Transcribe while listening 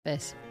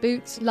This.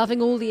 Boots,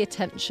 loving all the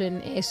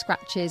attention, ear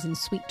scratches and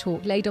sweet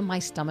talk, laid on my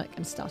stomach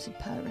and started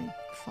purring,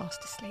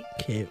 fast asleep.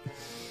 Cute.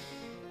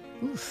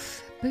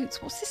 Oof.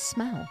 Boots, what's this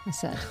smell? I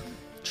said,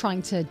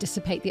 trying to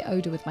dissipate the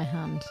odour with my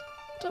hand.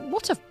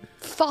 What a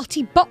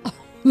farty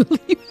butthole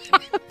you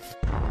have.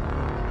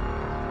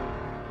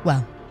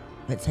 Well,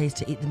 it says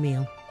to eat the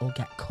meal or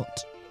get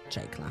cut,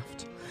 Jake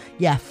laughed.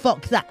 Yeah,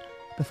 fuck that.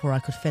 Before I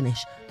could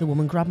finish, the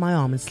woman grabbed my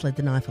arm and slid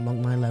the knife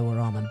along my lower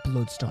arm and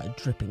blood started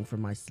dripping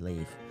from my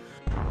sleeve.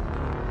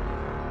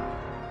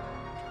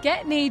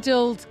 Get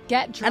needled,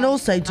 get drunk. And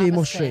also do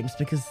mushrooms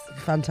because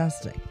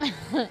fantastic.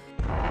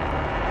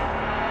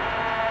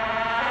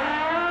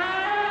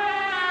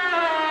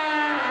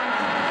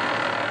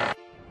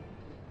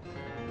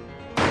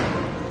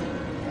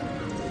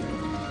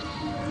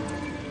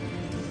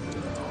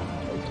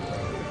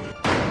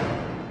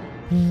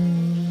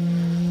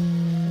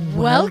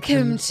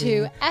 Welcome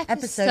to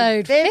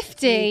episode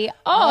 50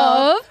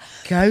 of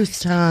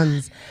Ghost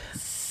Hands.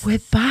 We're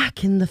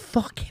back in the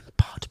fucking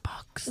pod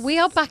box. We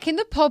are back in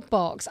the pod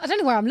box. I don't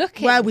know where I'm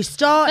looking. Where we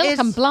started. I feel like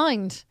I'm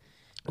blind.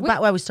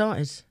 Back where we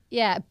started.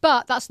 Yeah,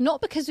 but that's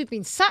not because we've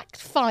been sacked,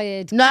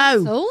 fired,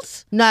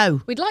 cancelled.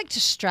 No. We'd like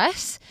to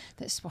stress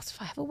that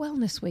Spotify have a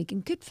wellness week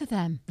and good for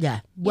them.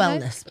 Yeah,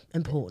 wellness,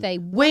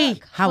 important. We,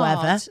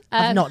 however,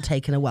 have not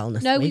taken a wellness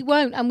week. No, we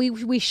won't, and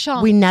we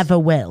shan't. We never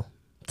will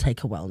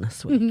take a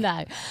wellness week.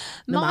 No.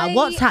 No matter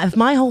what's happened, if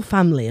my whole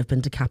family have been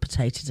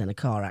decapitated in a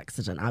car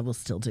accident, I will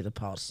still do the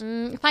pod.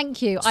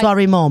 Thank you.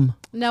 Sorry, Mom.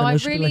 No, I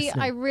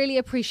really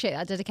appreciate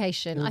that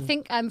dedication. I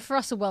think for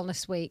us, a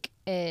wellness week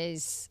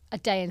is a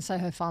day in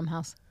Soho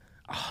Farmhouse.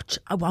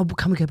 Oh,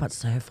 can we go back to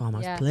Soho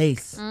Farmhouse,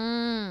 please?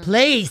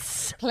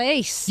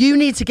 Please. You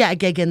need to get a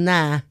gig in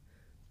there.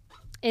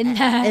 In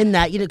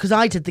there, because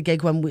I did the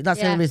gig when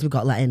that's the only reason we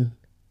got let in.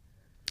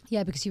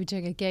 Yeah, because you were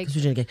doing a gig.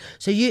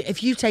 So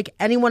if you take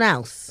anyone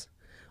else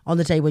on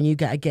the day when you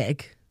get a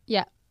gig,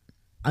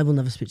 I will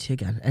never speak to you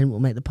again, and it will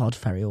make the pod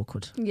very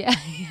awkward. Yeah.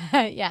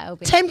 It'll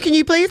be. Tim, can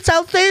you please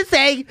tell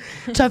Susie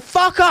to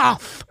fuck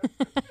off?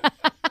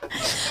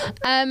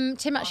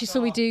 Tim actually saw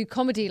me do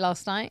comedy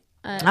last night.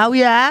 Oh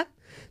yeah,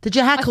 did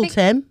you heckle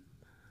Tim?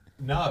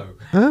 No.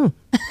 Oh,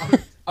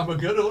 I'm a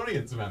good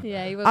audience member.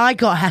 Yeah, he was. I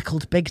got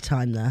heckled big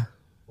time there.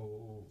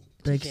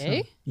 Did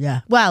you?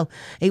 Yeah. Well,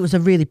 it was a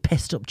really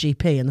pissed up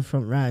GP in the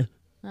front row.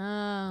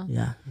 Oh.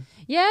 Yeah.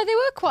 Yeah, they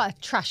were quite a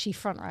trashy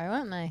front row,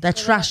 weren't they? They're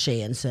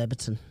trashy in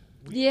Surbiton.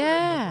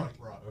 Yeah.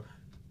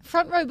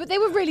 Front row, but they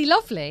were really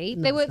lovely.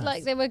 They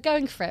were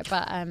going for it,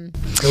 but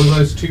there were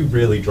those two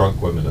really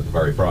drunk women at the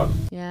very front.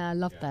 Yeah, I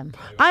loved them.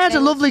 I had a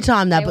lovely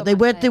time there, but they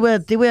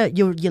were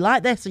you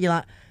like this, and you're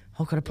like,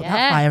 oh, gotta put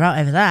that fire out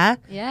over there.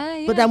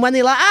 Yeah. But then when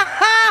they're like,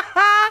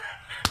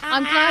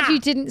 I'm glad you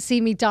didn't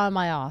see me die on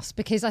my ass,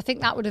 because I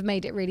think that would have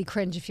made it really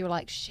cringe if you were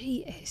like,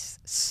 she is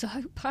so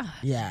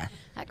bad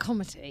at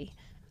comedy.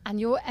 And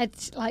you're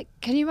like,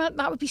 can you imagine?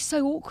 That would be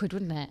so awkward,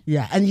 wouldn't it?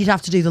 Yeah, and you'd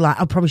have to do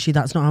I promise you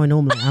that's not how I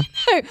normally am.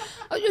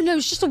 No,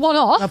 it's just a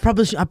one-off. I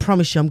promise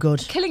you I'm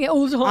good. Killing it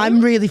all the time. I'm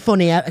really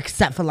funny,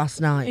 except for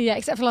last night. Yeah,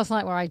 except for last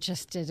night where I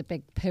just did a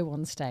big poo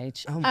on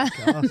stage. Oh my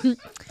God.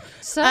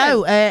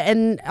 So,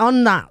 and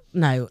on that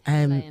note,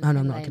 I'm not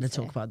going to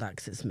talk about that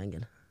because it's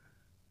minging.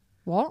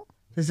 What?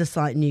 There's a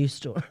slight news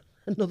story.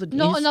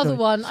 Another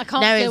one. I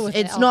can't deal with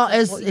it. It's not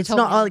as. It's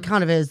not. It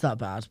kind of is that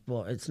bad,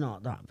 but it's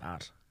not that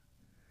bad.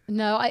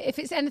 No, if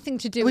it's anything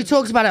to do we with...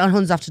 talked about it on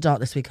Huns After Dark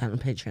this weekend on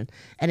Patreon,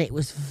 and it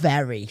was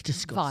very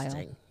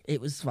disgusting. Vile.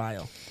 It was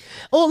vile.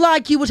 Or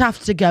like you would have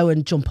to go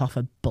and jump off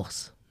a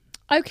bus.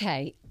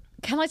 Okay,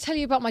 can I tell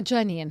you about my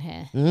journey in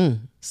here?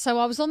 So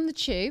I was on the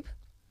tube,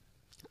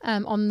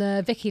 on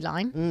the Vicky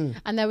line,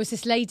 and there was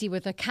this lady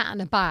with a cat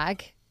in a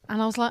bag,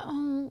 and I was like,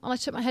 oh, and I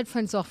took my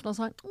headphones off, and I was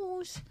like, oh,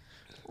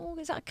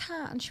 is that a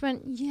cat? And she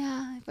went,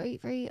 yeah, very,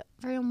 very,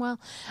 very unwell.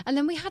 And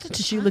then we had a chat.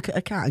 Did you look at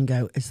a cat and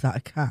go, is that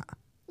a cat?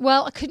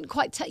 Well, I couldn't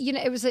quite tell.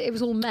 It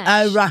was all mesh.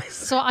 Oh, right.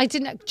 So I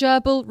didn't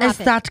gerbil rabbit.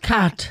 Is that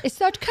cat? Is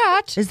that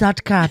cat? Is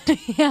that cat?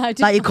 Yeah, I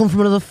did. Like you come from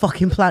another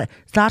fucking planet.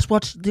 Is that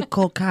what they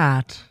call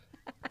cat?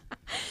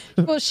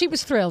 Well, she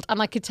was thrilled,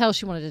 and I could tell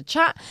she wanted to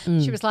chat.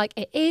 She was like,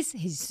 "It is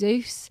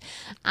Jesus,"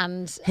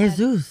 and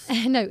Jesus.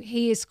 No,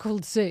 he is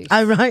called Zeus.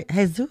 Oh, right,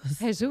 Jesus.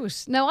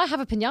 Jesus. No, I have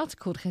a pinata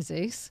called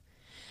Jesus.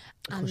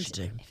 Of course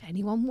you do. If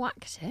anyone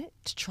whacked it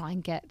to try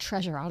and get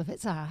treasure out of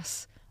its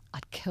ass,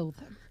 I'd kill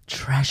them.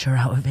 Treasure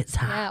out of its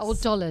ass. Yeah, or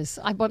dollars.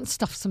 I want to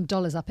stuff some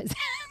dollars up its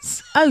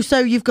ass. Oh, so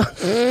you've got...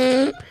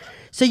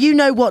 So you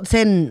know what's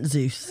in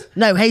Zeus?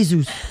 No,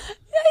 Jesus.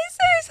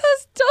 Jesus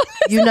has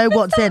dollars. You know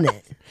what's in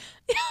it?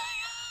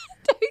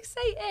 Don't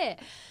say it.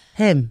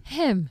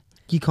 Him.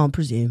 You can't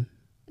presume.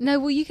 No,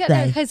 well, you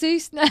get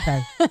Jesus. No.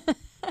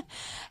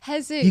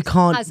 Jesus. You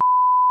can't...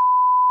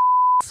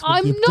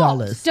 I'm not.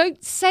 Dollars.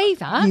 Don't say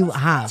that. You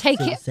have.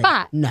 Take it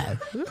back. No.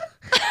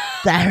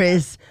 There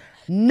is...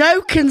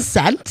 no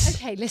consent.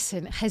 Okay,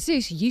 listen.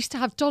 Jesus used to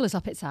have dollars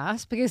up its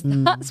ass because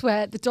that's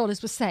where the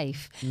dollars were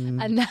safe.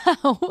 And now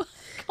can't find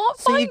them.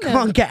 So you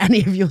can't get any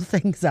of your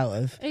things out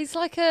of. He's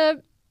like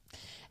a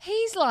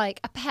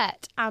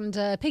pet and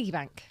a piggy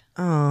bank.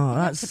 Oh,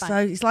 that's It's a so.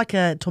 It's like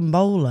a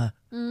tombola.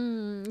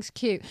 It's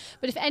cute.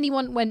 But if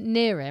anyone went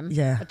near him,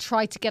 Yeah. or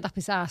tried to get up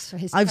his ass for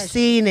his I've pleasure,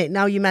 seen it.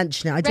 Now you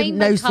mention it, I didn't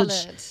know rainbow-coloured.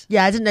 such.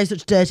 Yeah, I didn't know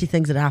such dirty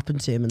things had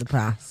happened to him in the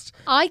past.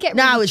 I get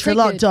Now really it's a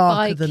lot triggered darker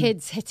by than-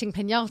 kids hitting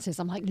pinatas.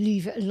 I'm like,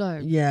 leave it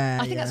alone. Yeah,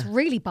 I think yeah. that's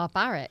really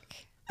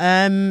barbaric.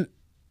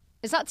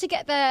 Is that to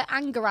get their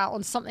anger out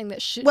on something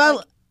that should? Well,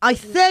 like, I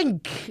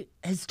think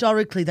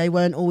historically they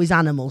weren't always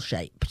animal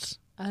shaped.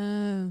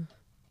 oh,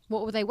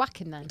 what were they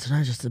whacking then? I don't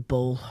know, just a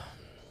bull.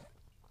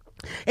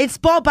 It's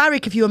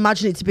barbaric if you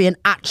imagine it to be an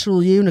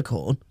actual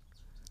unicorn,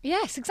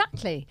 Yes,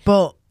 exactly.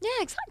 but Yeah,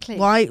 exactly.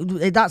 why?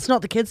 That's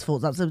not the kids'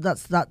 fault.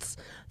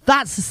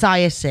 That's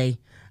society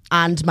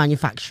and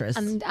manufacturers.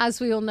 And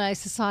as we all know,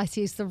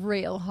 society is the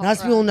real hot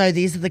As we rod. all know,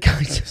 these are the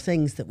kinds of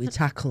things that we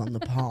tackle on the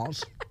pod.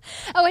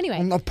 Oh, anyway,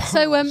 On the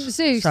so pod.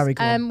 Zeus, Sorry,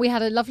 go on. we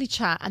had a lovely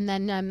chat, and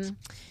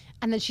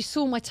then she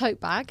saw my tote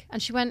bag,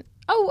 and she went,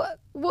 "Oh,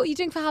 what are you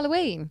doing for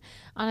Halloween?"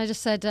 And I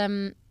just said,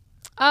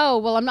 "Oh,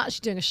 well, I'm not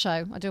actually doing a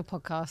show. I do a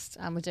podcast,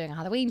 and we're doing a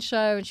Halloween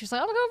show." And she was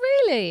like, "Oh my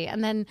god, really?"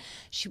 And then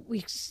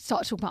we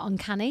started talking about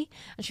Uncanny,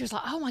 and she was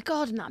like, "Oh my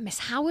god, and that Miss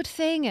Howard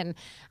thing," and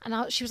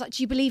she was like,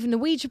 "Do you believe in the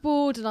Ouija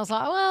board?" And I was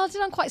like, "Oh, well,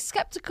 I'm quite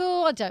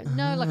skeptical. I don't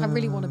know. Like, I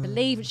really want to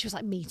believe." And she was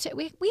like, "Me too."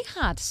 We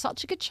had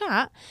such a good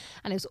chat,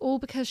 and it was all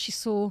because she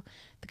saw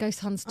the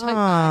Ghost Hunt's tote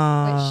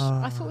bag,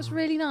 which I thought was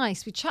really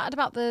nice. We chatted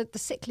about the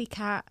sickly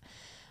cat.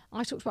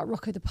 I talked about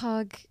Rocco the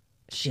pug.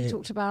 She Cute.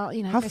 talked about,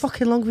 How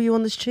fucking long were you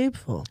on this tube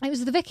for? it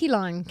was the Vicky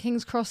line,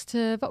 King's Cross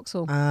to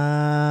Vauxhall.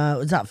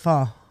 Was that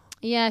far?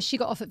 Yeah, she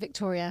got off at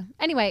Victoria.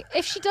 Anyway,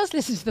 if she does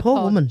listen to the Poor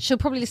pod, woman. she'll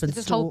probably listen Been to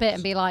this whole stalked. bit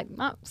and be like,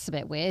 "That's a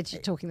bit weird.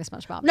 You're talking this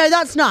much about me." No,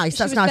 that's nice. She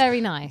That's was nice. very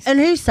nice. And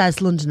who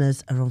says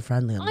Londoners are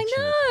unfriendly on the I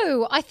tube?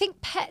 know. I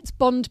think pets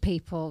bond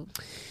people.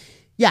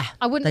 Yeah,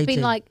 I wouldn't they have been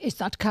do. like, "Is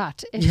that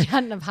cat?" if she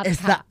hadn't have had a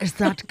cat. Is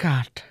that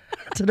cat?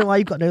 I don't know why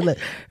you've got no lip.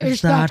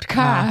 Is that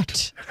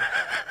cat?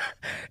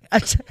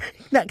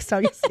 Next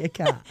time you see a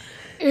cat.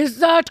 Is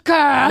that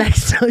cat?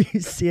 Next time you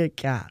see a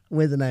cat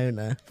with an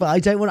owner.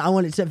 But I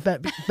want it to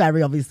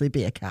very obviously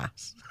be a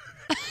cat.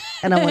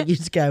 And I want you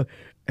to go,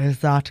 is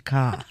that a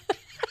cat?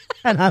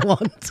 And I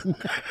want to know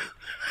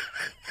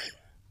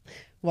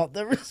what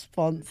the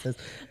response is.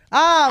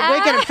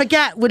 We're going to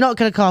forget. We're not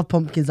going to carve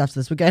pumpkins after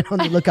this. We're going on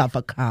the lookout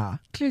for cat.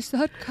 Is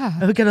that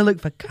cat? We're going to look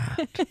for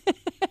cat.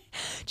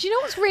 Do you know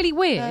what's really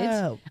weird?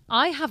 Oh.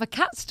 I have a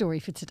cat story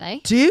for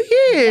today. Do you?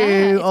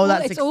 Yeah,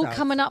 That's it's all exciting.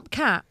 coming up,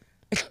 cat.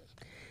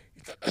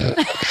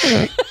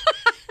 Okay.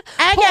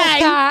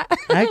 Cat.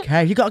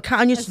 Okay, you got a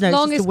cat on your As nose.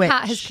 long it's as a witch.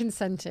 Cat has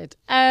consented.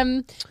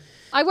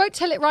 I won't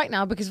tell it right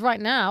now because right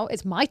now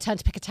it's my turn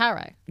to pick a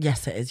tarot.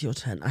 Yes, it is your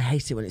turn. I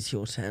hate it when it's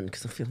your turn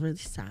because I feel really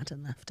sad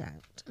and left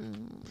out.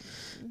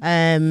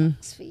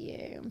 It's for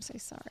you. I'm so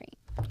sorry.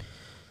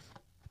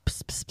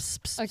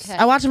 Okay.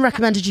 Oh, Adam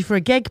recommended you for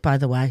a gig, by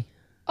the way.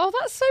 Oh,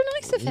 that's so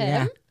nice of him.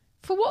 Yeah.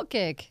 For what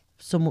gig?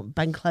 Someone,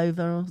 Ben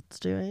Clover, was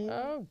doing.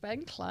 Oh,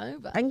 Ben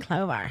Clover. Ben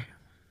Clover.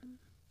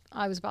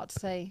 I was about to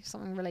say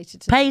something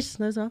related to Paid,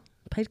 no, as well.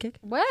 Paid gig.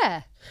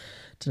 where?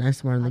 Don't know,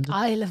 somewhere in London.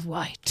 Isle of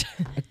Wight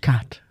A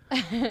cat.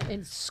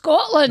 in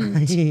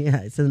Scotland.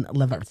 Yeah, it's in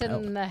Liverpool. It's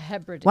in the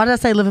Hebrides. Why did I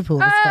say Liverpool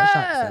with a Scottish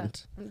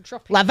accent? I'm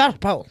dropping.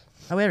 Liverpool.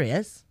 Oh, here he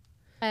is.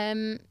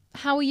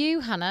 How are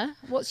you, Hannah?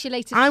 What's your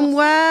latest? I'm gossip?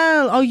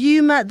 well. Oh,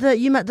 you met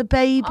the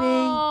baby.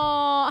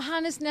 Oh,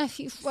 Hannah's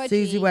nephew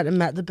Freddie. Susie went and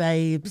met the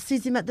babe.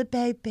 Susie met the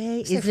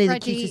baby. So Isn't he the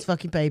Freddie- cutest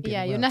fucking baby? in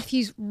Yeah, the your world?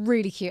 nephew's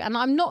really cute, and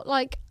I'm not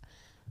like,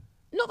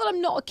 not that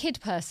I'm not a kid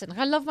person. Like,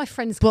 I love my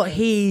friends, But kids.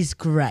 he's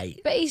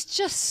great. But he's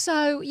just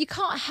so you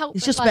can't help.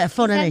 He's but, just a like, bit of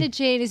fun, his isn't he?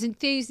 energy and his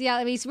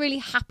enthusiasm. He's really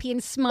happy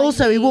and smiley.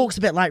 Also, he walks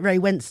a bit like Ray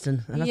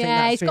Winston. And I think Yeah,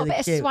 that's he's got a really bit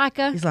of cute.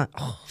 swagger. He's like,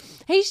 oh,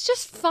 He's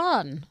just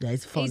fun. yeah,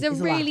 he's fun. He's a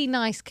laugh. really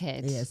nice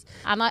kid. He is.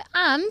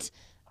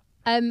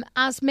 And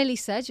as Millie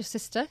said, your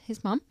sister,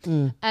 his mum,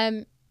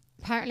 Mm.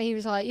 apparently he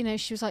was like,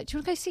 she was like, "Do you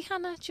want to go see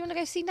Hannah? Do you want to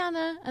go see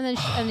Nana?" And then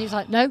and he was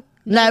like, "No,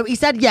 No, he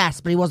said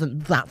yes, but he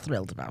wasn't that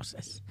thrilled about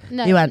it.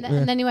 no." He went,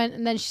 and then he went,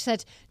 and then she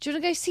said, "Do you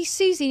want to go see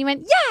Susie?" And he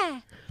went,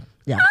 "Yeah."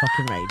 yeah,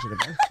 fucking raging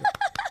about it.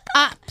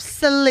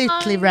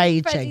 Absolutely I'm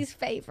raging. Freddie's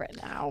favourite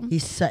now. He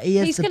is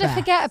He's the going to best.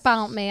 forget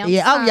about me. I'm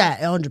Yeah, oh sad.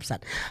 yeah,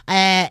 100%.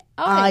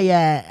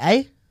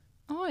 I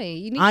Oi,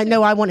 you need I to-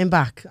 know I want him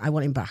back.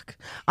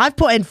 I've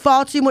put in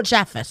far too much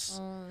effort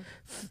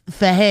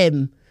for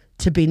him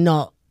to be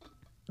not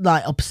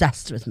like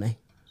obsessed with me.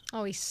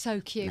 Oh, he's so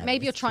cute.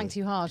 Maybe you're trying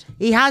too hard.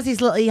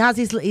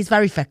 He's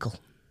very fickle.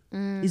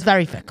 He's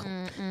very fickle.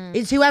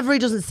 It's whoever he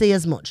doesn't see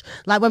as much.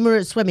 Like when we were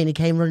at swimming, he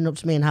came running up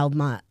to me and held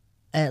my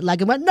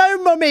leg and went,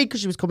 "No, mummy,"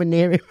 because she was coming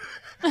near him.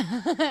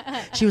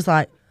 She was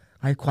like,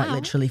 "I quite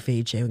literally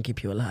feed you and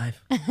keep you alive."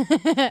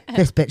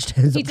 This bitch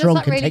turns He up does drunk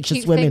that and really takes you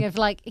cute swimming thing of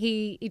like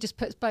he just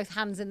puts both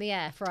hands in the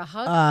air for a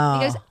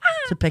hug. He goes,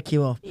 to pick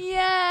you up.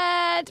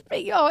 "Yeah, to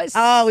pick you up." It's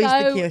Oh, he's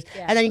so- the cutest.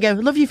 yeah. And then you go,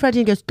 "Love you, Freddie,"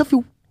 and he goes, "Love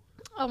you."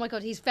 Oh my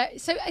god, he's very.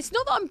 So it's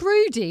not that I'm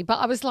broody, but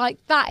I was like,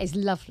 that is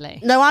lovely.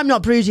 No, I'm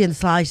not broody in the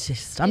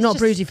slightest. I'm It's not just-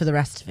 broody for the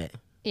rest of it.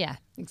 Yeah,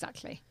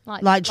 exactly.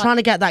 Like trying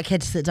to get that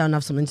kid to sit down and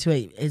have something to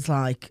eat is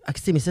like, I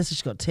can see my sister,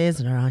 she's got tears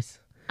in her eyes.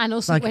 And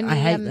also Like, when I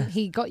hate this.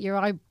 he got your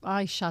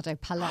eyeshadow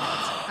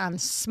palette and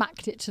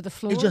smacked it to the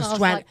floor. It and I just was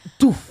went, like-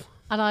 doof.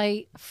 and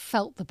I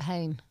felt the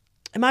pain.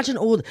 Imagine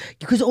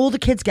because all the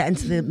kids get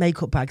into the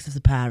makeup bags of the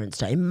parents,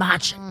 don't you?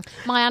 Imagine.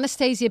 My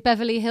Anastasia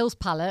Beverly Hills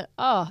palette.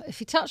 Oh, if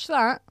you touch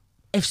that.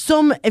 If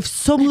some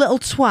little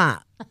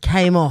twat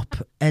came up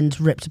and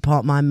ripped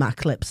apart my MAC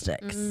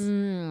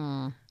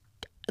lipsticks,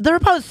 they're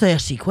about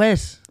 30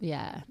 quid.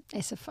 Yeah,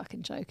 it's a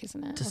fucking joke,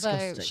 isn't it?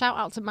 Disgusting. Although, shout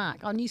out to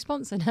Mac, our new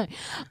sponsor. No,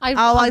 I'd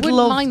wouldn't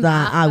love mind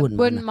that. I wouldn't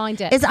wouldn't mind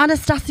mind it. Is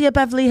Anastasia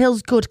Beverly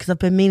Hills good? Because I've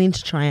been meaning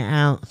to try it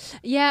out.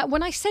 Yeah,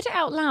 when I said it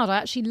out loud, I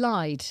actually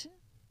lied.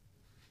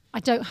 I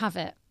don't have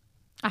it.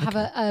 I have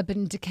a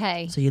Urban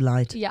Decay. So you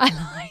lied. Yeah, I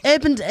lied.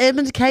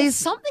 Urban Decay There's is...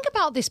 something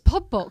about this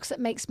pod box that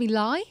makes me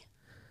lie.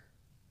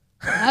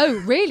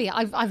 Oh, really?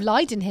 I've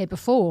lied in here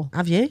before.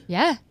 Have you?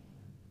 Yeah.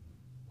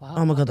 Wow,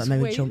 Oh my God, that made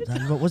me weird. jump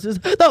then. What was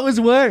it? That was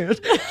weird.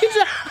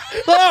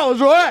 That was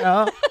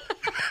weird.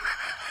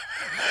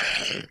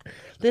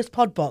 This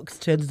pod box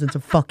turns into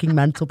fucking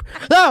mental.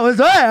 That was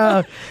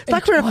weird. It's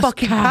like we're in a was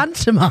fucking cat.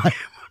 pantomime.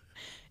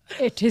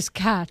 It is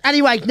cat.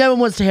 Anyway, no one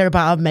wants to hear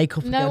about our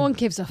makeup No again. one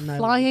gives a No one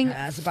flying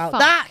cares about fuck.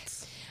 that.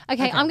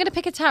 Okay, I'm going to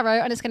pick a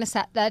tarot and it's going to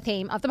set the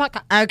theme of the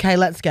podcast. Okay,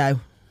 let's go.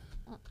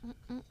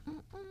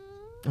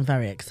 I'm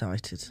very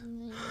excited.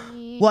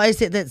 What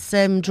is it that's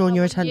drawn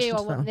your attention I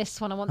to want that? this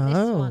one. I want this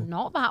Oh. one.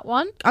 Not that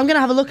one. I'm going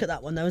to have a look at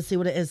that one though and see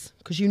what it is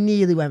because you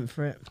nearly went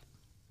for it.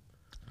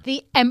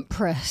 The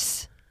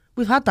Empress.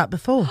 We've had that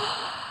before.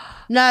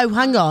 No,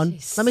 hang on.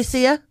 Let me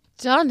see her.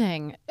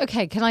 Stunning.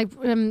 Okay, can I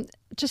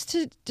just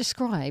to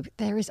describe?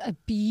 There is a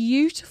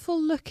beautiful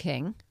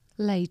looking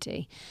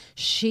lady.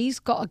 She's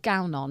got a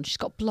gown on. She's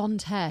got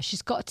blonde hair.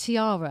 She's got a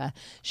tiara.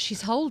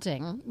 She's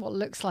holding what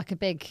looks like a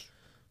big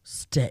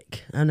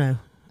Stick. I know.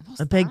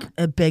 A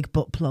big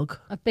butt plug.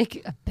 a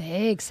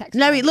big sex.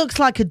 No, doll. it looks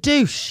like a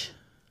douche.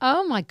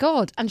 Oh my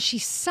God! And she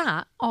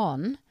sat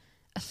on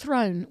a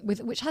throne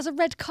which has a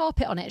red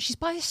carpet on it. She's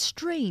by a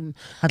stream.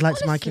 I'd like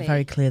to make it Honestly.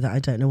 very clear that I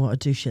don't know what a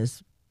douche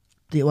is.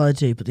 Well, I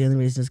do, but the only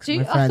reason is because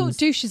my I friends... thought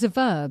douche is a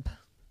verb,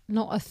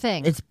 not a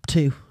thing. It's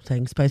two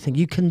things, both things.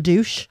 You can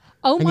douche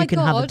oh and my you can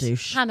God, have a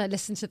douche. Hannah,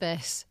 listen to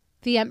this.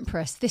 The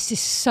Empress. This is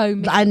so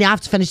me. I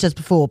have to finish this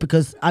before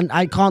because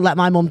I can't let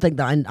my mum think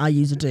that I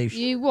use a douche.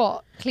 You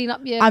what? Clean up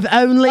your. I've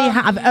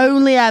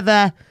only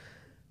ever...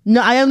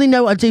 No, I only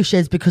know what a douche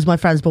is because my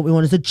friends bought me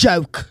one as a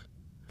joke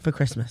for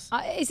Christmas.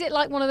 Is it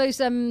like one of those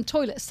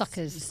toilet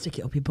suckers? Stick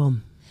it up your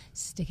bum.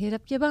 Stick it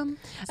up your bum.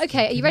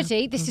 Okay, are you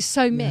ready? This is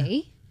so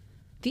me.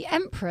 The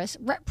Empress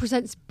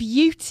represents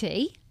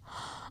beauty,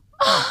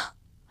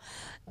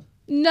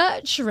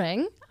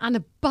 nurturing, and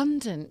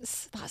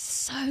abundance. That's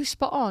so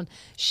spot on.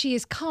 She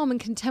is calm and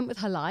content with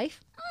her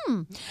life.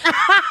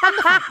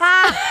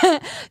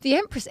 The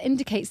Empress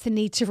indicates the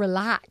need to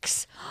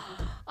relax.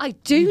 I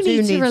do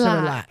need to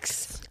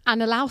relax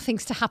and allow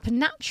things to happen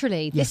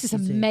naturally. Yes, This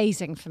is you do.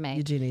 amazing for me.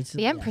 You do need to,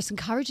 The Empress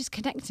encourages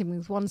connecting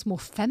with one's more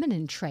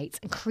feminine traits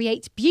and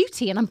creates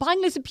beauty. And I'm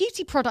buying loads of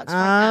beauty products right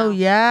now. Oh,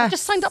 yeah. I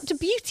just signed up to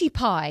Beauty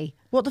Pie.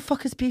 What the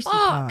fuck is Beauty Fuck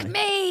Pie?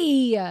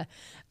 me.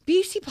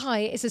 Beauty Pie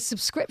is a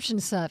subscription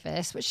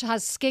service which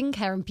has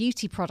skincare and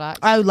beauty products.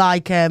 Oh,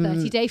 like...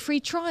 30-day free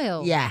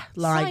trial. Yeah,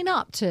 like... Sign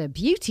up to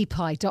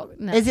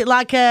beautypie.net. Is it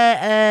like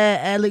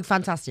a Luke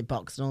Fantastic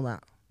box and all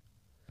that?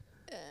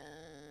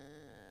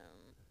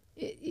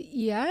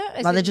 Yeah.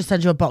 Like they just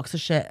send you a box of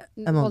shit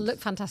a month? Well, Look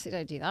Fantastic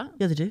don't do that.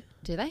 Yeah, they do.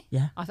 Do they?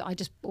 Yeah. I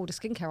just order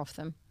skincare off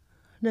them.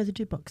 No, they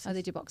do boxes. Oh,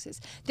 they do boxes.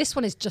 This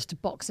one is just a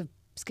box of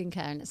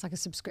skincare and it's like a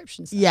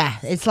subscription service. Yeah,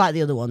 it's like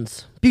the other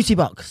ones. Beauty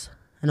box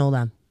and all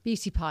them.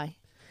 Beauty Pie.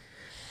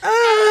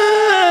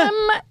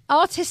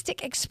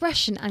 Artistic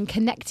expression and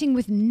connecting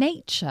with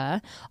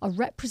nature are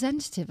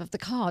representative of the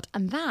card.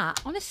 And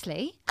that,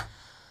 honestly...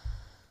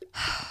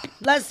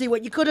 Let's see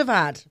what you could have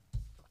had.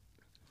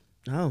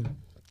 Oh.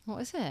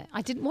 What is it?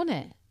 I didn't want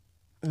it.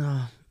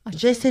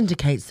 This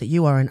indicates that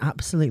you are an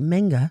absolute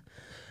minger.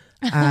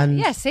 And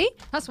Yeah, see?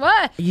 That's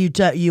why.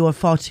 you are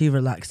far too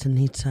relaxed and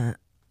need to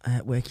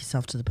work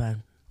yourself to the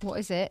bone. What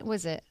is it? What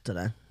is it? Don't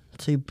know.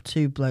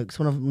 Two blokes.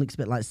 One of them looks a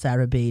bit like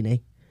Sarah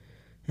Beanie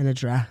in a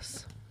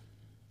dress.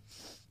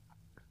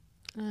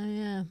 Oh,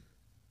 yeah.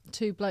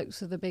 Two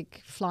blokes with a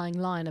big flying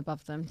line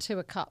above them. Two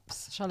are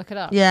cups. Shall I look it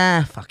up?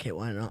 Yeah, fuck it.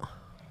 Why not?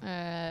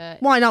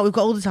 Why not? We've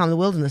got all the time in the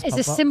world in this. It's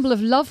a pop-up. symbol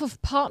of love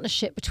of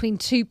partnership between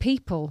two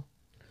people.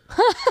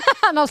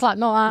 And I was like,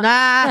 not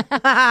that.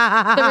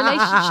 Nah. The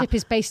relationship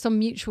is based on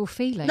mutual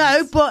feelings.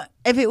 No, but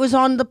if it was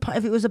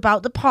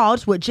about the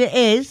pod, which it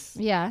is,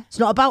 Yeah. it's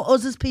not about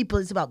us as people.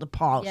 It's about the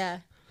pod. Yeah.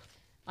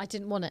 I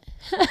didn't want it.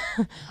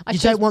 You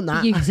don't want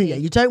that. Beauty. Yeah,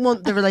 you don't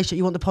want the relationship.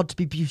 You want the pod to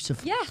be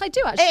beautiful. Yeah, I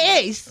do actually.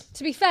 It is.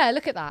 To be fair,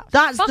 look at that.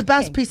 That's the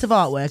best Fucking piece of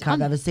artwork I've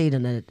stunning. ever seen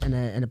in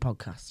a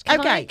podcast.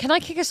 Can I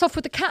kick us off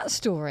with the cat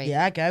story?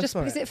 Yeah, go Just for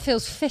because it. it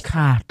feels fitting.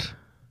 Cat.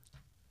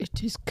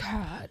 It is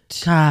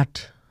cat.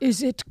 Cat.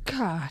 Is it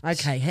cat?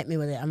 Okay, hit me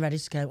with it. I'm ready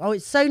to go. Oh,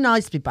 it's so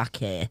nice to be back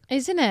here.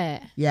 Isn't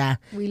it? Yeah.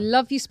 We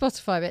love you,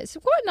 Spotify, but it's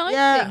quite nice.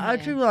 Yeah, being I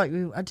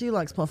here. do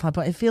like Spotify,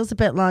 but it feels a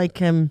bit like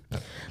I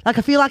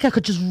feel like I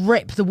could just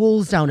rip the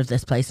walls down of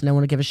this place and no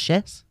one would give a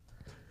shit.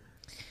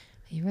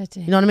 Are you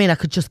ready? You know what I mean? I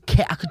could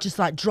just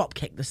like drop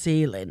kick the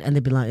ceiling and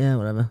they'd be like, yeah,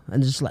 whatever,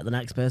 and just let the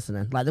next person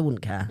in. Like they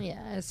wouldn't care.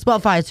 Yeah.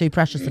 Spotify are too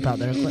precious about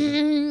their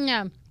equipment.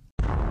 Yeah.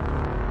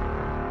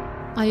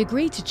 I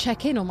agreed to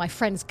check in on my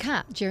friend's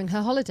cat during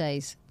her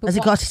holidays. But Has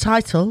it got a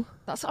title?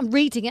 I'm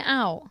reading it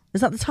out.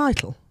 Is that the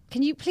title?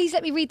 Can you please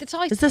let me read the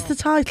title? Is this the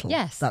title?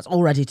 Yes. That's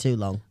already too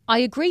long. I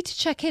agreed to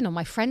check in on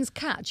my friend's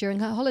cat during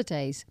her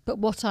holidays, but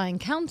what I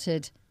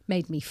encountered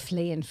made me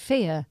flee in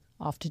fear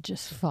after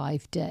just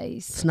 5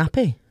 days.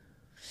 Snappy.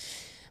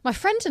 My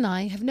friend and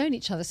I have known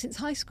each other since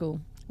high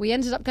school. We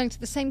ended up going to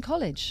the same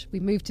college. We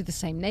moved to the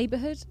same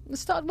neighbourhood and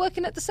started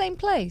working at the same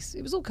place.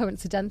 It was all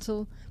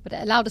coincidental, but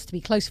it allowed us to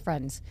be close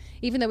friends,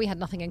 even though we had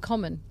nothing in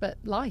common but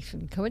life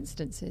and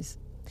coincidences.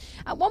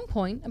 At one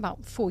point,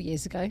 about 4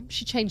 years ago,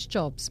 she changed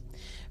jobs.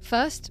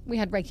 First, we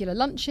had regular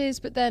lunches,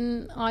 but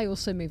then I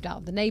also moved out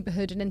of the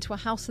neighbourhood and into a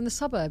house in the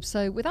suburbs.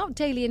 So without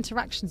daily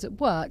interactions at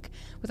work,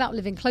 without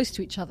living close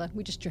to each other,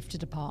 we just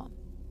drifted apart.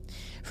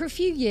 For a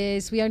few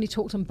years, we only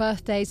talked on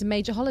birthdays and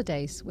major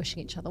holidays,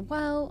 wishing each other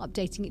well,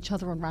 updating each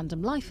other on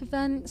random life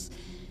events.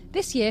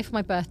 This year, for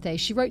my birthday,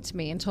 she wrote to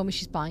me and told me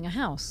she's buying a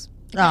house.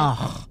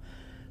 Oh,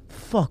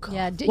 fuck off.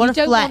 Yeah, What you a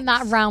don't flex. want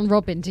that round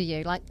robin, do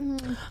you? Like,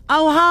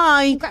 Oh,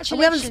 hi. We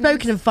Congratulations. haven't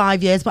spoken in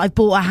 5 years, but I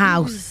bought a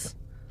house.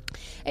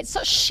 it's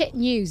such shit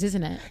news,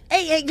 isn't it?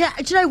 Yeah,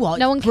 do you know what?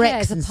 No one Bricks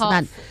cares and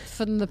apart cement.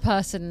 from the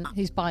person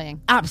who's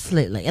buying.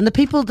 Absolutely. And the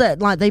people that,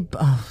 like, I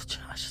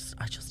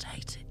just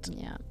hate it.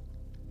 Yeah.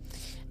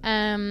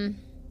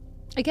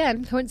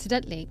 Again,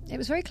 coincidentally, it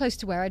was very close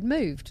to where I'd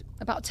moved,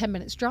 about 10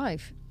 minutes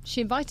drive.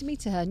 She invited me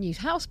to her new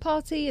house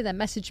party and then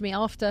messaged me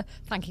after,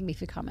 thanking me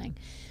for coming.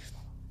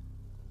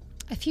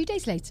 A few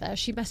days later,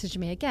 she messaged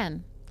me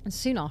again, and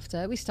soon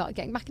after, we started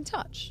getting back in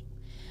touch.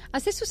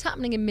 As this was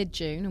happening in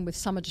mid-June, and with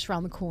summer just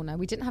round the corner,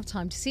 we didn't have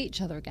time to see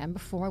each other again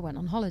before I went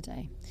on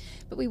holiday.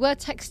 But we were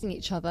texting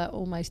each other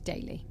almost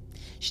daily.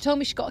 She told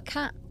me she got a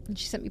cat, and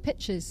she sent me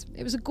pictures.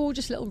 It was a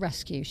gorgeous little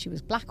rescue. She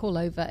was black all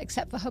over,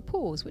 except for her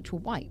paws, which were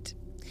white.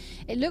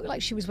 It looked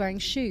like she was wearing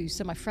shoes,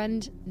 so my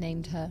friend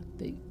named her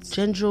Boots.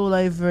 Ginger all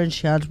over and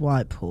she had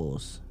white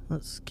paws.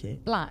 That's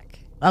cute. Black.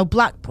 Oh,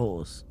 black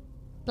paws.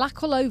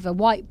 Black all over,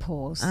 white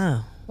paws.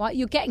 Oh. White,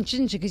 you're getting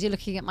ginger because you're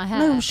looking at my hair.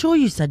 No, I'm sure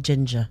you said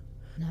ginger.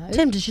 No.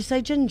 Tim, did you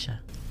say ginger?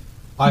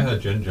 I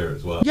heard ginger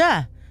as well.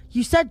 Yeah,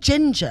 you said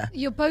ginger.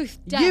 You're both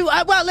deaf.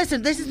 Well,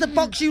 listen, this is the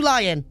box you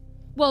lie in.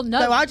 Well, no.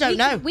 No, I don't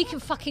know. We can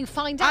fucking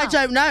find out. I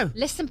don't know.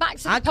 Listen back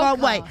to the I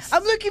can't wait. podcast.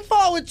 I'm looking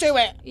forward to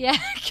it. Yeah,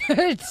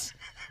 good.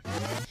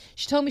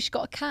 She told me she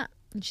got a cat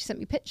and she sent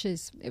me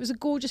pictures. It was a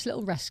gorgeous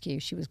little rescue.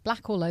 She was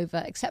black all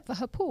over except for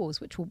her paws,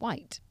 which were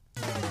white.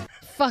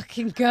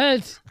 Fucking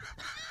good.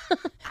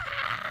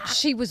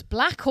 She was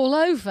black all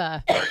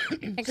over.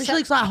 So she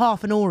looks like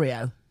half an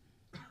Oreo.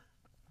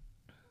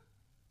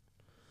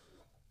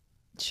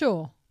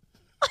 Sure.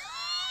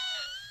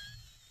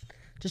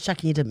 Just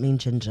checking you didn't mean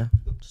ginger.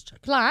 Just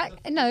checking. Black?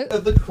 No.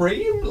 The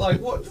cream? Like,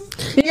 what?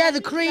 Yeah,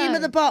 the cream No.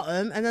 at the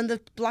bottom and then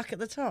the black at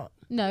the top.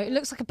 No, it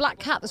looks like a black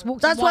cat that's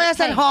walked That's in why I white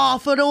said paint.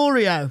 half an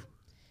Oreo.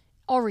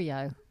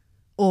 Oreo.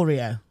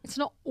 Oreo. It's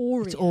not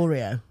Oreo. It's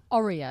Oreo.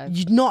 Oreo.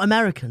 You're not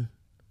American.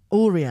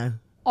 Oreo.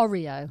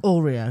 Oreo.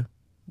 Oreo.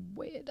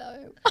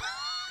 Weirdo.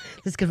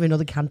 This is going to be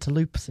another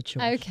cantaloupe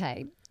situation.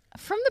 Okay.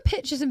 From the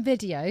pictures and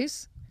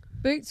videos,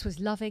 Boots was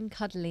loving,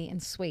 cuddly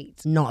and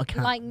sweet. Not a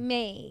cat. Like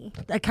me.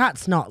 A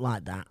cat's not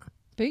like that.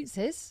 Boots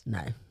is?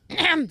 No.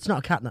 It's not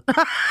a cat. No.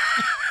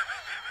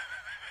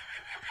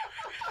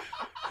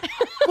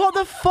 What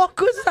the fuck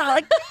was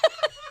that?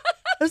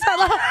 Was that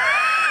like...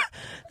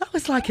 That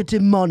was like a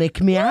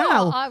demonic meow.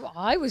 Oh,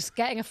 I was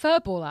getting a fur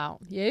ball out.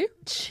 You?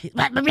 Shit.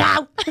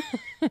 Meow.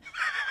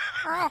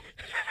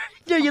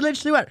 No, you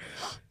literally went,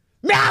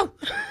 meow.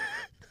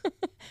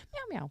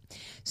 Meow, meow.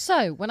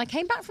 So, when I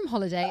came back from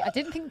holiday, I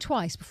didn't think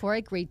twice before I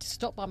agreed to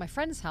stop by my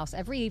friend's house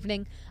every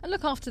evening and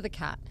look after the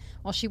cat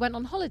while she went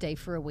on holiday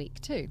for a week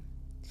too.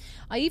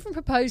 I even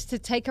proposed to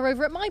take her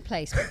over at my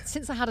place, but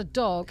since I had a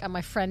dog and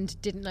my friend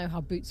didn't know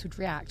how Boots would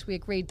react, we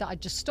agreed that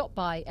I'd just stop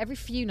by every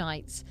few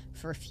nights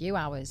for a few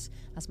hours,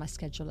 as my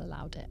schedule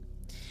allowed it.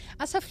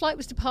 As her flight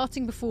was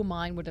departing before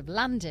mine would have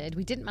landed,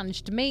 we didn't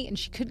manage to meet and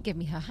she couldn't give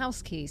me her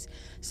house keys,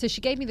 so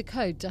she gave me the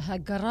code to her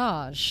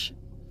garage.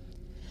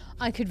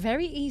 I could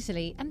very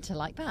easily enter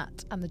like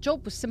that, and the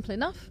job was simple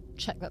enough.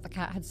 Check that the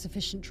cat had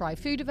sufficient dry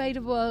food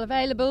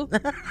available.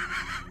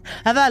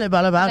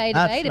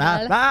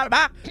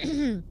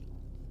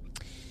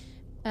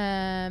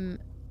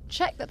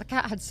 Check that the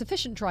cat had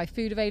sufficient dry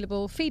food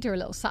available, feed her a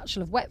little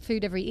satchel of wet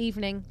food every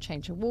evening,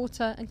 change her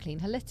water and clean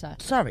her litter.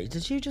 Sorry,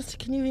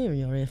 can you hear in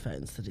your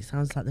earphones that it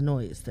sounds like the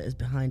noise that is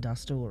behind our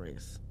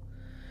stories?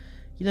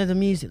 You know the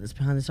music that's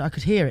behind the story? I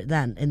could hear it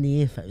then in the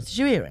earphones. Did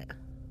you hear it?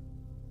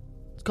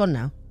 It's gone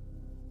now.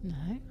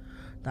 No.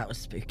 That was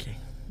spooky.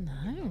 No.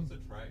 It's a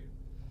tray.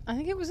 I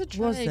think it was a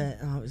train. Was it?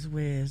 Oh, it was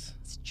weird.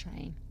 It's a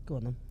train. Go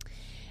on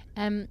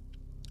then.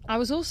 I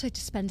was also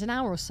to spend an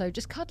hour or so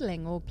just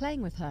cuddling or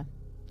playing with her.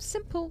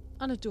 Simple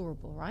and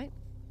adorable, right?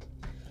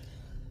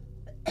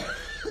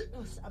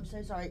 I'm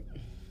so sorry.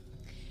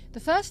 The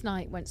first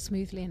night went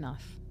smoothly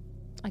enough.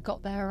 I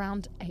got there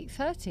around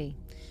 8:30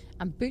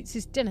 and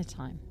Boots' dinner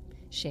time.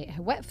 She ate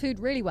her wet food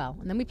really well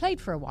and then we played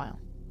for a while.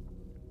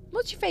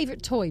 What's your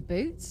favourite toy,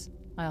 Boots?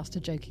 I asked her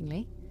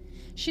jokingly.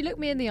 She looked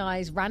me in the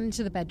eyes, ran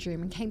into the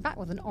bedroom and came back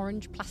with an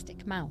orange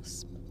plastic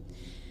mouse.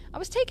 I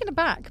was taken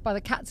aback by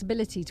the cat's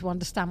ability to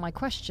understand my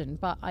question,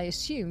 but I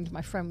assumed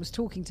my friend was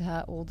talking to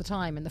her all the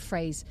time and the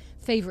phrase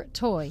favourite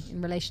toy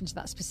in relation to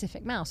that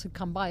specific mouse had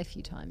come by a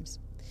few times.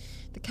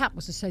 The cat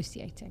was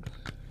associating.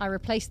 I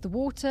replaced the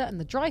water and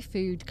the dry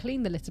food,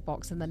 cleaned the litter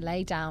box and then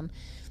lay down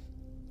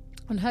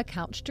on her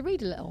couch to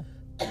read a little.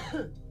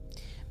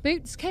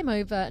 Boots came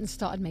over and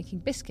started making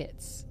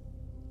biscuits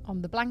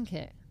on the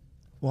blanket.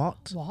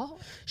 What?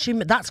 What?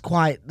 That's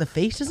quite the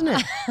feat, isn't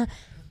it?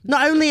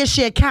 Not only is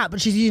she a cat,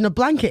 but she's using a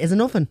blanket as an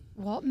oven.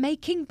 What?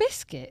 Making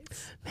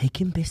biscuits?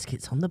 Making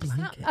biscuits on the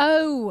blanket.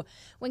 Oh,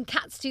 when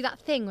cats do that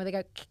thing where they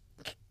go...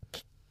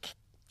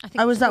 I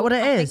think Is that what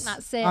it is? I think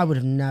that's it. I would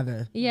have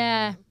never.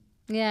 Yeah.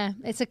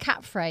 It's a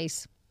cat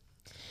phrase.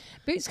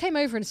 Boots came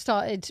over and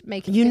started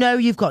making... You know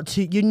you've got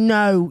to... You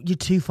know you're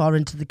too far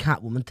into the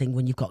Catwoman thing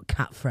when you've got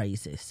cat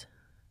phrases.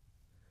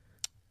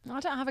 I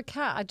don't have a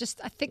cat.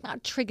 I think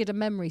that triggered a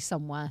memory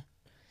somewhere.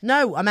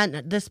 No, I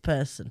meant this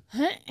person.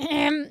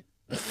 You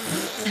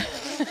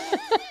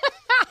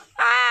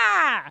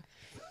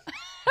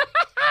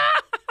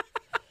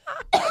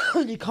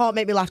can't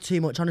make me laugh too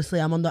much, honestly.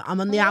 I'm on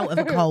the out of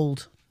a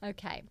cold.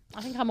 Okay.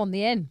 I think I'm on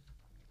the in.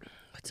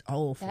 It's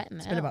awful.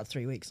 It's been about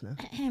 3 weeks now.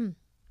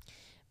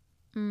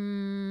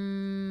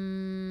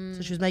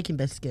 So she was making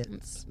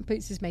biscuits.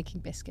 Boots is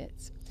making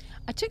biscuits.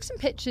 I took some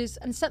pictures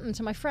and sent them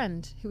to my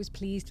friend, who was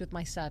pleased with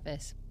my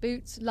service.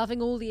 Boots,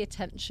 loving all the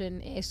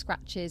attention, ear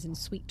scratches and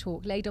sweet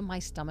talk, laid on my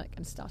stomach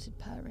and started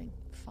purring,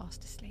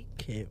 fast asleep.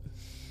 Cute.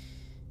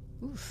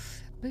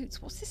 Oof.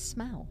 Boots, what's this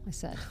smell? I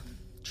said,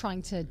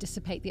 trying to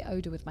dissipate the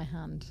odour with my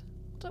hand.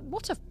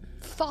 What a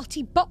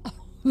farty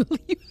butthole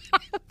you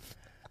have.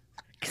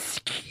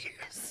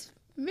 Excuse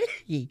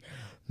me,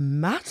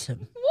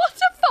 madam. What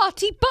a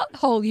farty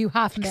butthole you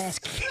have, miss.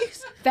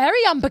 Excuse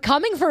Very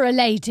unbecoming for a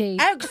lady.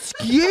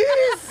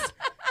 Excuse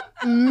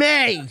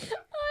me.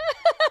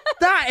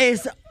 That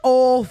is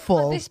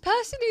awful. This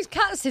person who's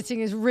cat sitting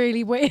is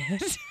really weird.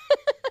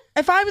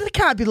 If I was a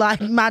cat, I'd be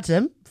like,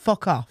 madam,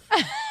 fuck off.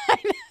 I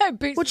know,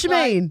 Boots. What do you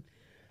mean?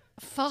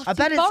 Farty I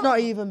bet it's butthole. not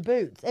even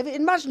Boots.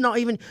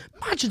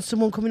 Imagine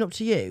someone coming up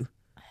to you.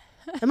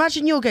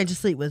 Imagine you're going to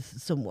sleep with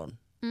someone.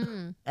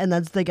 And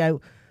then they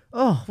go,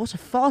 oh, what a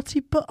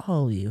farty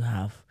butthole you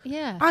have.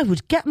 Yeah. I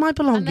would get my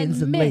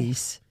belongings and leave.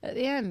 miss at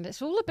the end.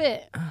 It's all a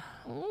bit,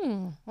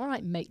 all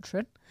right,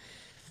 matron.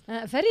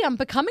 Very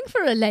unbecoming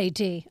for a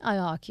lady, I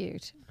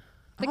argued.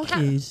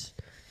 Argues?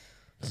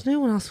 There's no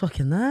one else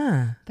fucking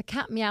there. The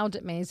cat meowed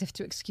at me as if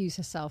to excuse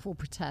herself or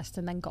protest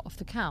and then got off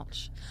the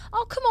couch.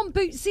 Oh, come on,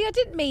 Bootsy, I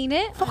didn't mean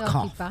it. Fuck I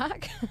argued off.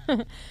 back.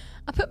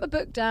 I put my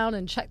book down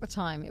and checked the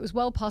time. It was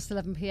well past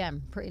 11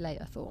 p.m, pretty late,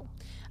 I thought.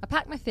 I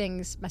packed my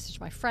things,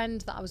 messaged my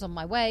friend that I was on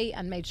my way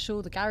and made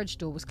sure the garage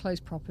door was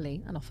closed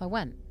properly, and off I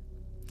went.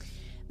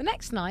 The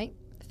next night,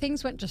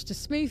 things went just as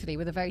smoothly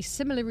with a very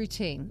similar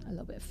routine. A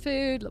little bit of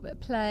food, a little bit of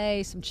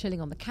play, some chilling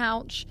on the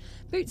couch.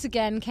 Boots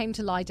again came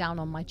to lie down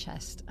on my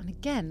chest, and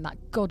again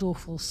that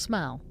god-awful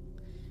smell.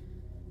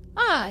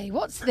 Aye,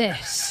 what's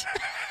this?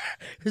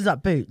 Who's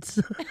that, Boots?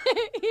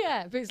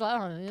 Yeah, Boots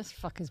like, oh, this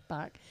fucker's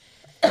back.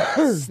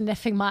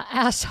 Sniffing my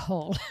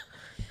asshole.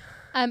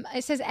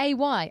 It says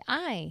A-Y,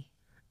 aye.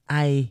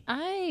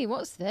 Aye,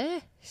 what's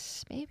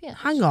this? Maybe a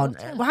Hang on.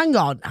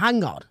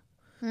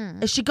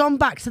 Has she gone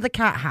back to the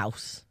cat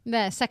house?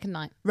 There, second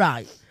night.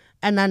 Right.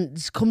 And then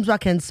comes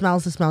back in,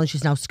 smells the smell, and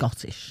she's now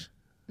Scottish.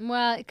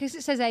 Well, because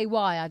it says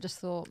A-Y, I just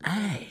thought...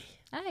 Hey,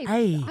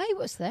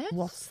 what's this?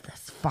 what's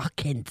this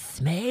fucking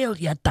smell,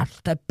 you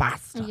dirty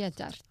bastard? You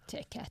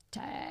dirty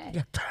kitty.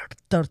 You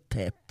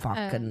dirty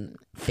fucking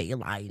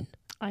feline.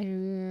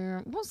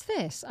 What's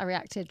this? I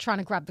reacted, trying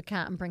to grab the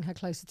cat and bring her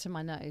closer to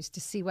my nose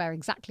to see where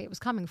exactly it was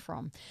coming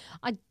from.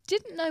 I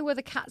didn't know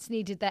whether cats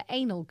needed their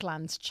anal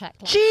glands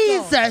checked. Like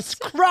Jesus dogs.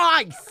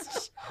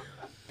 Christ!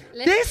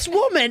 This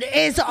woman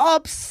is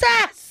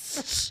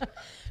obsessed.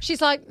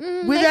 She's like,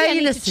 with maybe I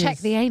need to anuses. check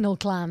the anal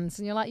glands,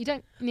 and you're like, you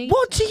don't need.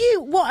 What do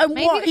you? What? And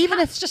Maybe what? the Even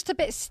cat's if just a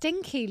bit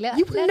stinky. Let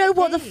you wouldn't let know it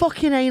what the be.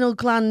 fucking anal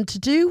gland to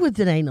do with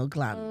an anal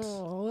gland.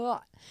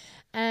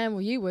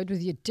 Well, you would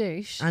with your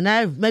douche. I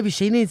know. Maybe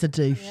she needs a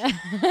douche.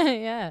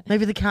 Yeah.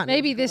 Maybe the cat.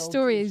 Maybe needs this an old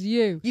story douche. is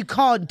you. You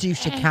can't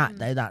douche a cat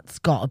though. That's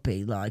got to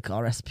be like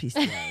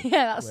RSPCA.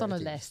 Yeah, that's on a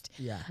list.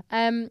 Yeah.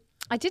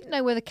 I didn't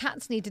know whether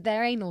cats needed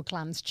their anal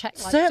glands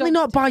checked. Like Certainly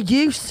dogs not by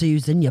you,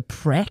 Susan. You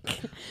prick.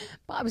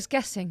 But I was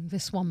guessing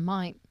this one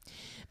might.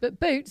 But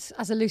Boots,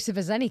 as elusive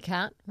as any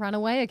cat, ran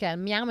away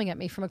again, meowing at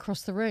me from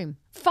across the room.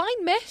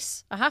 Fine,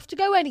 miss. I have to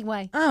go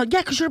anyway. Oh,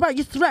 yeah, because you're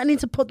threatening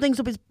to put things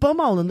up his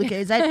bumhole and look at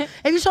his head.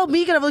 If you told me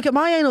you could have a look at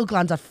my anal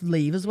glands, I'd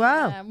leave as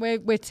well. Yeah,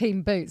 we're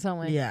team Boots,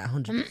 aren't we? Yeah,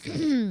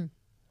 100%.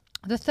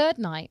 The third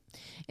night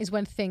is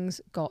when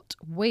things got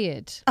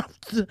weird. I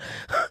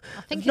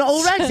think Not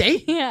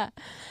already? Yeah.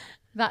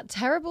 That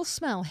terrible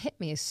smell hit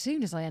me as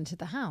soon as I entered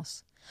the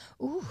house.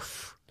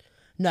 Oof.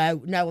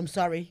 No, I'm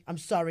sorry.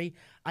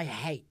 I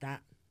hate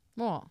that.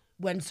 What?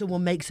 When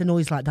someone makes a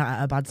noise like that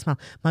at a bad smell.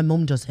 My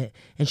mum does it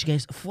and she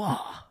goes, "Whoa."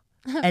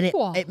 And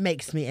it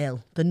makes me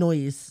ill. The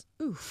noise.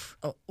 Oof.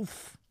 Oh,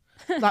 oof.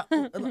 Like,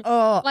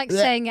 oh, like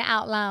saying it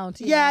out loud.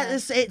 Yeah,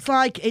 it's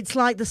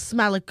like the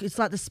smell. It's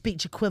like the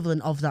speech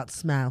equivalent of that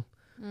smell.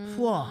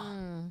 Whoa.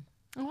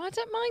 Oh, I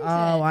don't mind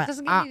it. It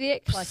doesn't give you the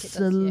ick like it does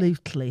you.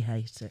 Absolutely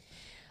hate it.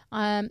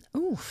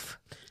 Oof,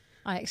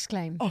 I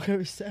exclaimed. Oh, I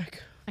was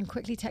sick. And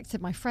quickly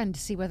texted my friend to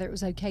see whether it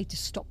was okay to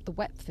stop the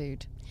wet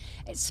food.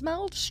 It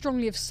smelled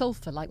strongly of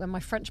sulphur, like when my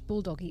French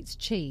bulldog eats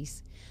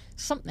cheese.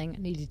 Something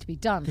needed to be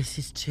done. This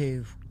is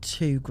too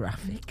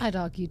graphic. I'd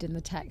argued in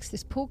the text.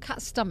 This poor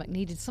cat's stomach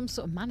needed some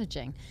sort of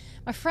managing.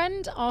 My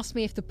friend asked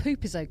me if the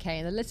poop is okay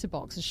in the litter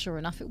box, and sure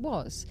enough it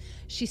was.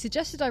 She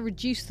suggested I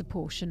reduce the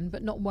portion,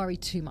 but not worry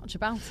too much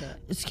about it.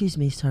 Excuse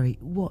me, sorry.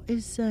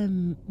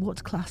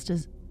 What's classed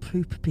as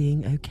poop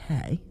being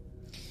okay?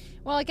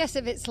 Well, I guess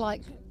if it's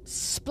like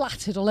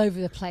splattered all over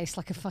the place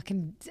like a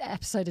fucking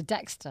episode of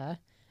Dexter,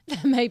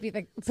 then maybe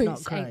the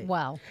boots ain't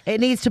well. It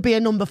needs to be a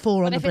number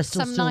 4 on the if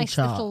Bristol it's some stool nice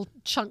chart. little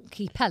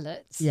chunky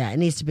pellets. Yeah, it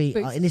needs to be.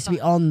 It needs to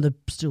be on the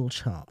stool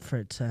chart for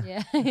it to.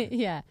 Yeah,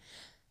 yeah.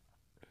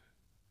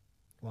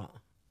 What?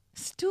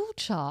 Stool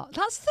chart.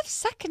 That's the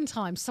second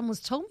time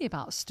someone's told me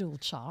about a stool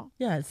chart.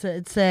 Yeah,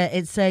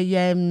 it's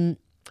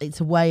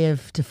a way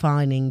of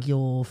defining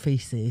your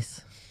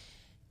feces.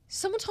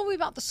 Someone told me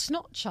about the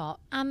snot chart,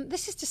 and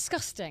this is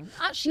disgusting.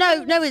 Actually,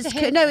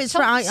 it's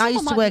right. I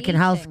used to work in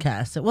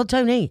healthcare, so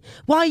don't eat.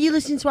 Why are you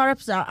listening to our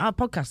episode, our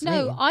podcast?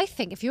 No, I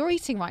think if you're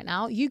eating right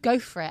now, you go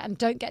for it and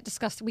don't get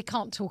disgusted. We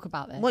can't talk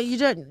about this. Well, you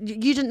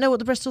didn't know what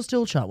the Bristol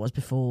stool chart was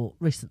before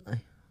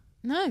recently.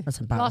 No, that's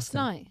embarrassing. Last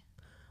night.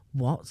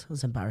 What?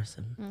 That's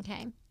embarrassing.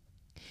 Okay.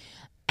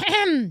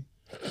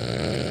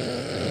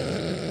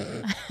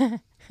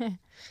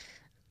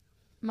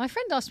 My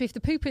friend asked me if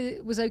the poop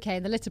was okay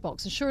in the litter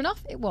box, and sure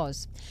enough, it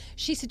was.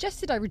 She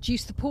suggested I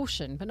reduce the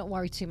portion, but not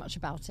worry too much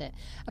about it.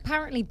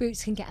 Apparently,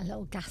 Boots can get a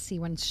little gassy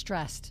when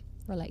stressed.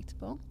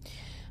 Relatable.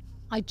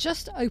 I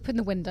just opened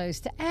the windows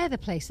to air the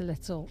place a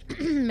little,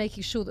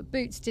 making sure that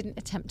Boots didn't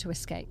attempt to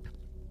escape.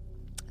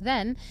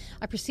 Then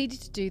I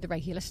proceeded to do the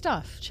regular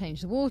stuff,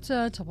 change the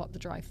water, top up the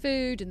dry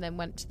food, and then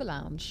went to the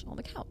lounge on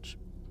the couch.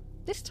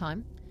 This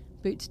time,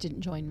 Boots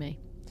didn't join me.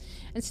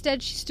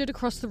 Instead, she stood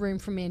across the room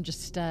from me and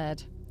just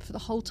stared. For the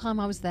whole time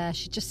I was there,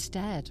 she just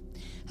stared,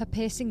 her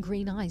piercing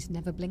green eyes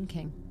never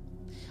blinking.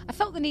 I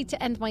felt the need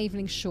to end my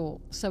evening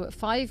short, so at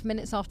 5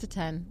 minutes after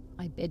 10,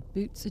 I bid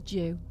Boots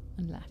adieu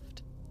and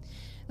left.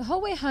 The whole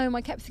way home,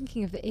 I kept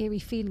thinking of the eerie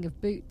feeling of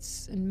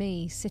Boots and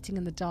me sitting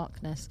in the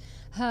darkness,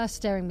 her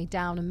staring me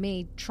down and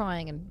me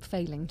trying and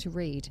failing to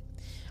read.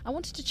 I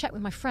wanted to check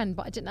with my friend,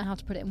 but I didn't know how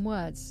to put it in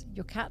words.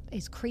 Your cat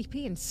is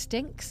creepy and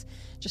stinks.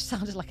 Just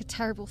sounded like a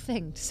terrible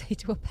thing to say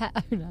to a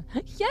pet owner.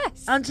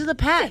 Yes. And to the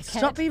pet. Dickhead.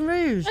 Stop being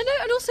rude. I know,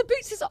 and also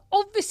Boots is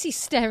obviously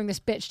staring this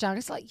bitch down.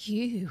 It's like,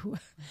 you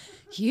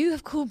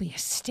have called me a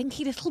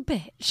stinky little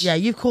bitch. Yeah,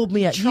 you've called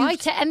me a... Try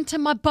to enter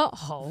my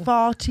butthole.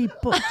 Farty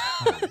butt.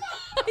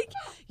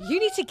 You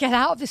need to get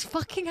out of this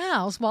fucking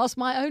house whilst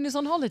my owner's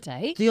on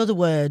holiday. The other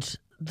word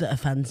that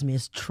offends me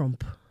is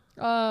Trump.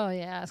 Oh,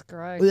 yeah, that's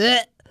gross.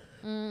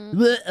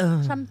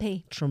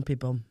 Trumpy. Trumpy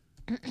bum.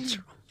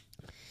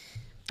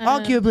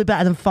 Arguably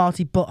better than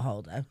farty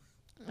butthole, though.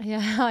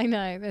 Yeah, I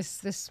know.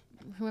 This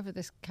whoever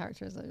this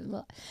character is.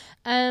 The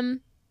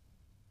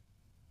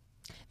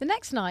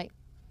next night,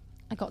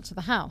 I got to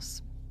the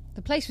house.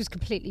 The place was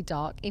completely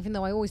dark, even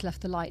though I always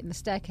left the light in the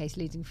staircase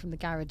leading from the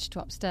garage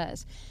to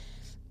upstairs.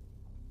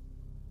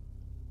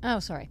 Oh,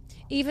 sorry.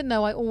 Even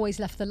though I always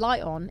left the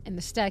light on in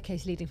the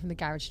staircase leading from the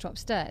garage to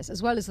upstairs,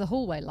 as well as the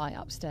hallway light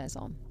upstairs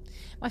on.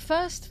 My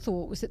first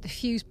thought was that the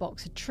fuse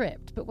box had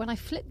tripped, but when I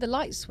flipped the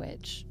light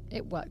switch,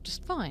 it worked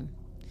just fine.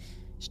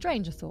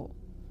 Strange, I thought.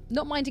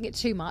 Not minding it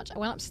too much, I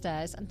went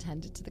upstairs and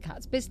tended to the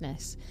cat's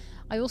business.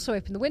 I also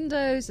opened the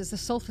windows as the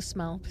sulphur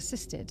smell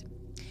persisted.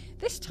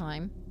 This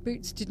time,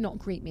 Boots did not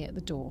greet me at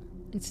the door.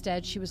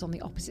 Instead, she was on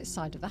the opposite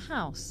side of the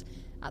house,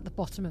 at the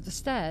bottom of the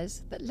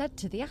stairs that led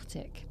to the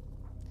attic.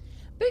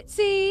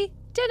 "Bootsy,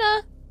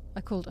 dinner!"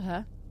 I called at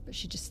her, but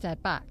she just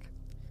stared back.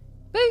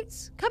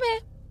 "Boots, come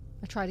here!"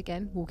 I tried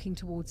again, walking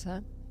towards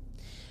her.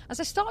 As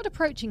I started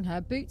approaching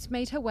her, Boots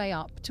made her way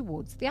up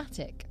towards the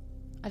attic.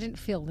 I didn't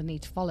feel the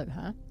need to follow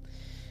her.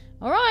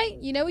 "All right,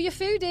 you know where your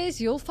food is.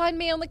 You'll find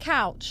me on the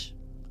couch,"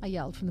 I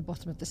yelled from the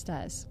bottom of the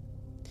stairs.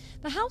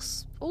 The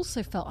house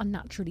also felt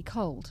unnaturally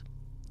cold.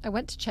 I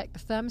went to check the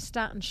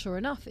thermostat and sure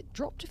enough, it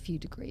dropped a few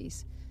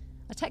degrees.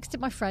 I texted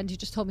my friend who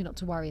just told me not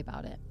to worry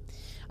about it.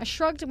 I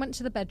shrugged and went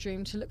to the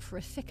bedroom to look for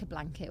a thicker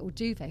blanket or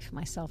duvet for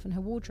myself in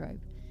her wardrobe.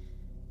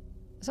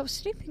 As I was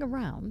snooping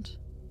around,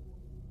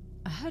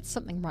 I heard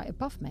something right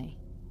above me.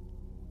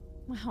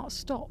 My heart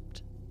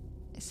stopped.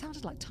 It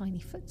sounded like tiny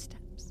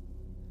footsteps.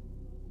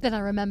 Then I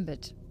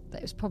remembered that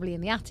it was probably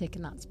in the attic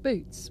and that's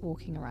Boots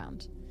walking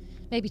around,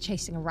 maybe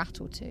chasing a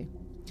rat or two.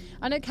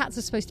 I know cats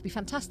are supposed to be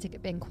fantastic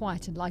at being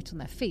quiet and light on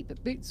their feet,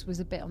 but Boots was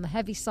a bit on the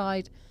heavy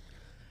side.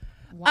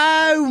 Wow.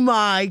 Oh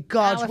my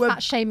God! Now we're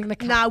fat shaming the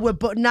cat. We're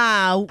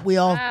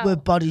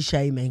body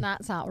shaming.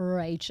 That's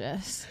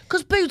outrageous.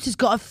 Because Boots has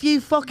got a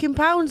few fucking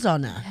pounds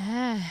on her.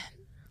 Yeah.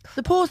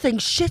 The poor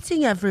thing's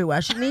shitting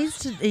everywhere. She needs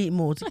to eat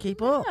more to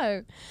keep up.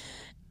 No.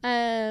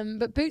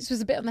 But Boots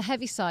was a bit on the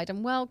heavy side,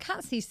 and well,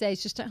 cats these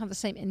days just don't have the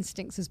same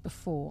instincts as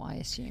before, I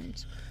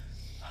assumed.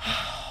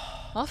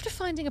 After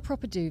finding a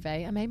proper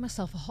duvet, I made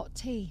myself a hot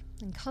tea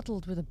and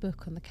cuddled with a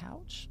book on the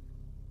couch.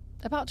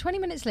 About 20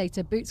 minutes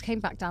later, Boots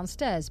came back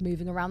downstairs,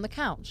 moving around the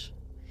couch.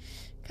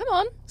 Come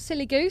on,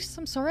 silly goose.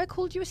 I'm sorry I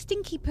called you a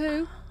stinky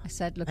poo, I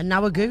said. And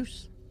now a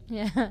goose?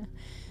 Yeah.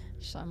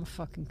 She's like, I'm a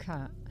fucking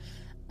cat.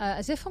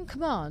 As if on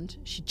command,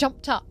 she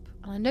jumped up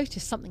and I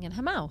noticed something in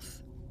her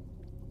mouth.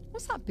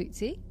 What's that,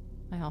 Bootsy?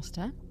 I asked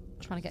her,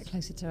 trying to get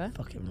closer to her.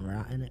 Fucking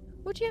rat, innit?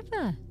 What do you have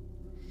there?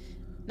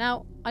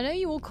 Now, I know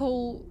you all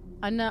call...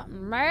 I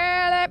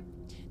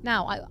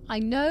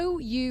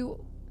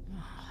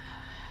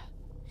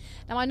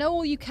know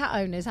all you cat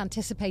owners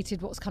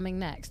anticipated what's coming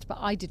next, but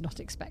I did not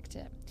expect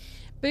it.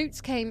 Boots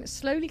came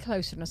slowly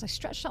closer, and as I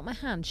stretched out my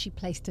hand, she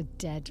placed a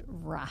dead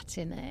rat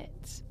in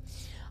it.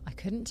 I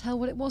couldn't tell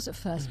what it was at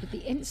first, but the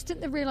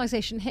instant the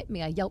realisation hit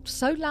me, I yelped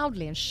so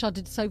loudly and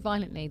shuddered so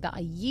violently that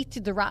I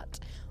yeeted the rat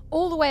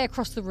all the way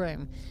across the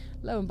room.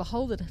 Lo and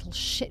behold, the little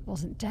shit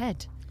wasn't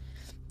dead.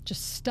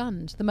 Just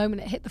stunned. The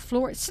moment it hit the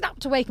floor, it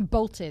snapped awake and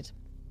bolted.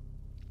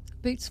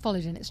 Boots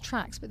followed in its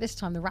tracks, but this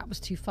time the rat was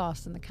too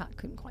fast and the cat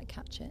couldn't quite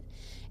catch it.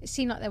 It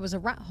seemed like there was a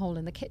rat hole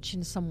in the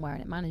kitchen somewhere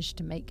and it managed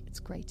to make its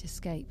great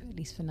escape, at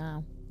least for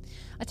now.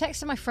 I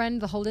texted my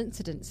friend the whole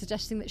incident,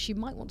 suggesting that she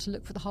might want to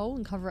look for the hole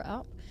and cover it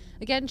up.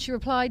 Again, she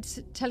replied,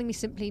 telling me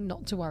simply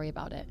not to worry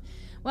about it.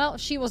 Well,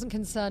 if she wasn't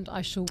concerned,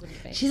 I sure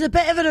wouldn't be. She's a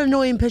bit of an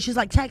annoying person. She's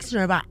like texting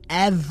her about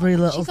every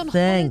little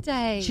thing. She's on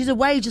holiday. She's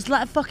away. Just let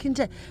her fucking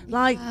she's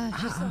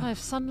a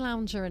sun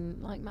lounger and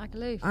like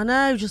Magaluf. I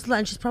know. Just let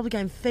her. She's probably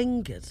getting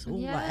fingered all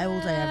day every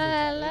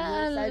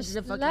day. She's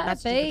a fucking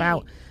message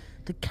about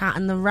the cat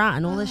and the rat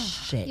and all this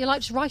shit. You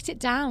like, just write it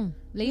down.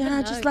 Leave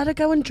it just let her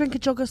go and drink a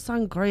jug of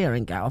sangria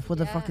and get off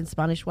with a fucking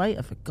Spanish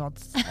waiter, for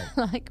God's sake.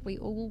 Like we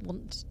all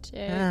want to.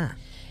 Yeah.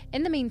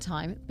 In the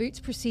meantime,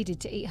 Boots proceeded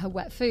to eat her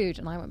wet food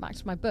and I went back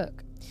to my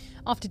book.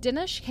 After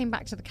dinner, she came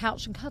back to the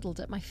couch and cuddled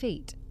at my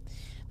feet.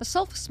 The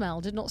sulphur smell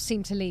did not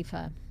seem to leave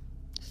her.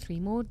 3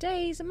 more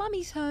days and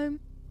Mummy's home,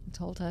 I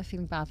told her,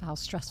 feeling bad for how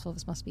stressful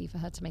this must be for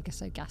her to make her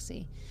so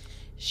gassy.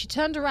 She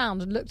turned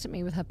around and looked at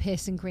me with her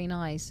piercing green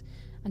eyes.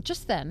 And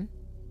just then,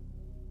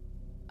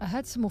 I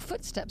heard some more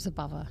footsteps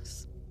above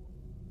us.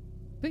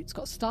 Boots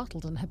got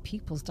startled and her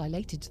pupils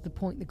dilated to the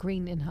point the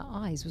green in her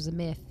eyes was a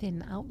mere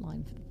thin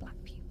outline for the black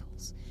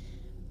pupils.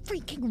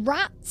 Freaking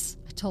rats,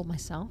 I told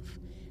myself.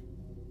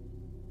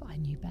 But I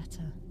knew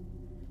better.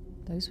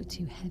 Those were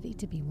too heavy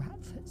to be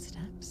rat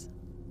footsteps.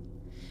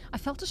 I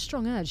felt a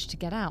strong urge to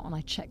get out and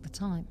I checked the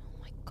time. Oh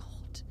my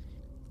God.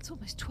 It's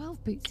almost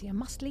 12, Bootsy. I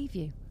must leave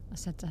you, I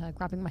said to her,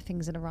 grabbing my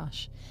things in a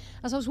rush.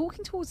 As I was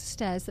walking towards the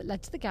stairs that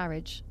led to the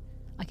garage,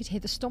 I could hear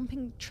the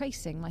stomping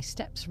tracing my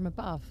steps from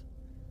above.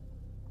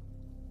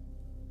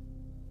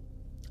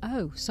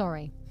 Oh,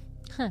 sorry.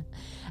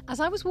 As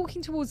I was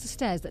walking towards the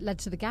stairs that led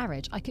to the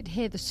garage, I could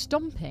hear the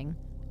stomping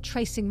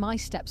tracing my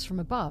steps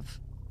from above.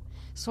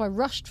 So I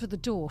rushed for the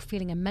door,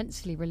 feeling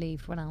immensely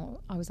relieved when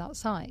I was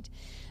outside.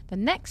 The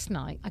next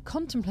night, I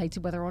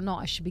contemplated whether or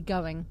not I should be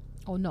going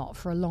or not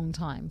for a long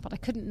time, but I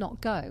couldn't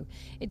not go.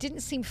 It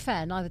didn't seem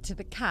fair neither to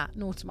the cat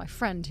nor to my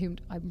friend whom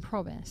I'd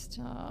promised.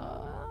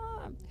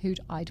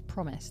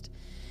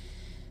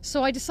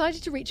 So I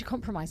decided to reach a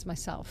compromise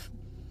myself.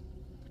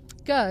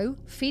 Go,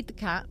 feed the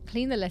cat,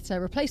 clean the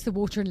litter, replace the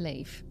water and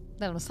leave.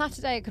 Then on a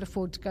Saturday I could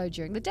afford to go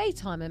during the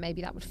daytime and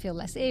maybe that would feel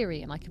less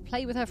eerie and I could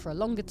play with her for a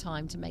longer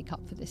time to make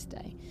up for this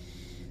day.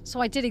 So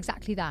I did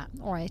exactly that,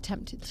 or I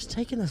attempted to. Just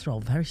taking this role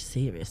very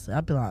seriously.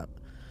 I'd be like,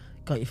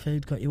 got your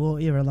food, got your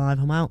water, you're alive,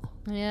 I'm out.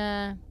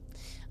 Yeah,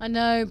 I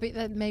know,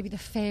 but maybe the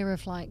fear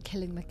of like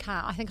killing the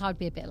cat. I think I'd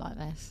be a bit like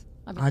this.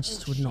 I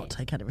just would not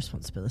take any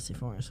responsibility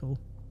for it at all.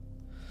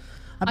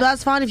 But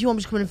that's fine if you want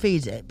me to come in and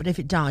feed it, but if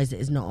it dies, it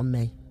is not on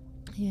me.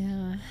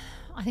 Yeah,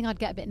 I think I'd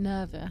get a bit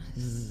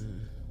nervous,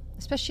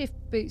 especially if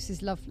Boots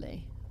is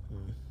lovely.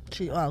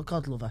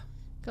 God love her.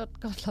 God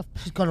love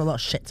her. She's got a lot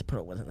of shit to put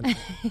up with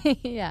it.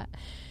 Yeah.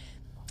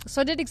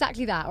 So I did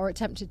exactly that, or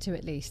attempted to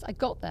at least. I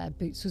got there.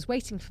 Boots was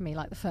waiting for me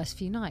like the first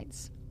few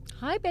nights.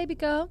 Hi, baby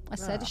girl, I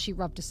said as she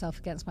rubbed herself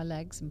against my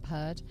legs and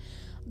purred.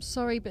 I'm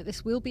sorry, but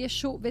this will be a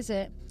short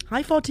visit.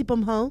 Hi, 40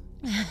 bumhole.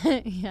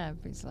 Yeah,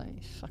 Boots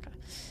like, fucker.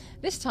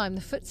 This time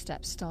the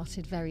footsteps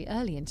started very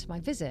early into my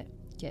visit.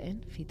 Get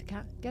in, feed the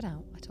cat, get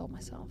out, I told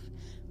myself.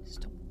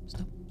 Stop,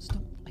 stop,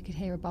 stop. I could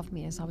hear above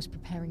me as I was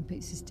preparing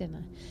Boots'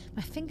 dinner.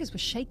 My fingers were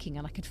shaking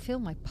and I could feel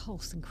my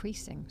pulse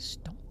increasing.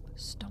 Stomp,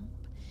 stomp.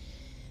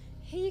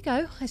 Here you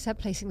go, I said,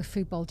 placing the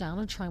food bowl down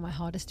and trying my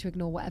hardest to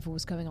ignore whatever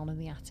was going on in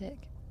the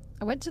attic.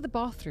 I went to the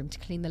bathroom to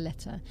clean the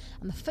litter,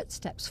 and the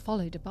footsteps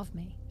followed above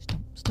me.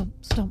 Stomp, stomp,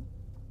 stomp.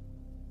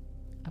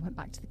 I went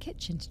back to the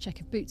kitchen to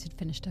check if Boots had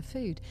finished her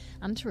food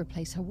and to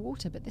replace her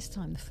water, but this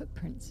time the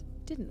footprints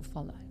didn't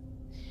follow.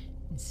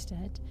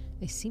 Instead,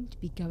 they seemed to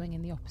be going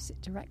in the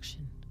opposite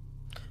direction.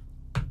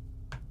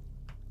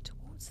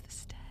 Towards the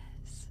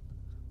stairs.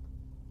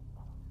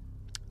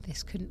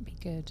 This couldn't be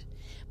good.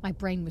 My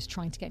brain was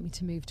trying to get me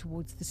to move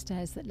towards the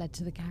stairs that led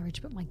to the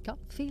garage, but my gut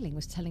feeling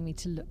was telling me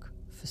to look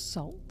for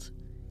salt.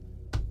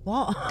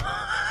 What?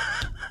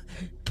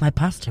 My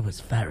pasta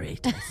was very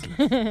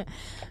tasty.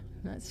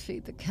 Let's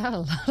feed the cat a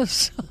lot of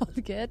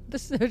salt. Get the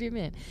sodium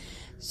in.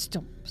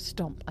 Stomp,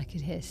 stomp, I could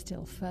hear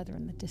still further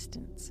in the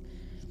distance.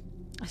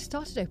 I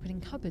started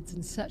opening cupboards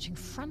and searching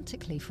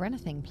frantically for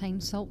anything. Plain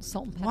salt,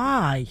 salt and pepper.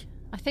 Why?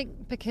 I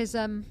think because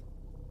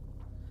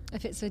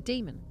if it's a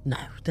demon. No,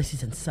 this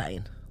is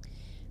insane.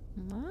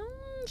 Well,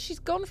 she's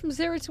gone from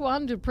 0 to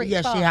 100 pretty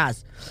Yes, fast. she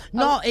has.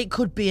 No, it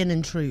could be an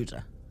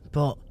intruder,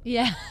 but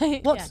Yeah.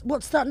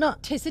 what's that?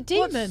 Not. Tis a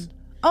demon.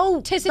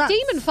 Tis a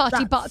demon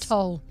farty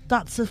butthole.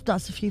 That's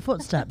a few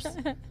footsteps.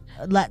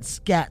 Let's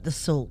get the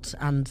salt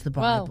and the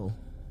Bible.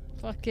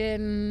 Well,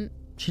 fucking.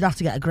 She'd have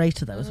to get a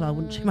grater though as well,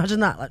 wouldn't you?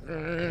 Imagine that. Like,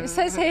 It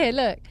says here,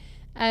 look.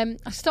 I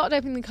started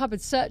opening the cupboard,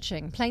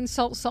 searching. Plain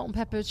salt, salt and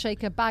pepper,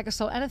 shaker, bag of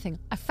salt, anything.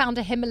 I found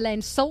a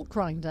Himalayan salt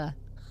grinder.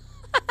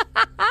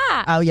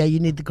 oh yeah, you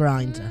need the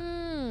grinder.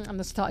 And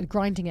I started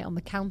grinding it on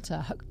the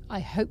counter.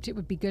 I hoped it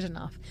would be good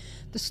enough.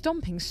 The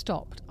stomping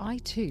stopped. I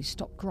too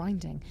stopped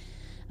grinding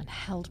and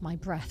held my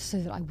breath so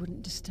that I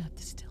wouldn't disturb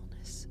the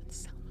stillness and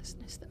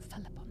soundlessness that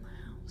fell upon the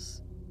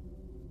house.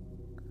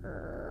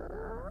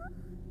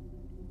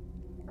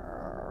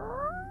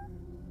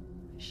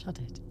 I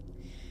shuddered.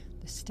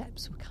 The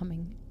steps were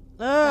coming.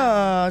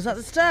 Oh, is that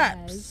the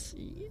steps?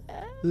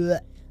 Yeah.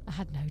 I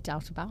had no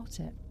doubt about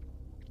it.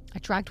 I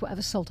dragged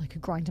whatever salt I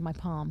could grind in my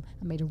palm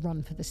and made a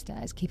run for the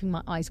stairs, keeping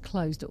my eyes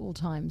closed at all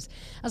times.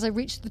 As I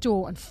reached the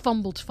door and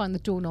fumbled to find the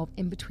doorknob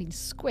in between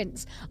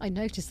squints, I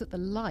noticed that the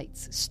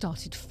lights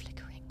started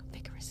flickering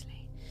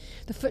vigorously.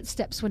 The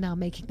footsteps were now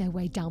making their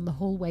way down the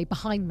hallway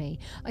behind me.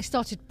 I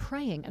started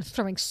praying and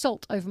throwing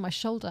salt over my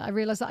shoulder. I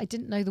realised that I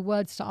didn't know the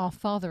words to Our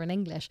Father in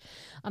English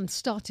and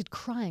started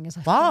crying as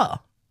I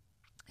thought,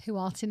 who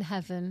art in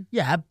heaven.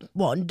 Yeah,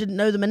 what, and didn't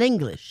know them in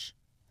English?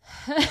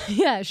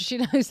 Yeah, she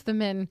knows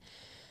them in...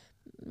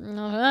 I don't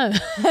know.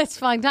 Let's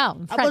find out.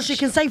 Well, she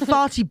can say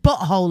farty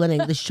butthole in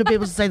English. She'll be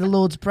able to say the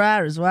Lord's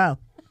Prayer as well.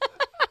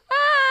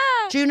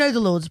 Do you know the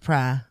Lord's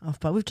Prayer?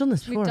 We've done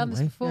this before. We've done this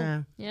haven't we?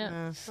 before.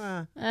 Yeah.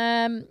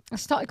 I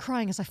started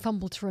crying as I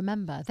fumbled to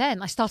remember.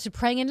 Then I started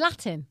praying in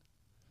Latin.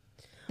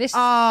 Do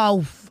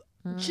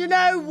you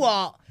know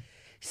what?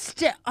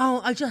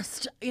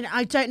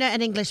 I don't know it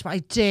in English, but I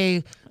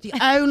do. The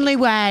only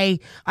way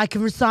I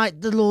can recite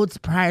the Lord's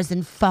Prayer is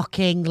in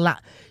fucking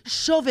Latin.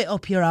 Shove it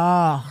up your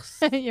arse.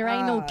 Your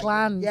anal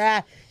gland.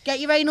 Yeah, get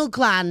your anal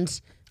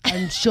gland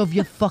and shove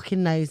your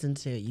fucking nose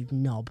into it, you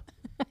knob.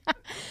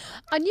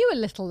 I knew a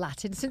little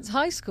Latin since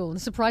high school,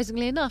 and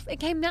surprisingly enough, it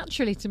came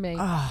naturally to me.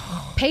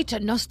 Pater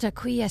noster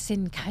qui es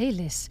in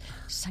caelis,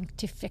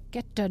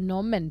 sanctificata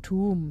nomen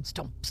tuum,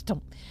 stomp,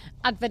 stomp.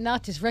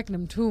 Advenatis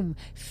regnum tuum,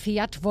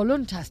 fiat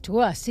voluntas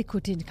tua,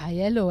 sicut in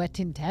caelo et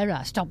in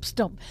terra, stomp,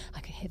 stomp. I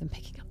could hear them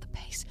picking up the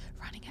pace,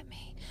 running at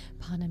me.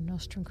 Panem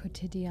nostrum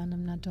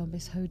quotidianum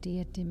nadobis hodie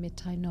et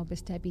dimittae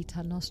nobis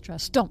debita nostra,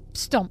 stomp,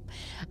 stomp.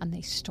 And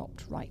they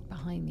stopped right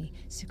behind me.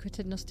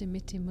 Sicut nos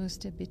dimittimus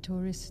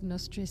debitoris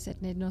nostris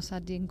et ne nos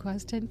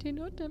adinquas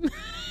tentinotum.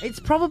 It's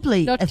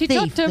probably a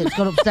thief that's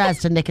gone upstairs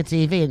to nick a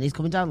TV and he's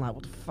coming down like,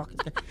 what the fuck is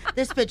going on?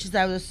 This bitch is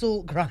there with a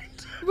salt grinder.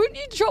 Wouldn't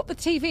you drop the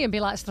TV and be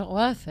like, it's not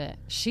worth it?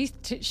 She's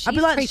I'd be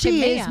like,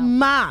 she is out.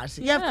 mad.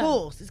 Yeah, of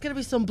course. It's going to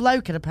be some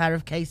bloke in a pair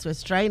of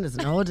K-Swiss trainers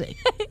and a hoodie.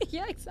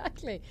 Yeah,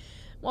 exactly.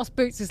 Whilst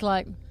Boots is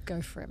like, go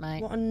for it,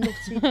 mate. What a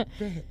nutty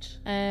bitch.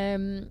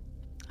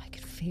 I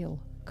could feel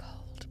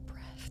cold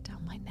breath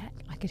down my neck.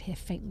 I could hear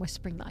faint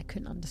whispering that I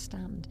couldn't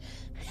understand.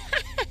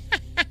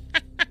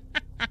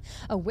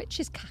 A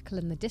witch's cackle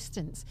in the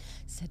distance.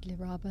 Said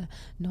Liraba,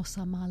 nos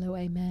amalo,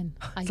 amen.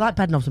 It's like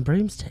bedknobs and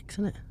broomsticks,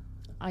 isn't it?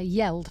 I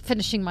yelled,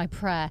 finishing my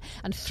prayer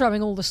and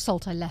throwing all the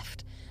salt I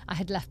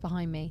had left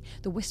behind me.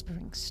 The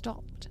whispering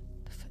stopped.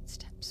 The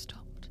footsteps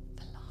stopped.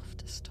 The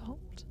laughter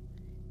stopped.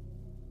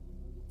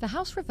 The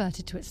house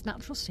reverted to its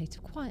natural state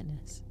of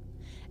quietness.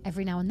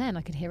 Every now and then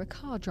I could hear a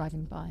car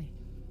driving by.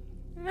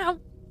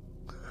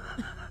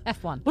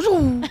 F1.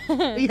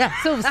 Yeah.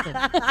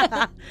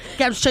 Silverstone.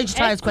 Get him to change your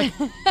tyres quick.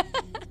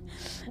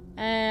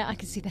 I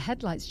could see the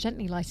headlights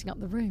gently lighting up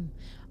the room.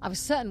 I was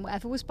certain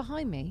whatever was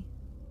behind me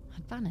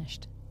had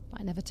vanished.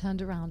 But I never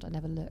turned around, I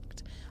never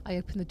looked. I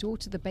opened the door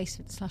to the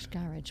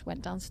basement/garage,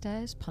 went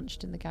downstairs,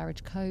 punched in the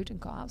garage code and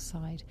got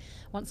outside.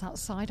 Once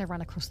outside, I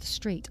ran across the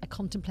street. I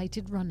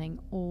contemplated running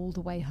all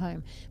the way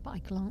home, but I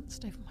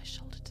glanced over my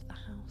shoulder to the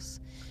house.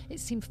 It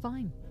seemed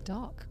fine,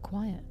 dark,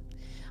 quiet.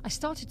 I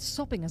started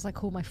sobbing as I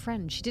called my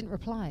friend. She didn't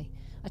reply.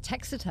 I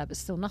texted her, but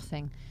still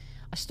nothing.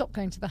 I stopped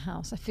going to the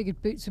house. I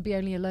figured Boots would be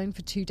only alone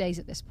for 2 days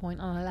at this point,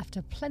 and I left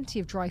her plenty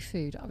of dry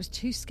food. I was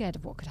too scared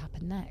of what could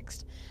happen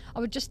next. I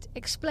would just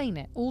explain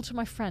it all to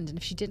my friend, and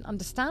if she didn't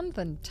understand,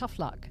 then tough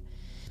luck.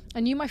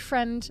 I knew my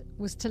friend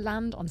was to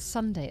land on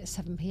Sunday at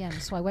 7 p.m,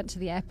 so I went to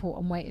the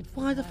airport and waited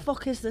for her. Why the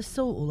fuck is there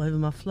salt all over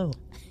my floor?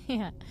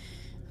 Yeah.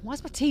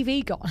 Why's my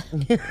TV gone?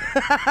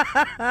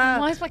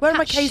 Why is my Where are cat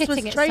my K-Swiss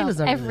shitting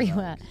trainers itself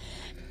everywhere?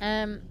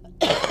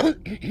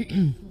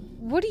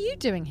 What are you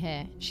doing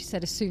here? She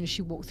said as soon as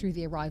she walked through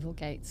the arrival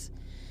gates.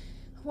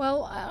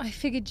 Well, I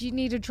figured you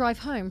need a drive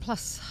home,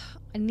 plus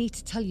I need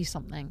to tell you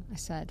something, I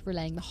said,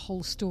 relaying the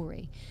whole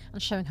story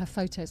and showing her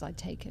photos I'd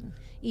taken,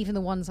 even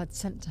the ones I'd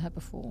sent to her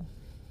before.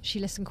 She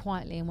listened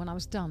quietly, and when I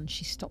was done,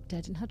 she stopped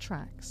dead in her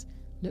tracks,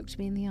 looked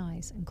me in the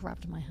eyes and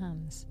grabbed my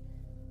hands.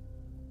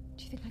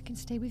 Do you think I can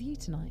stay with you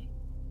tonight?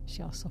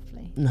 She asked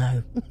softly.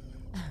 No.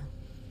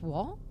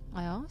 What?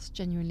 I asked,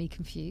 genuinely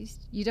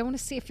confused. You don't want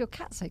to see if your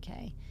cat's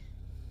okay?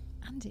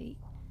 Andy,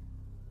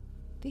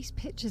 these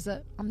pictures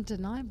are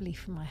undeniably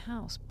from my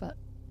house, but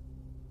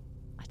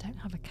I don't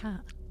have a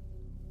cat,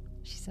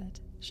 she said,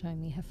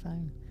 showing me her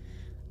phone.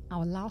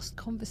 Our last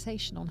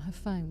conversation on her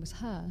phone was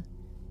her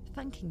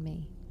thanking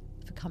me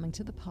for coming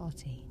to the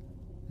party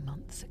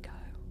months ago.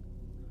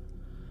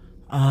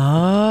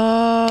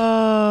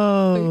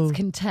 Oh. Boots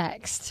can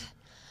text.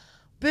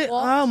 But,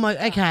 What oh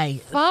my, okay.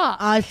 fuck?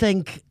 I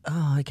think,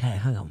 okay,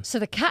 hang on. So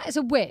the cat is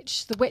a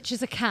witch. The witch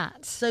is a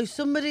cat. So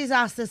somebody's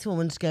asked this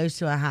woman to go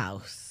to a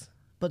house,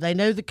 but they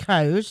know the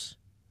code,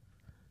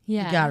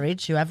 Yeah. the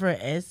garage, whoever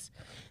it is,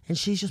 and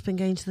she's just been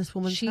going to this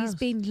woman's house. She's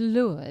been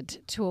lured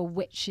to a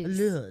witch's...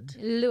 Lured.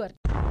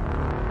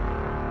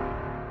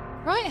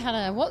 Right,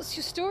 Hannah, what's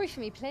your story for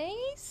me,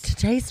 please?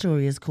 Today's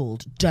story is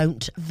called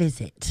Don't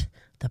Visit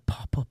the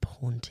Pop-Up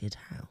Haunted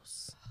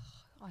House.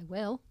 I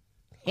will.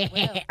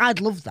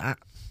 I'd love that.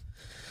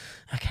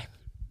 Okay.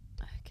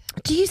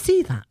 Do you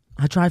see that?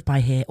 I drive by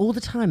here all the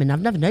time and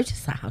I've never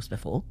noticed that house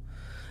before.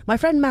 My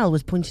friend Mel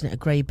was pointing at a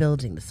grey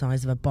building the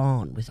size of a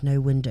barn with no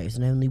windows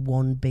and only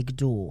one big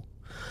door.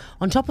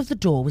 On top of the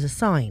door was a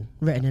sign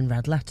written in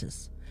red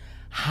letters.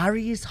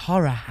 Harry's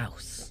Horror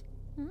House.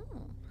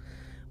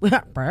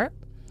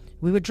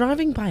 We were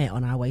driving by it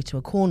on our way to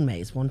a corn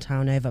maze one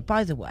town over.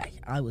 By the way,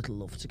 I would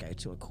love to go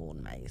to a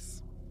corn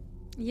maze.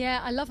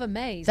 Yeah, I love a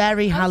maze.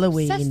 Very I was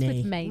obsessed Halloween-y.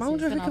 with mazes I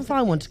wonder if when we I can was a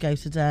find one kid. to go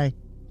today.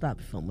 That'd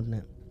be fun, wouldn't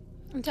it?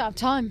 I don't have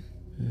time.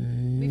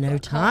 No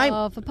time.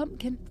 Of a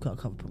pumpkin. Got a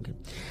covered pumpkin.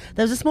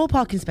 There was a small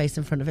parking space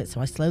in front of it,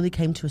 so I slowly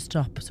came to a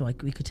stop so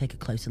we could take a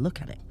closer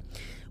look at it.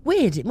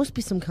 Weird, it must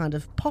be some kind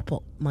of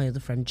pop-up, my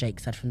other friend Jake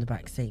said from the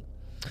back seat.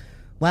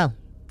 Well,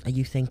 are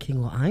you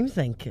thinking what I'm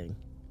thinking?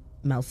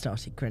 Mel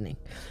started grinning.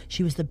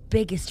 She was the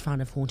biggest fan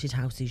of haunted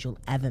houses you'll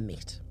ever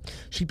meet.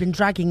 She'd been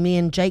dragging me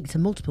and Jake to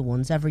multiple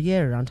ones every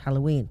year around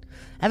Halloween,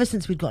 ever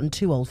since we'd gotten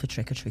too old for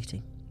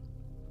trick-or-treating.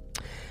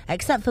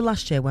 Except for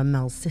last year when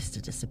Mel's sister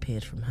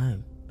disappeared from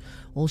home.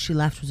 All she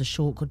left was a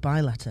short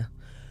goodbye letter.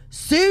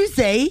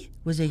 Susie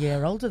was a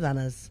year older than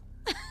us.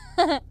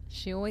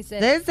 She always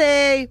is.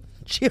 Susie!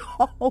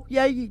 Oh,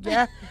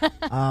 yeah.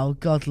 Oh,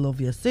 God love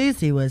you.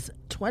 Susie was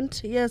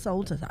 20 years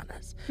older than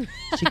us.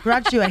 She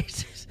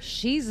graduated.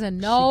 She's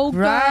an old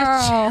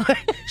girl.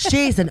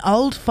 She's an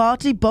old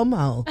farty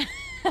bumhole.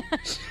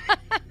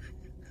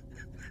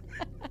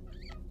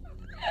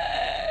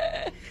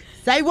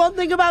 Say one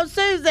thing about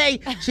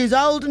Susie. She's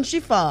old and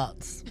she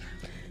farts.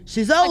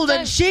 She's old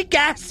and she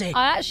gassy.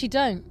 I actually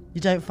don't.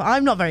 You don't fart?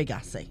 I'm not very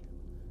gassy.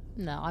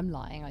 No, I'm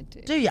lying. I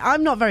do. Do you?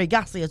 I'm not very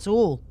gassy at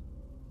all.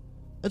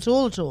 At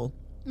all.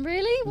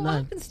 Really? What No.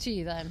 happens to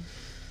you then?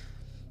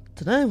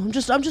 Don't know. I'm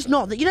just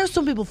not. You know,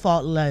 some people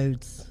fart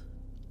loads.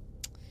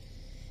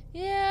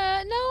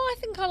 Yeah, no, I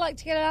think I like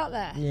to get it out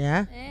there.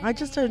 Yeah. I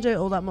just don't do it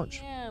all that much.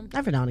 Yeah.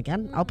 Every now and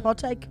again, I'll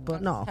partake,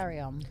 but not. Carry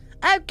on.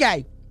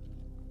 Okay.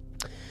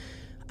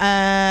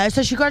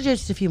 So she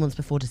graduated a few months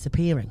before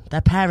disappearing.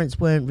 Their parents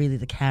weren't really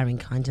the caring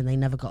kind, and they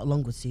never got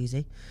along with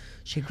Susie.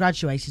 She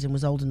graduated and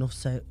was old enough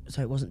so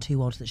it wasn't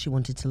too odd that she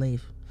wanted to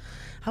leave.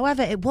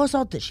 However, it was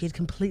odd that she had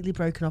completely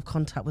broken off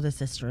contact with her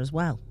sister as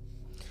well.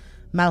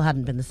 Mel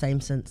hadn't been the same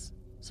since,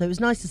 so it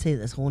was nice to see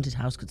that this haunted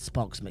house could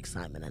spark some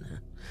excitement in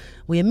her.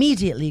 We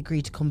immediately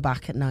agreed to come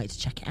back at night to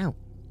check it out.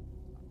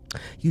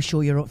 You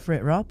sure you're up for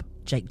it, Rob?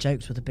 Jake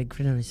joked with a big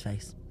grin on his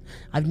face.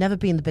 I've never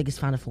been the biggest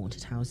fan of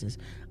haunted houses.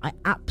 I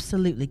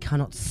absolutely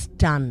cannot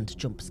stand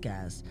jump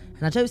scares,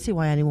 and I don't see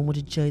why anyone would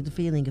enjoy the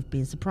feeling of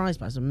being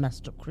surprised by some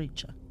messed up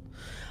creature.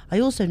 I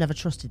also never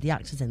trusted the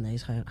actors in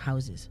those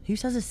houses. Who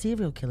says a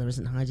serial killer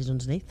isn't hiding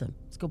underneath them?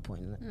 It's a good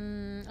point, isn't it?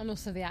 And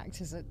also the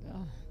actors are...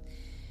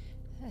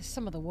 They're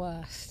some of the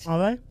worst. Are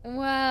they?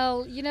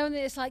 Well, you know, and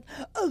it's like,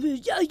 oh,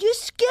 are you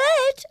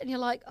scared? And you're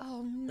like,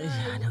 oh no.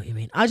 Yeah, I know what you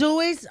mean. I've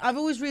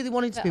always really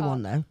wanted to be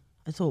one though.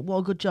 I thought, what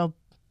a good job.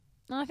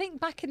 And I think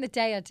back in the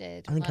day I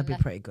did. I think I'd be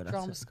pretty good at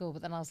drama it. school,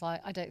 but then I was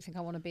like, I don't think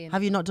I want to be in.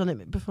 Have you not done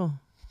it before?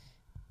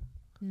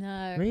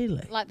 No.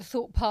 Really? Like the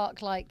Thorpe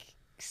Park, like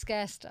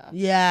scare stuff.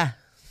 Yeah.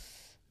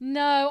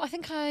 No, I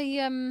think I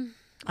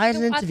had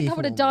an interview. I think I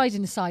would have died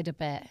inside a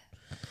bit.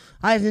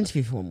 I had an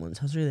interview for one once.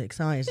 I was really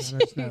excited. And I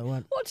just know I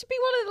went. What, to be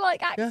one of the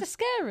like actor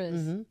scarers?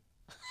 Mm-hmm.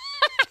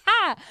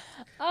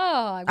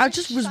 Oh, I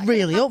just was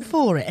really up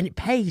for it, and it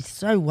paid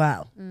so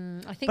well.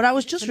 I think but I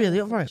was just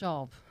really up for it.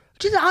 Job.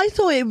 I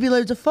thought it would be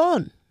loads of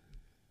fun.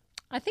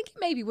 I think it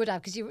maybe would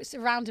have because you were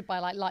surrounded by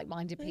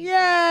like-minded people.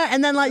 Yeah,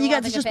 and then like you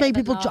get to just make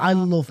people. I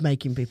laugh. love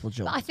making people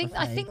jump. But I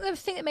think the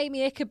thing that made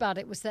me ick about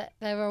it was that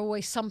there are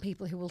always some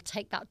people who will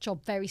take that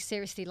job very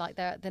seriously, like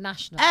they're at the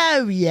National.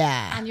 Oh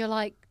yeah. And you're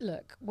like,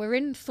 look, we're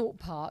in Thorpe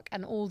Park,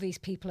 and all these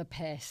people are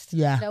pissed.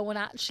 Yeah. No one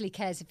actually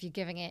cares if you're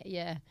giving it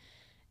your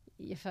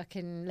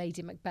fucking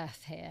Lady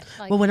Macbeth here.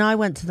 Like, Well, when I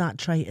went to that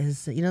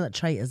Traitors, that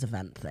Traitors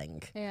event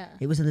thing, yeah.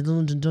 it was in the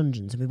London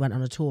Dungeons, and we went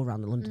on a tour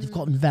around the London. They've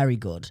gotten very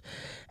good,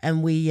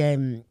 and we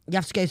you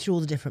have to go through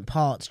all the different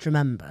parts to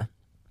remember.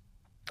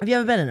 Have you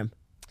ever been in them?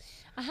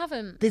 I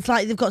haven't. It's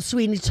like they've got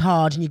Sweeney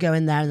Todd, and you go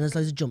in there, and there's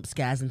loads of jump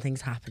scares and things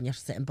happen. You have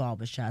to sit in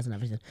barber's chairs and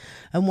everything.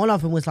 And one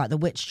of them was like the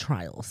witch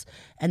trials,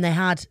 and they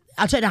had,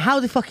 I don't know how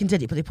they fucking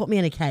did it, but they put me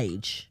in a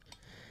cage.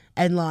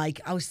 And like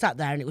I was sat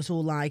there and it was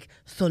all like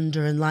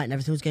thunder and light and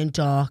everything was going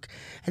dark.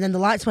 And then the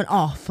lights went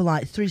off for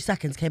like 3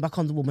 seconds, came back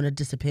on, the woman had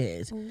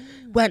disappeared. Ooh.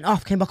 Went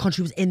off, came back on,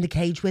 she was in the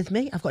cage with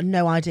me. I've got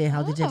no idea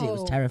how they did it. It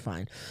was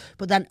terrifying.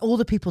 But then all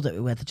the people that we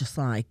were with are just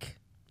like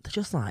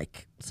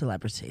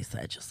celebrities.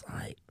 They're just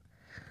like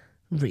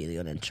really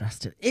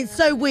uninterested. It's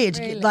so weird.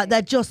 Really? Like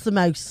they're just the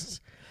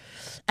most,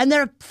 and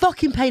they're a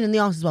fucking pain in the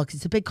arse as well because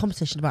it's a big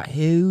competition about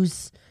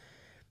who's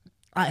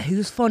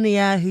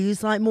funnier,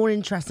 who's like more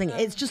interesting.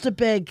 It's just a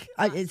big.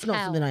 It's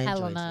not something I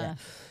enjoy. Yeah.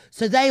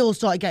 So they all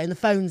started getting the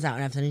phones out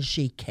and everything, and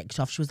she kicked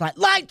off. She was like,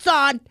 "Lights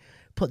on!"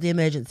 Put the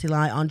emergency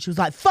light on. She was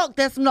like, "Fuck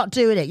this! I'm not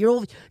doing it.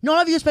 None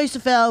of you are supposed to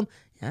film."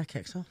 Yeah,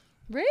 kicks off.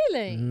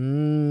 Really?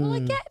 Well, I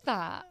get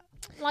that.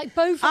 Like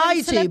both.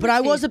 I do, but I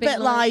was a bit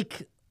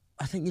like,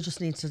 I think you just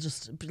need to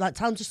just like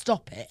tell them to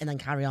stop it and then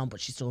carry on. But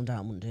she stormed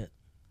out and wouldn't do it.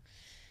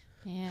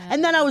 Yeah.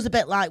 And then I was a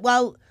bit like,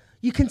 well,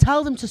 you can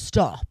tell them to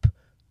stop,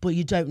 but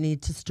you don't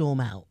need to storm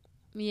out.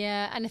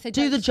 Yeah, and if they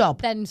do don't the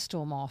job, then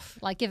storm off.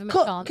 Like give them a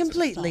chance.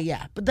 Completely,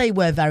 yeah. But they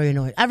were very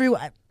annoying.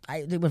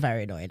 They were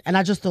very annoying, and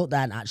I just thought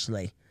then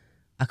actually,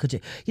 I could do.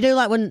 You know,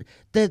 like when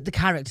the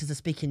characters are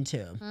speaking to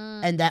them,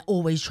 and they're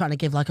always trying to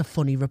give like a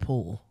funny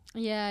rapport.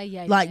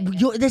 Yeah. Like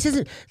this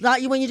isn't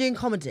like when you're doing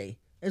comedy,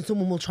 and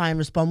someone will try and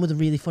respond with a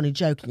really funny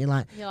joke, and you're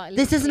like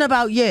this isn't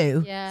about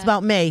you. Yeah. It's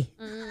about me.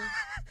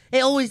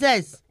 It always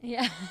is.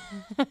 Yeah.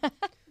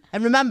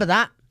 And remember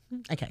that.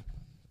 Okay.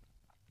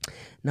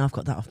 Now I've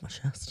got that off my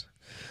chest.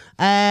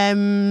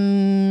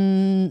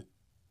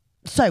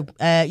 So,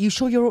 you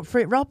sure you're up for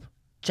it, Rob?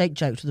 Jake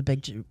joked with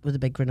a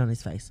big grin on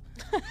his face.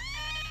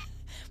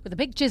 With a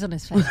big jizz on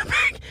his face.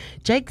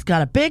 Jake's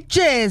got a big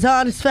jizz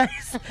on his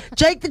face.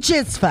 Jake the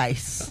jizz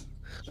face.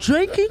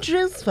 Drinking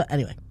jizz face.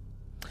 Anyway.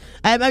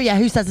 Oh yeah,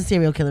 who says a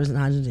serial killer isn't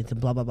hiding anything?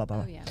 Blah blah blah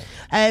blah. Oh yeah.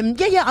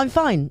 Yeah, I'm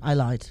fine. I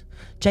lied.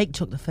 Jake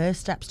took the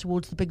first steps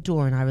towards the big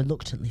door, and I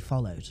reluctantly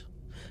followed.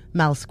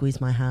 Mel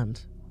squeezed my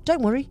hand.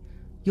 "Don't worry,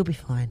 you'll be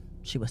fine,"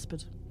 she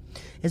whispered.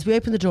 As we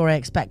opened the door, I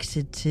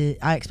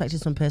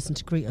expected some person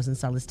to greet us and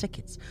sell us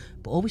tickets,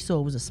 but all we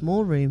saw was a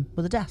small room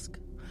with a desk.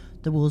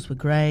 The walls were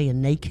grey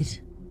and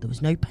naked. There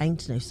was no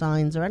paint, no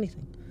signs or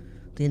anything.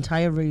 The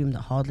entire room that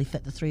hardly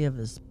fit the three of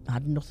us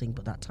had nothing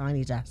but that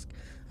tiny desk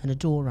and a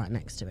door right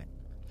next to it.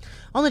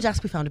 On the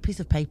desk we found a piece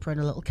of paper and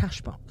a little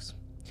cash box.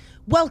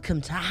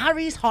 "Welcome to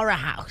Harry's Horror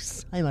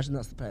House." I imagine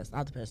that's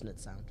how the person would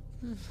sound.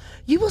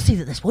 "You will see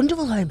that this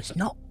wonderful home is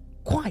not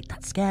quite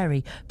that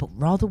scary, but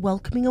rather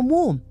welcoming and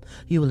warm.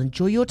 You will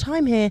enjoy your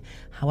time here,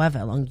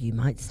 however long you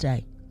might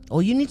stay.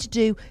 All you need to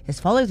do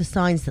is follow the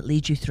signs that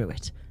lead you through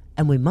it,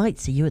 and we might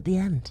see you at the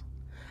end.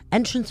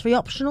 Entrance fee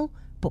optional,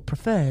 but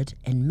preferred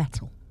in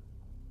metal."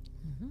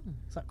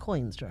 Is that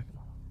coins, do you reckon?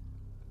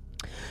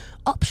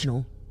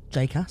 "Optional?"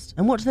 Jake asked.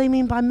 "And what do they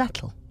mean by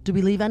metal? Do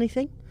we leave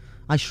anything?"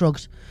 I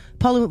shrugged.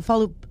 Polly wouldn't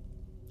follow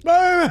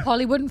us.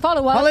 Polly wouldn't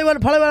follow.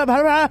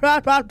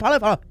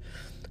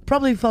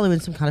 Probably following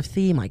some kind of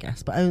theme, I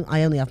guess, but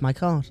I only have my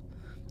card.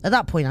 At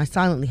that point, I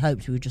silently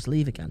hoped we would just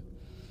leave again.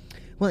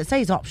 "Well, it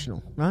says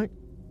optional, right?"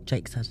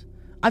 Jake said.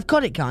 "I've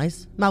got it,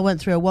 guys." Mal went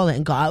through her wallet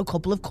and got out a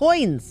couple of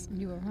coins.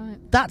 You were right.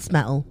 "That's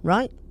metal,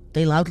 right?"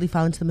 They loudly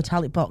fell into the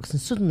metallic box,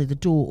 and suddenly the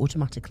door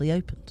automatically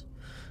opened.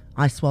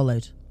 I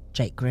swallowed.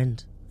 Jake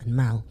grinned, and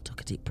Mal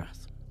took a deep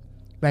breath.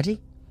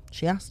 "Ready?"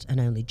 she asked, and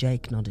only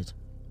Jake nodded.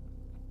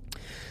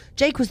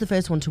 Jake was the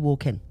first one to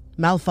walk in.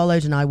 Mel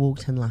followed, and I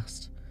walked in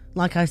last.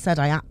 Like I said,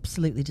 I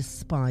absolutely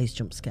despise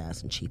jump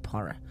scares and cheap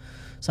horror,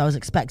 so I was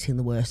expecting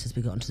the worst as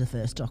we got into the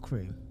first dock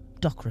room.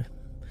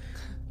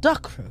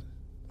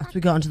 As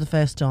we got into the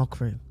first dark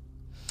room.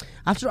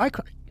 After I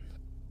cried...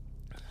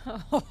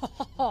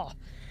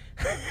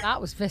 That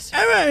was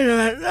visceral.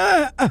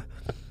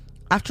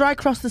 After I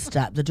crossed the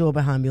step, the door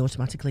behind me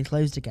automatically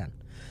closed again.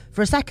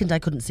 For a second, I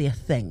couldn't see a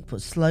thing,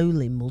 but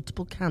slowly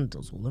multiple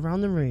candles all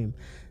around the room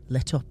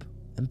lit up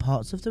and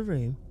parts of the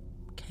room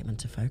came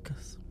into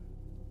focus.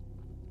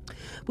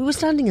 We were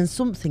standing in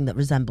something that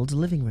resembled a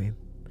living room.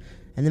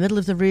 In the middle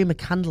of the room, a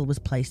candle was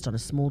placed on a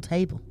small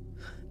table.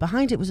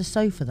 Behind it was a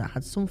sofa that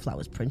had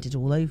sunflowers printed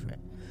all over it.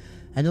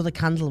 Another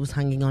candle was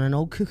hanging on an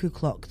old cuckoo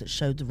clock that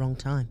showed the wrong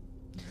time.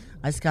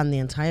 I scanned the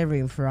entire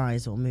room for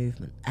eyes or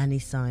movement, any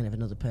sign of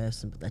another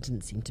person, but there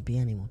didn't seem to be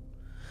anyone.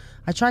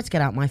 I tried to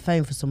get out my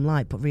phone for some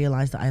light, but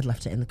realised that I had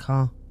left it in the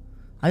car.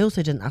 I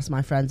also didn't ask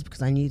my friends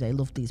because I knew they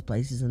loved these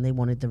places and they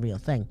wanted the real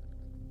thing.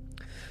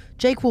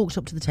 Jake walked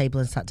up to the table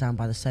and sat down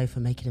by the sofa,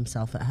 making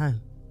himself at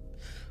home.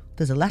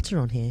 "There's a letter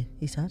on here,"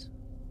 he said.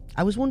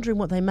 I was wondering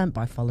what they meant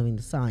by following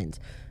the signs.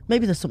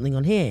 Maybe there's something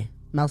on here.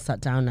 Mel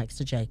sat down next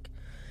to Jake.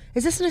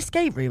 "Is this an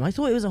escape room? I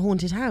thought it was a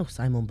haunted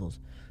house," I mumbled.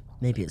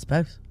 "Maybe it's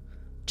both."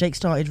 Jake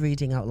started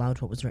reading out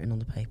loud what was written on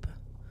the paper.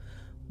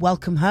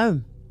 "Welcome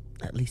home,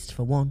 at least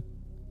for 1.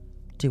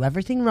 Do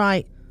everything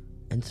right,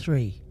 and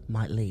 3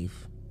 might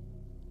leave."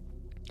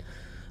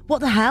 "What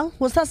the hell?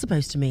 What's that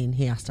supposed to mean?"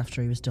 he asked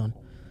after he was done.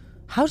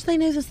 "How do they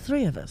know there's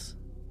 3 of us?"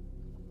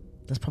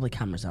 "There's probably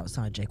cameras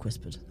outside," Jake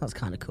whispered. "That's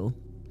kind of cool."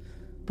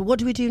 "But what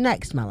do we do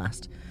next?" Mel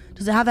asked.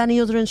 "Does it have any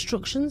other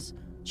instructions?"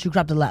 She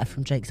grabbed a letter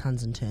from Jake's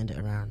hands and turned it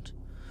around.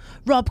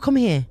 "Rob, come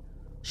here."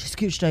 She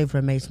scooched over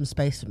and made some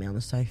space for me on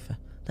the sofa.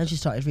 Then she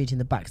started reading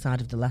the backside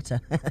of the letter.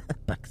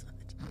 Backside.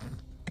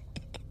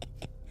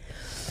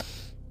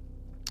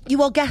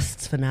 "You are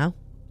guests for now.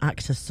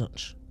 Act as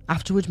such.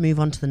 Afterward, move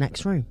on to the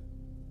next room."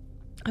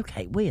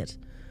 "Okay, weird.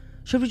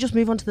 Should we just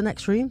move on to the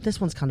next room? This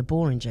one's kind of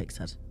boring," Jake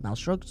said. Mel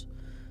shrugged.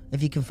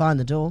 "If you can find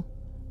the door."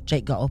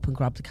 Jake got up and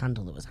grabbed the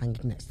candle that was hanging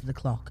next to the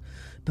clock.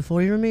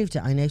 Before he removed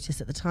it, I noticed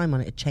that the time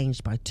on it had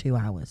changed by 2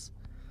 hours.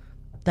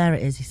 "There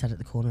it is," he said at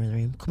the corner of the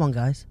room. "Come on,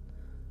 guys."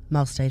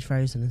 Mel stayed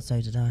frozen, and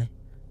so did I.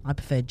 I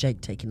preferred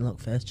Jake taking a look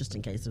first, just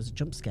in case there was a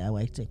jump scare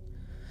waiting.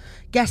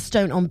 "Guests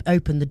don't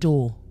open the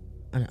door."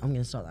 I'm going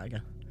to start that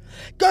again.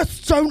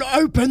 "Guests don't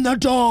open the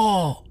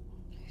door!"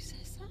 Who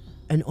says that?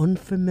 An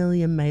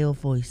unfamiliar male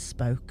voice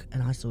spoke,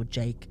 and I saw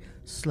Jake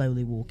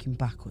slowly walking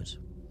backward.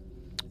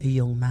 A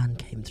young man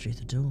came through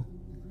the door.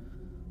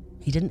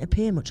 He didn't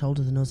appear much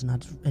older than us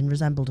and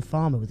resembled a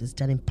farmer with his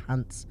denim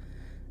pants.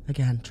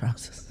 Again,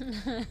 trousers.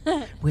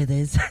 with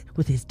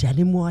his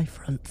denim Y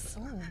fronts.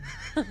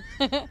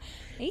 Oh.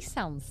 He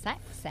sounds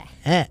sexy.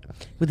 Yeah,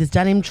 with his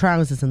denim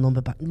trousers and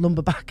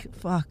lumberback,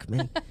 fuck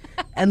me,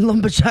 and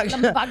lumberjack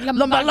shirt.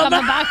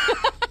 Lumberback.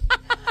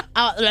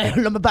 Out there,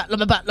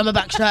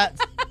 lumberback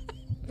shirts.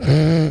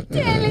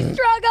 Daily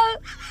struggle.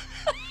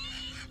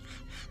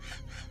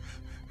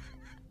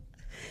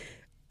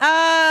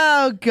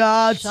 Oh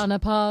God,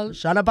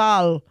 Shana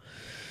Paul.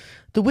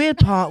 The weird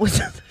part was,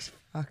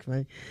 fuck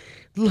me,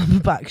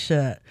 lumberback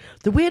shirt.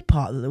 The weird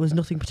part that there was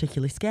nothing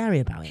particularly scary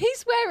about it.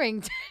 He's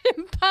wearing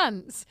denim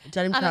pants,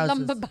 Denim and trousers, a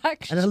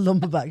lumberback and a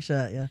lumberback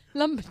shirt. Yeah,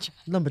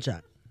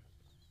 lumberjack.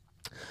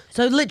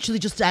 So literally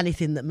just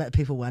anything that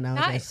people wear That is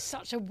nowadays.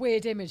 such a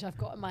weird image I've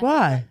got in my head.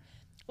 Why?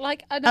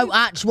 Like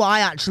what I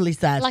actually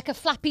said. like a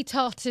flappy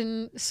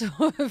tartan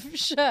sort of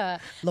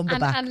shirt,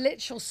 Lumberback. and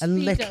literal speedos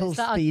And little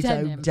that are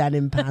speedo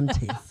denim.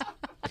 panties.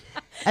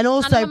 And And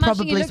also I'm imagining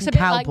probably he looks some a bit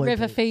cowboy like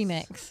River boots.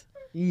 Phoenix,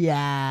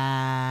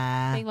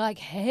 Yeah. being like,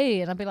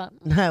 "Hey," and I'd be like,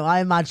 No, I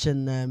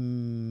imagine.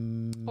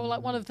 or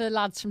like one of the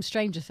lads from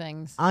Stranger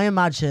Things. I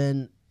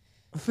imagine,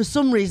 for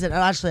some reason,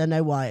 and actually I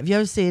know why. Have you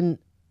ever seen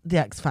the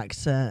X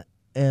Factor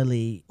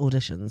early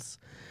auditions?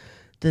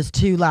 There's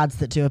 2 lads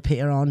that do a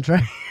Peter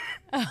Andre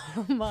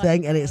Oh my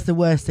thing, and it's the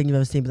worst thing you've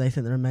ever seen, but they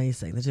think they're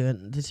amazing. They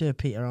do a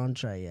Peter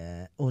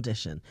Andre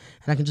audition,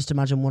 and I can just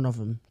imagine one of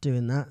them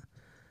doing that.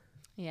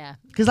 Yeah.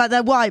 Because like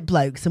they're white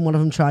blokes, and one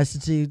of them tries to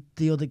do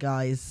the other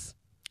guys.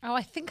 Oh,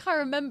 I think I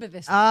remember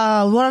this.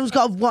 Oh, one of them's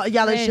got a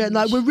yellow shirt, and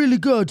like, Cringe. "We're really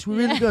good, we're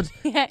really good."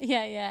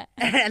 yeah.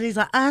 And he's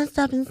like, "I'll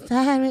stop and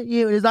stare at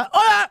you," and he's like,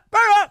 "Oh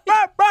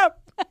yeah,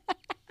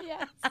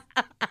 Yes.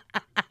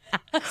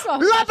 That's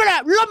what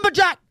lumberjack,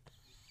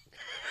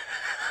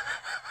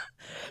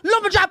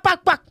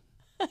 lumberjack, back.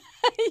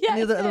 yeah,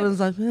 And the other one's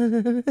like,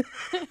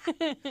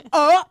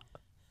 "Oh."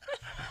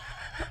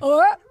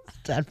 or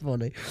Dead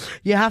funny.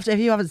 You have to, if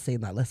you haven't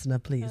seen that, listener,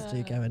 please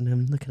do go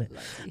and look at it.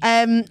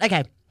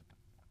 Okay.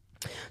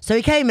 So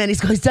he came in, he's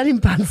got his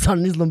denim pants on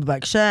and his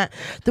lumberback shirt.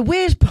 The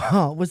weird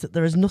part was that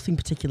there is nothing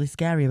particularly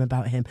scary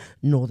about him,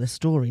 nor the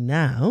story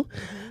now.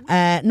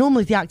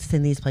 Normally the actors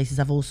in these places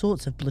have all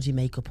sorts of bloody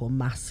makeup or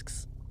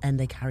masks, and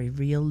they carry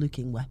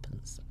real-looking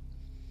weapons.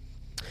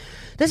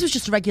 This was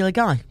just a regular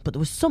guy, but there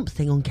was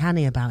something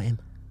uncanny about him.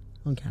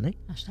 Uncanny?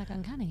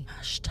 #uncanny.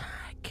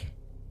 Hashtag.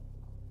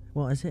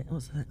 What is it?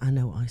 What's that? I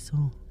know what I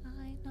saw.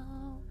 I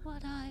know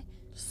what I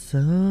So,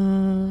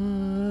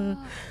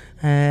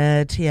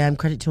 TM,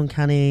 credit to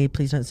Uncanny,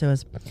 please don't sue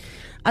us.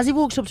 As he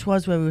walked up to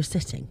us where we were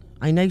sitting,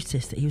 I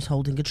noticed that he was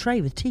holding a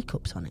tray with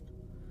teacups on it.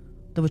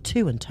 There were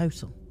 2 in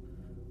total.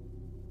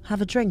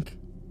 Have a drink,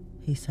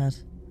 he said.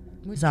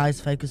 His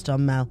eyes focused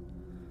on Mel.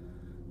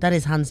 Then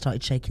his hand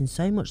started shaking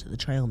so much that the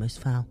tray almost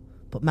fell,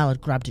 but Mel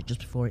had grabbed it just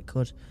before it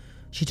could.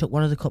 She took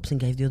one of the cups and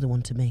gave the other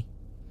one to me.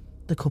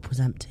 The cup was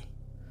empty.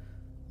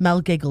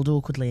 Mel giggled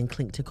awkwardly and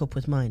clinked a cup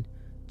with mine.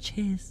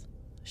 Cheers,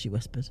 she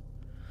whispered.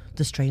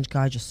 The strange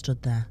guy just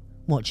stood there,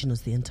 watching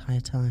us the entire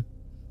time.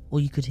 All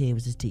you could hear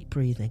was his deep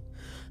breathing.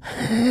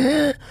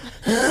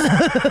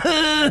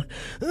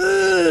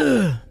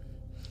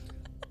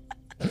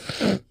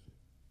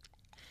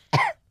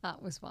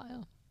 That was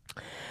vile.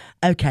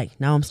 Okay,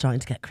 now I'm starting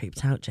to get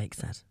creeped out, Jake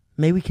said.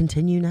 May we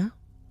continue now?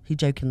 He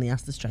jokingly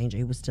asked the stranger,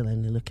 who was still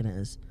only looking at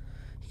us.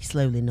 He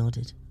slowly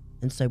nodded,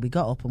 and so we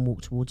got up and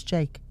walked towards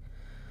Jake.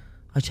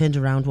 I turned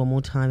around one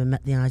more time and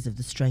met the eyes of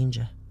the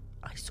stranger.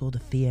 I saw the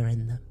fear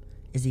in them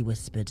as he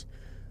whispered,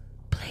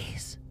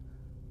 "Please,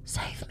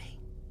 save me."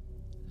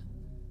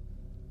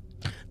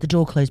 The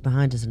door closed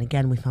behind us, and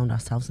again we found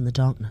ourselves in the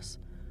darkness.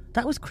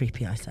 That was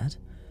creepy, I said.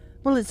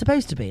 Well, it's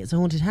supposed to be. It's a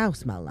haunted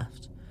house, Mel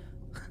left.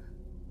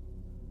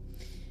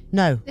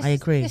 No, I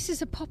agree. This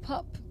is a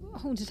pop-up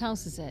haunted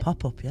house, is it?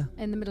 Pop-up, yeah.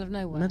 In the middle of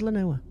nowhere? Middle of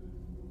nowhere.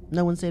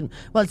 No one's seen it.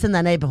 Well, it's in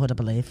their neighbourhood, I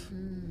believe.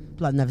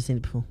 But I've never seen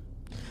it before.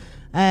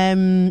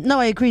 No,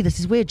 I agree. This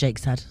is weird, Jake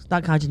said.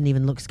 That guy didn't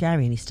even look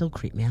scary and he still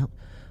creeped me out.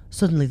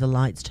 Suddenly the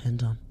lights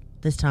turned on.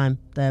 This time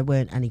there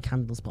weren't any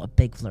candles but a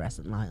big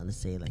fluorescent light on the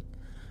ceiling.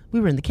 We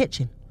were in the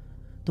kitchen.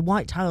 The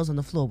white tiles on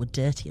the floor were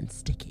dirty and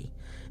sticky.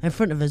 In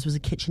front of us was a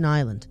kitchen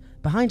island.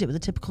 Behind it were the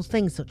typical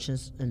things such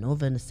as an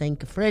oven, a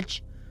sink, a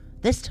fridge.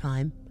 This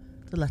time,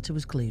 the letter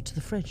was glued to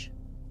the fridge.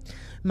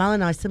 Mal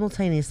and I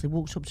simultaneously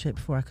walked up to it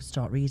before I could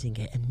start reading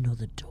it.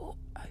 Another door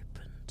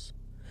opened.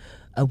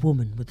 A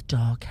woman with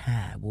dark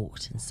hair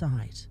walked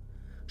inside.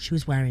 She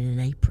was wearing an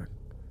apron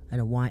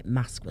and a white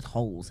mask with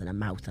holes in her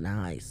mouth and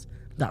eyes.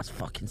 That's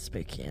fucking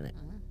spooky, isn't it?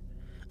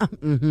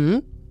 Mm-hmm.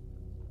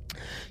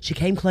 She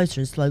came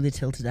closer and slowly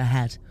tilted her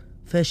head.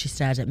 First she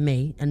stared at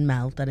me and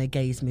Mel, then her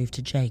gaze moved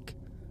to Jake.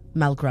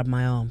 Mel grabbed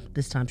my arm.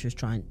 This time she was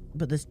trying...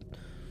 But this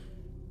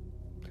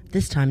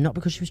time, not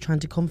because she was trying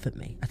to comfort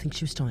me. I think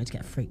she was starting to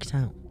get freaked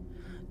out.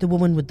 The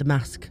woman with the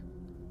mask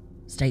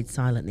stayed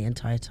silent the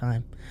entire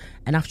time.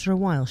 And after a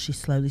while, she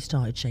slowly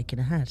started shaking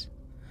her head.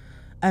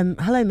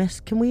 Hello, miss.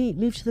 Can we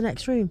move to the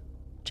next room?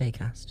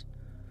 Jake asked.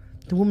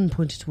 The woman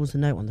pointed towards the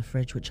note on the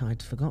fridge, which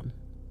I'd forgotten.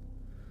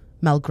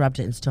 Mel grabbed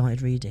it and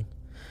started reading.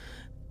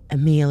 A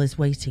meal is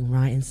waiting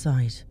right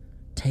inside.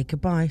 Take a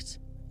bite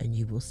and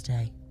you will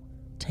stay.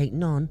 Take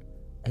none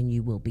and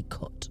you will be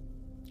cut.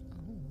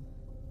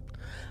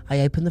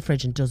 I opened the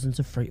fridge and dozens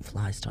of fruit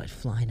flies started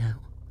flying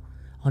out.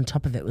 On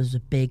top of it was a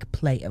big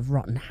plate of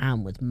rotten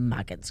ham with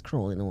maggots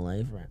crawling all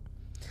over it.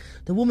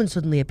 The woman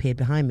suddenly appeared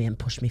behind me and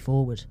pushed me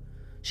forward.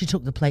 She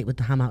took the plate with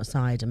the ham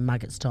outside and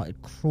maggots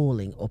started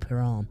crawling up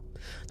her arm.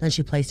 Then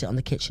she placed it on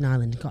the kitchen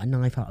island and got a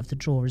knife out of the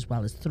drawer as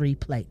well as 3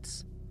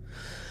 plates.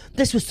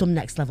 This was some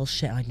next level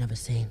shit I'd never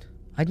seen.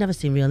 I'd never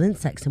seen real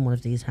insects in one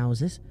of these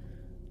houses.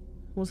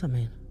 What does that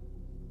mean?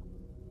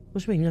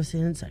 What do you mean you've never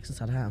seen insects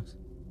inside a house?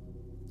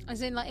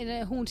 As in, like, in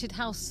a haunted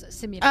house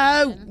simulation.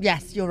 Oh,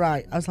 yes, you're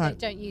right. I was like,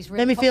 don't use real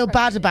made me feel bad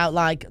cockroaches. about,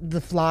 like,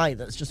 the fly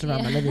that's just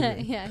around my living room.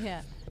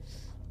 Yeah.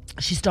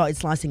 She started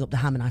slicing up the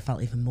ham and I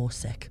felt even more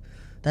sick.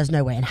 There's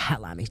no way in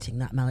hell I'm eating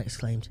that, Mel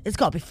exclaimed. It's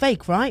got to be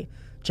fake, right?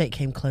 Jake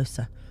came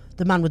closer.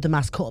 The man with the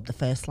mask cut up the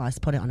first slice,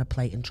 put it on a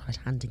plate and tried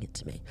handing it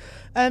to me.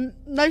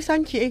 No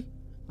thank you,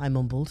 I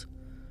mumbled.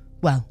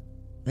 Well,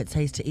 it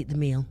says to eat the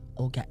meal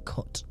or get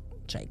cut,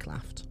 Jake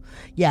laughed.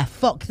 Yeah,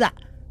 fuck that.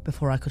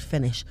 Before I could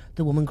finish,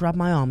 the woman grabbed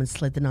my arm and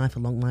slid the knife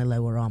along my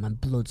lower arm and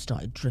blood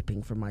started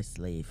dripping from my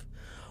sleeve.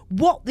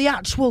 What the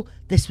actual...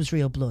 This was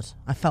real blood.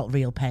 I felt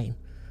real pain.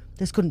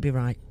 This couldn't be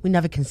right. We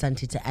never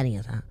consented to any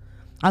of that.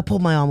 I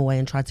pulled my arm away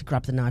and tried to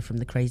grab the knife from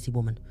the crazy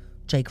woman.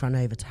 Jake ran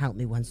over to help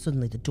me when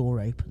suddenly the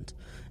door opened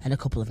and a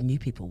couple of new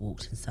people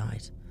walked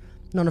inside.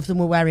 None of them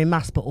were wearing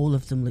masks, but all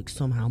of them looked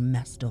somehow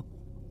messed up.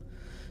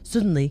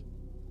 Suddenly,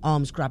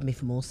 arms grabbed me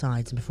from all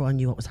sides, and before I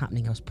knew what was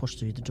happening, I was pushed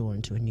through the door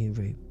into a new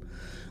room.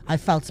 I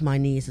fell to my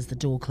knees as the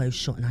door closed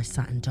shut and I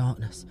sat in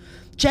darkness.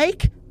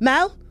 Jake?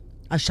 Mel?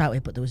 I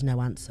shouted, but there was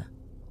no answer.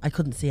 I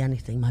couldn't see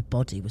anything. My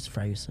body was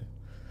frozen.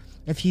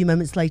 A few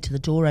moments later, the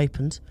door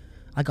opened.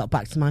 I got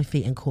back to my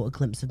feet and caught a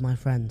glimpse of my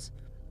friends.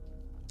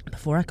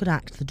 Before I could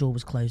act, the door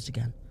was closed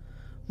again.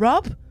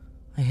 Rob?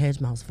 I heard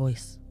Mel's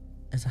voice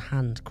as a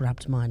hand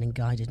grabbed mine and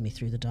guided me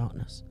through the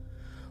darkness.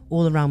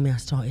 All around me, I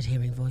started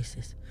hearing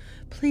voices.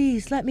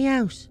 Please, let me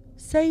out.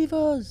 Save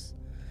us.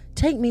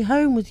 Take me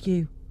home with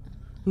you.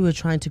 We were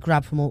trying to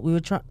grab from all...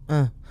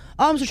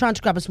 Arms were trying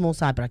to grab us from all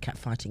sides, but I kept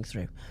fighting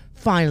through.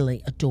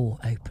 Finally, a door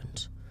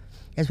opened.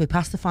 As we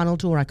passed the final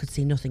door, I could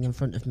see nothing in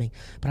front of me,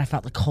 but I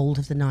felt the cold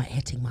of the night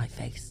hitting my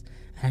face,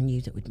 and I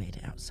knew that we'd made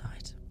it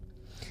outside.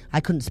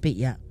 I couldn't speak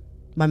yet.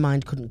 My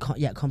mind couldn't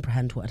yet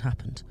comprehend what had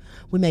happened.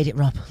 We made it,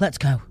 Rob. Let's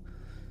go.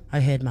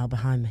 I heard Mel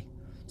behind me.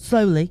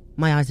 Slowly,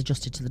 my eyes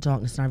adjusted to the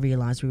darkness, and I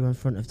realised we were in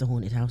front of the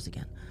haunted house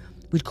again.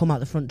 We'd come out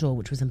the front door,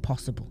 which was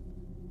impossible.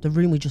 The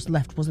room we just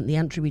left wasn't the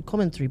entry we'd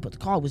come in through, but the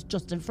car was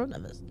just in front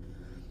of us.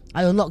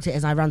 I unlocked it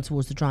as I ran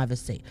towards the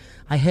driver's seat.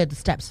 I heard the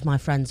steps of my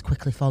friends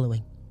quickly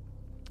following.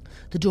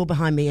 The door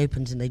behind me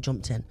opened and they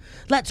jumped in.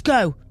 "Let's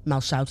go!" Mel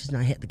shouted and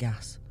I hit the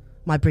gas.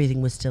 My breathing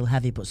was still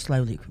heavy, but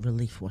slowly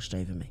relief washed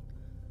over me.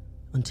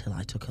 Until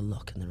I took a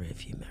look in the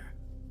rearview mirror.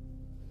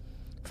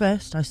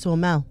 First, I saw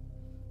Mel.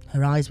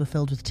 Her eyes were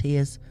filled with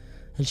tears,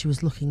 and she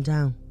was looking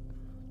down,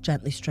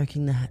 gently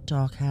stroking the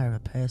dark hair of a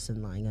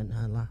person lying in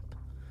her lap.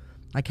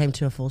 I came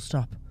to a full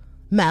stop.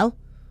 "Mel,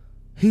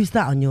 who's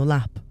that on your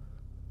lap?"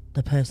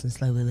 The person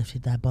slowly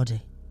lifted their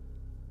body.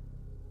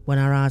 When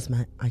our eyes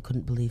met, I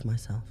couldn't believe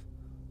myself.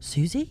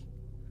 "Susie?"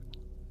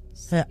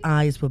 Her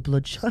eyes were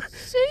bloodshot.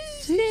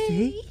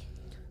 Susie?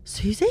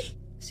 Susie?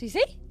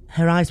 Susie?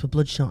 Her eyes were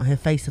bloodshot. Her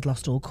face had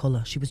lost all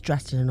colour. She was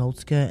dressed in an old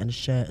skirt and a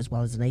shirt as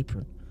well as an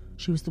apron.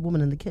 She was the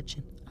woman in the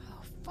kitchen.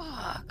 Oh,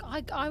 fuck.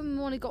 I'm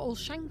the one who got all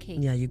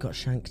shanky. Yeah, you got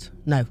shanked.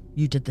 No,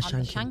 you did the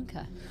I'm shanking. the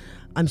shanker.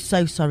 "I'm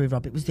so sorry,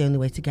 Rob. It was the only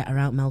way to get her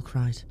out," Mel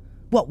cried.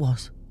 "What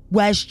was?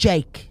 Where's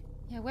Jake?"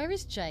 Yeah, where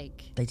is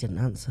Jake? They didn't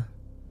answer.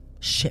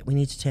 "Shit, we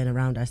need to turn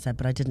around," I said,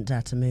 but I didn't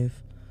dare to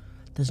move.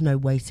 "There's no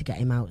way to get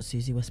him out,"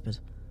 Susie whispered.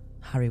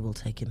 "Harry will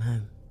take him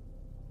home."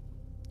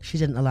 She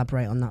didn't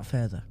elaborate on that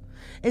further.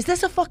 "Is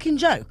this a fucking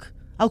joke?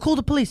 I'll call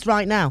the police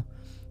right now."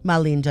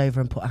 Mel leaned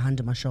over and put a hand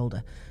on my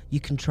shoulder. "You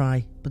can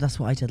try, but that's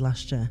what I did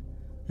last year.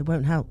 It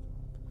won't help."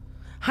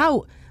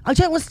 "How? I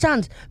don't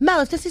understand. Mel,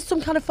 if this is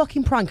some kind of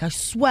fucking prank, I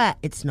swear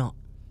it's not."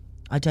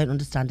 "I don't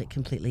understand it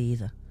completely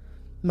either."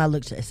 Mel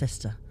looked at her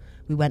sister.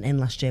 "We went in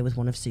last year with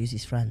one of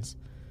Susie's friends.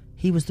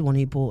 He was the one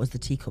who bought us the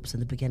teacups in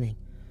the beginning.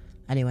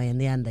 Anyway, in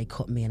the end, they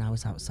cut me and I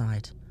was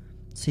outside.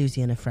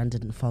 Susie and her friend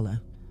didn't follow.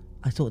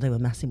 I thought they were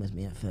messing with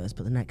me at first,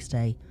 but the next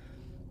day,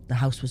 the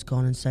house was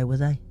gone and so were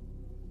they.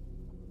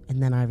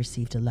 And then I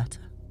received a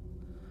letter."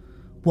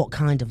 "What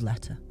kind of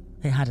letter?"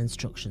 "It had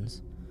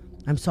instructions.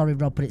 I'm sorry,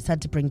 Rob, but it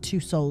said to bring 2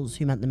 souls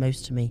who meant the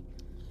most to me.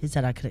 It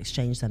said I could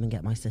exchange them and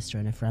get my sister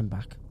and her friend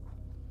back."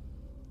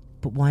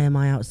 "But why am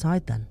I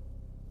outside then?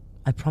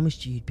 I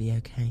promised you you'd be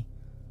okay.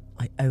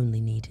 I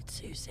only needed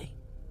Susie."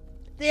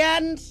 The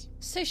end.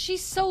 So she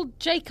sold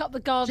Jake up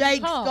the garden Jake's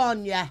path.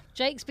 gone, yeah.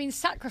 Jake's been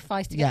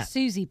sacrificed to Yeah. get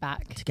Susie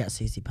back. To get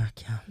Susie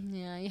back, yeah.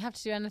 Yeah, you have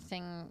to do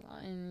anything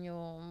in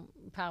your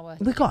power.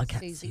 We gotta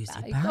get get Susie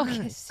back. You gotta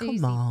get Susie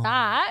Come on.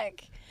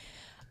 back.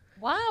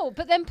 Wow,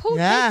 but then poor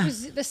Yeah. Jake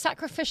was the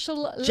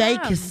sacrificial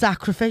Jake lamb. is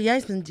sacrificed. Yeah,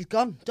 he's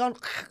gone. Done.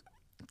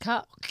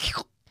 Cut.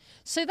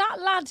 So that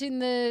lad in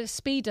the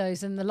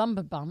Speedos and the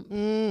lumber bump,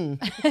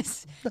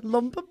 The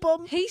lumber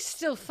bump. he's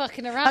still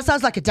fucking around. That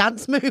sounds like a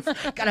dance move.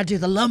 Gotta do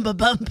the lumber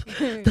bump.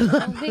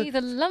 I'll be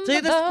the lumber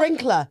Do the bump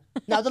sprinkler.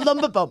 Now the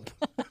lumber bump.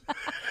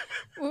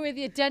 with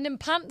your denim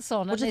pants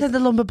on. What do and you think the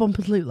lumber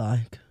bumpers look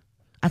like?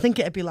 I think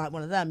it'd be like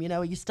one of them, you know,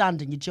 where you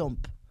stand and you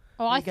jump.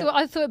 Oh, I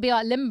thought it'd be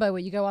like limbo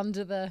where you go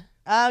under the.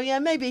 Oh, yeah,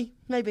 maybe.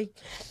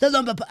 The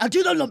lumber bump. I'll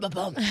do the lumber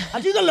bump.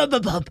 I'll do the lumber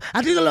bump.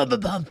 I'll do the lumber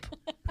bump.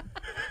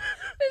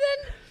 But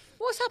then,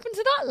 what's happened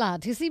to that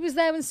lad? Because he was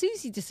there when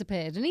Susie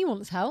disappeared, and he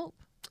wants help.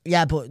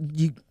 Yeah, but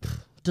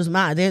doesn't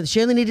matter.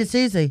 She only needed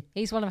Susie.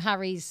 He's one of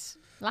Harry's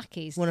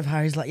lackeys. One of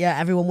Harry's like, yeah,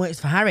 everyone works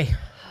for Harry.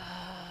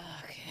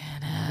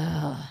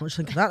 What do you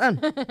think of that then?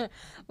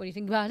 What do you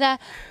think about that?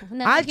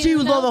 I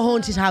do love a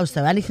haunted house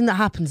though. Anything that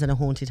happens in a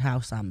haunted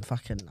house, I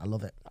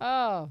love it.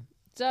 Oh,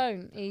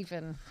 don't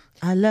even.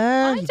 I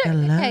love you.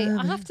 Okay,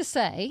 I have to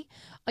say,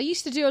 I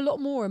used to do a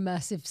lot more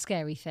immersive,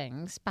 scary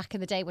things back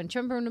in the day. Do you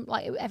remember when,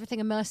 like, everything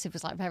immersive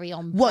was like very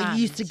on What brand?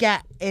 you used to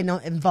get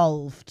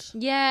involved?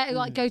 Yeah,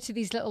 like go to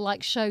these little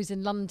like shows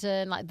in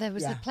London. Like there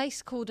was Yeah. a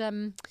place called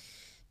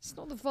it's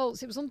not the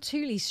Vaults. It was on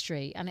Tooley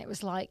Street, and it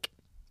was like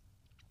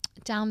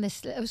down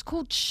this. It was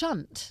called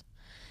Shunt,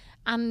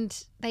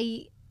 and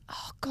they.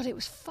 Oh God, it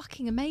was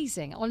fucking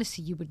amazing.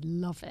 Honestly, you would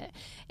love it.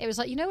 It was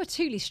like, you know where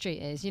Tooley Street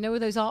is? You know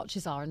where those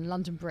arches are in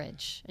London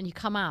Bridge? And you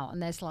come out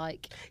and there's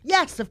like...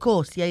 Yes, of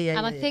course. Yeah.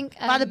 And I yeah. think...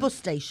 By the bus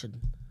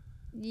station.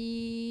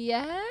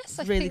 Yes.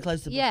 I really think, close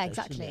to the bus yeah,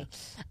 station, exactly.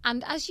 yeah.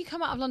 And as you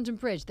come out of London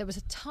Bridge, there was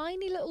a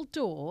tiny little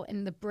door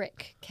in the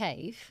brick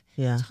cave.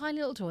 Yeah. Tiny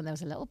little door, and there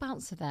was a little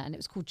bouncer there, and it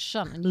was called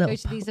Shunt. And you Little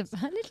go to these... little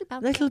bouncer.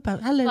 Little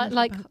bouncer. Hello,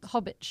 Like little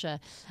Hobbitshire.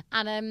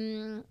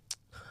 And...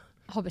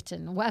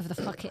 Hobbiton, or whatever the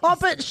fuck it is.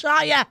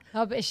 Hobbitshire.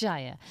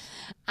 Hobbitshire.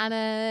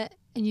 And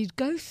you'd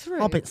go through,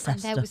 Hobbit and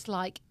there sister. was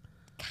like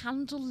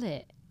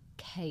candlelit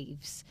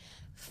caves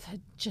for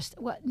just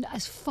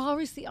as far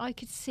as the eye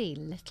could see,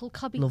 little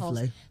cubby holes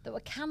Lovely. that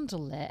were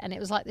candlelit, and it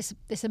was like this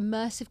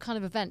immersive kind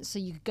of event. So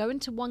you could go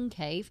into one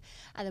cave,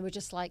 and there were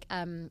just like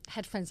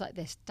headphones like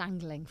this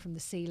dangling from the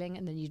ceiling,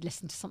 and then you'd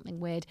listen to something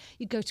weird.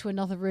 You'd go to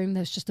another room,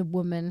 there was just a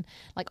woman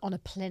like on a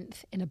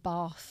plinth in a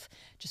bath,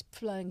 just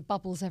flowing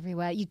bubbles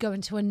everywhere. You go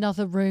into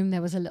another room,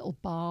 there was a little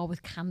bar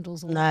with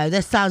candles all No,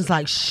 this sounds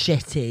like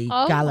shitty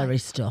Oh gallery my-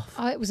 stuff.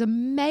 Oh, it was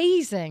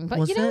amazing. But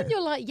Was you know it? when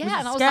you're like, yeah, Was it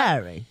and I was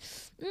scary? like,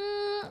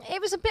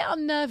 It was a bit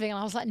unnerving.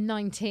 I was like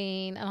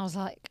 19 and I was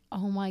like,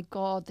 oh my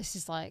God, this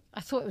is like, I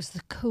thought it was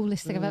the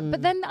coolest thing ever.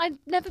 But then I'd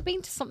never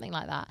been to something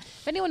like that.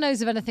 If anyone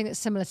knows of anything that's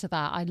similar to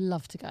that, I'd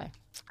love to go.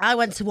 I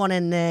went to one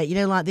in,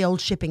 like the old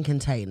shipping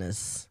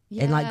containers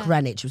in like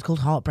Greenwich. It was called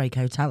Heartbreak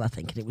Hotel, I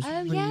think. And it was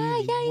weird.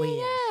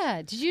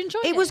 Yeah. Did you enjoy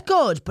it? It was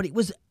good, but it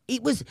was,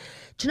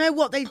 do you know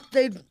what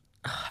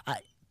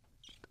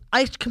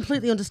I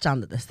completely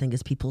understand that this thing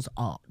is people's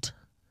art.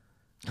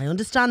 I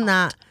understand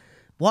that,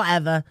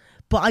 whatever.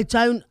 But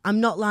I'm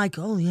not like,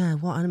 oh yeah,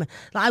 what anime?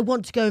 Like, I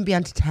want to go and be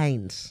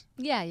entertained.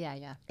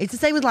 Yeah. It's the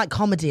same with like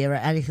comedy or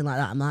anything like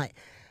that. I'm like,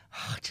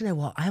 do you know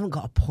what? I haven't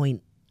got a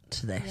point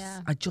to this.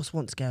 Yeah. I just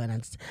want to go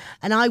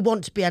and I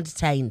want to be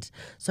entertained.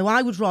 So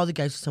I would rather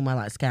go to somewhere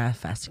like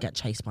Scarefest to get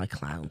chased by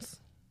clowns.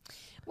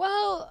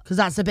 Well, because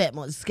that's a bit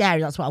more scary.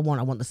 That's what I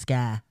want. I want the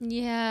scare.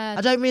 Yeah.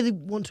 I don't really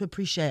want to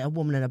appreciate a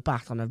woman in a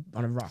bath on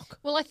a rock.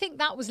 Well, I think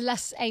that was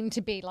less aimed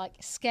to be like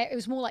scary. It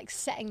was more like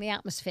setting the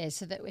atmosphere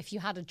so that if you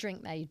had a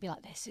drink there, you'd be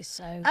like, this is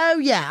so. Oh,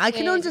 yeah. I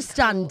can really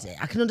understand cool. it.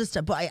 I can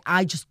understand. But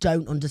I just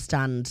don't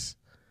understand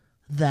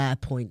their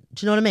point.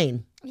 Do you know what I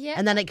mean? Yeah.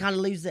 And then it kind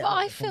of loses it. But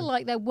I feel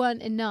like there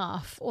weren't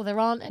enough, or there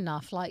aren't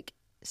enough, like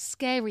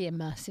scary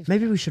immersive.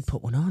 Maybe we should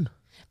put one on.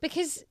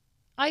 Because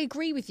I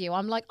agree with you.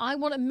 I'm like, I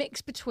want a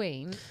mix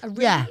between a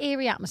really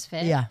eerie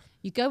atmosphere. Yeah.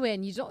 You go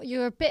in,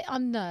 you're a bit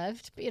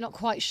unnerved, but you're not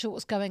quite sure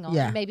what's going on.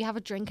 Yeah. You maybe have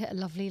a drink at a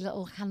lovely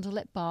little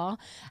candlelit bar,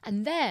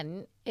 and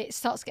then it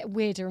starts to get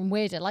weirder and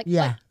weirder. Like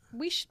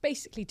we should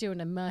basically do an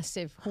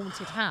immersive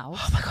haunted house.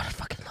 Oh my God, I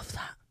fucking love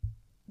that.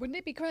 Wouldn't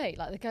it be great?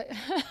 Like they go.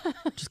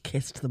 Just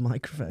kissed the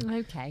microphone.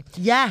 Okay.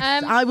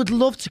 Yes, I would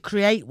love to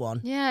create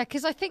one. Yeah,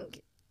 because I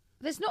think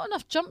there's not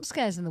enough jump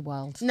scares in the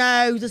world.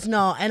 No, there's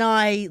not, and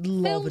I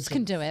love Films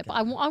can do it, but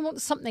I want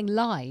something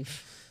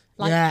live.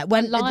 Like, at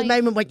the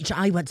moment when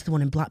I went to the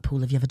one in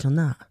Blackpool. Have you ever done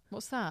that?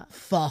 What's that?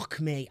 Fuck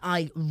me,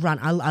 I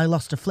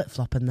lost a flip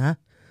flop in there,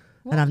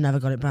 and I've never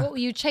got it back. What, were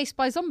you chased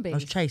by zombies? I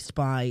was chased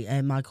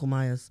by Michael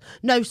Myers.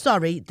 No,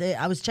 sorry,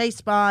 I was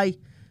chased by,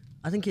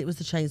 I think it was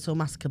the Chainsaw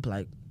Massacre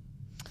bloke.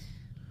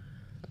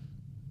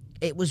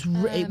 It was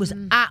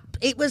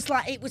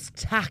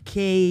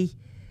tacky.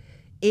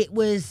 It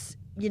was,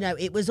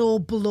 it was all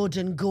blood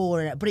and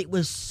gore in it, but it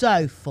was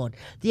so fun.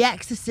 The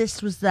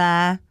Exorcist was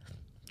there.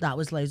 That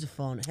was loads of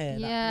fun.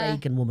 That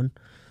Reagan woman.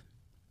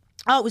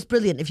 Oh, it was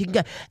brilliant. If you can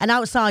go. And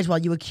outside while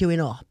you were queuing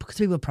up, because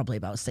we were probably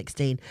about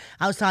 16,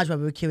 outside when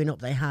we were queuing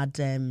up, they had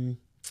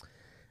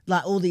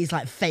like all these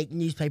like fake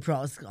newspaper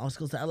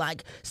articles that are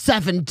like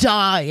 7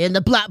 die in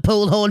the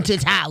Blackpool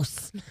haunted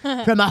house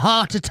from a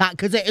heart attack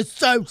because it is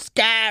so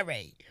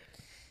scary.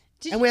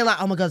 And we're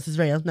like, oh my God, this is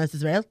real. No, this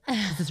is real.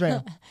 This is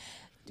real.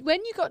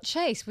 When you got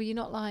chased, were you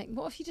not like,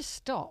 what if you just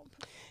stop?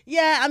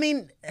 Yeah, I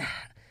mean,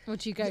 or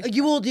do you go?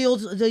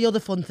 The other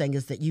fun thing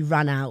is that you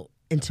ran out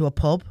into a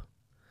pub.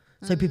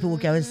 So people would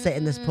go and sit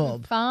in this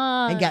pub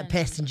and get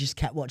pissed and just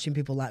kept watching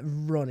people like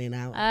running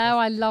out. Oh,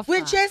 I love that.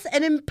 Which is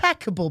an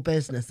impeccable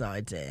business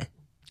idea.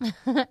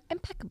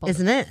 Impeccable.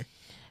 Isn't it?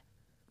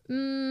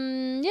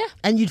 Yeah.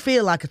 And you'd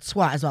feel like a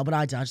twat as well, but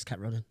I just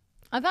kept running.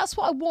 And that's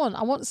what I want.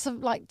 I want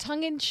some like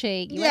tongue in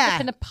cheek. You end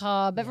up in a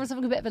pub, everyone's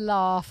having a bit of a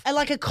laugh. And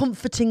like a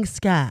comforting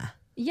scare.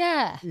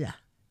 Yeah.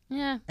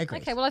 Yeah.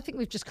 Agreed. Okay, well, I think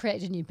we've just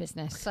created a new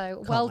business.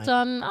 So well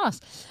done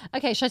us.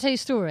 Okay, shall I tell you a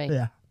story?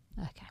 Yeah.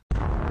 Okay.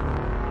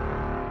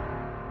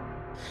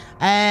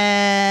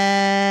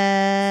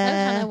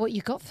 Hannah, what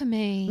you got for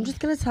me? I'm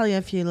just going to tell you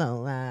a few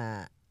little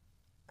urban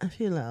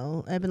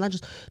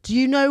legends. Do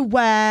you know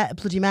where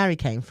Bloody Mary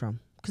came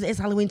from? Because it is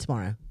Halloween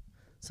tomorrow.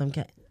 So I'm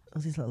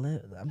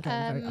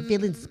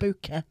feeling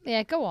spooky.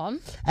 Yeah, go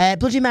on.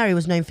 Bloody Mary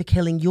was known for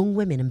killing young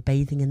women and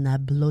bathing in their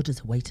blood as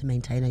a way to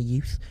maintain her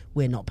youth.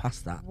 We're not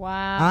past that.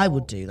 Wow. I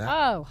would do that.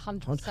 Oh,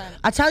 100%.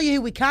 I tell you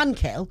who we can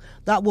kill.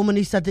 That woman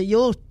who said that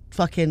you're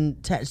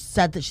fucking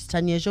said that she's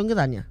 10 years younger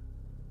than you.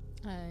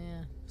 Oh, yeah.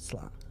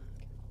 Slag.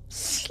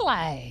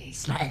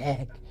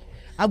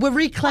 We're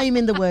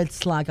reclaiming the word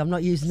slag. I'm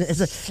not using it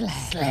as a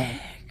slag.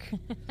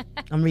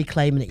 I'm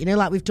reclaiming it.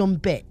 Like we've done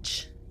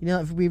bitch.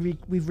 Like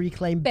we've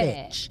reclaimed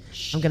bitch.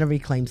 I'm going to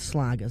reclaim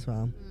slag as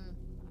well.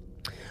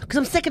 Because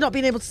I'm sick of not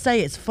being able to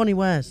say it. It's a funny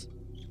word.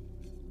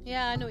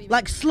 Yeah, I know what you mean.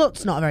 Like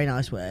slut's not a very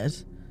nice word.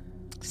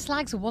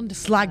 Slag's a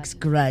wonderful Slag's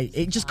word. great.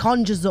 It just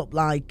conjures up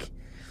like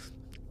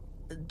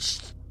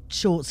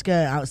short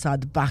skirt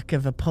outside the back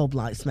of a pub,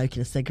 like smoking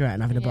a cigarette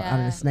and having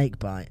a snake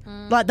bite,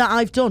 like that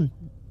I've done.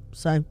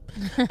 So,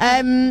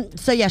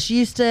 she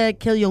used to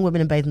kill young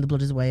women and bathe in the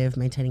blood as a way of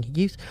maintaining her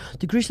youth.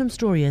 The gruesome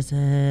story is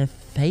her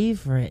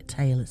favourite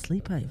tale at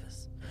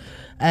sleepovers,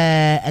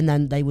 and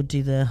then they would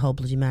do the whole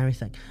Bloody Mary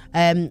thing.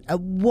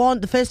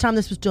 The first time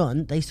this was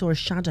done, they saw a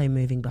shadow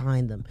moving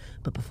behind them,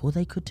 but before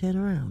they could turn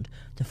around,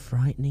 the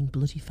frightening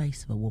bloody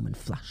face of a woman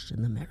flashed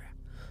in the mirror.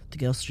 The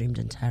girl screamed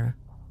in terror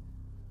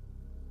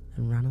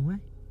and ran away.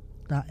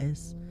 That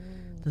is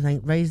the thing.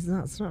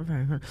 That's not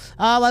very fun.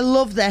 Oh, I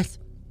love this.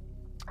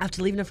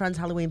 After leaving a friend's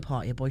Halloween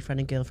party, a boyfriend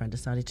and girlfriend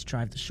decided to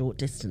drive the short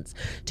distance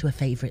to a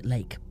favourite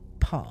lake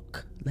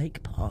park.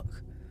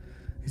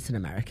 It's an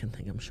American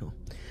thing, I'm sure.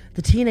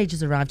 The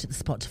teenagers arrived at the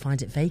spot to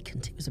find it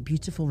vacant. It was a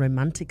beautiful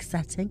romantic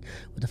setting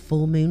with a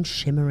full moon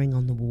shimmering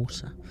on the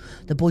water.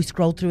 The boy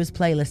scrolled through his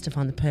playlist to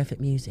find the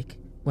perfect music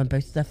when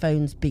both of their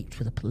phones beeped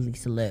with a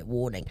police alert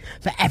warning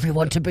for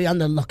everyone to be on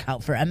the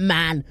lookout for a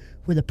man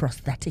with a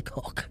prosthetic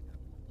hook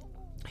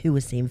who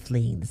was seen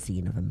fleeing the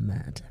scene of a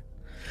murder.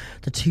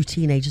 The two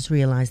teenagers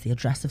realised the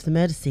address of the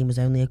murder scene was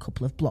only a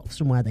couple of blocks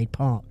from where they'd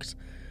parked.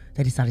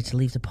 They decided to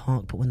leave the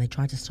park, but when they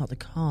tried to start the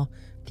car,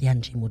 the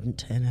engine wouldn't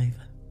turn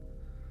over.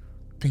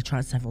 They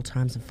tried several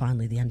times and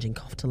finally the engine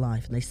coughed to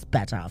life and they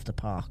sped out of the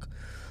park.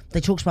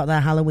 They talked about their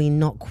Halloween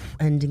not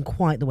ending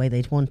quite the way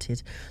they'd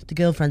wanted. The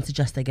girlfriend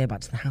suggested they go back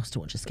to the house to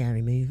watch a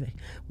scary movie.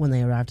 When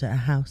they arrived at her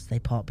house, they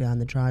parked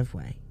behind the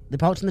driveway. They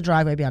parked in the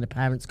driveway behind a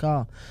parent's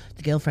car.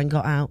 The girlfriend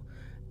got out,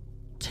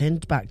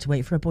 turned back to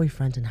wait for her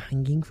boyfriend, and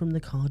hanging from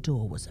the car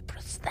door was a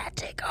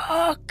prosthetic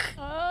hook.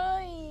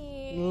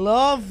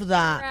 Love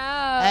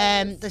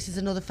that. This is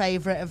another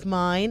favourite of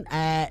mine.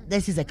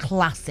 This is a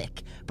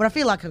classic, but I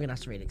feel like I'm going to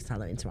have to read it because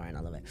Halloween tomorrow and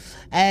I love it.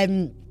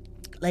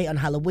 Late on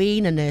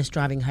Halloween, a nurse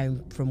driving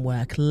home from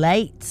work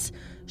late.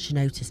 She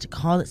noticed a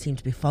car that seemed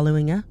to be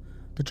following her.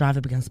 The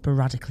driver began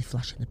sporadically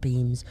flashing the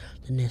beams.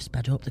 The nurse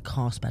sped up. The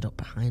car sped up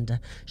behind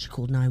her. She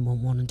called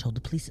 911 and told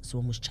the police that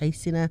someone was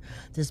chasing her.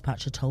 The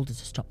dispatcher told her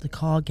to stop the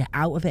car, get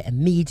out of it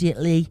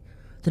immediately.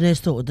 The nurse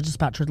thought the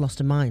dispatcher had lost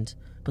her mind,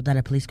 but then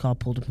a police car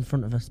pulled up in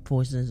front of her,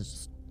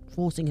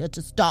 forcing her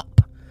to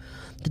stop.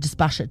 The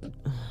dispatcher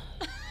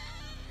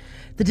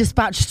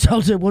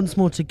told her once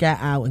more to get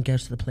out and go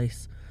to the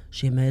police.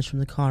 She emerged from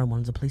the car and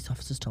one of the police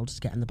officers told her to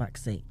get in the back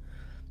seat.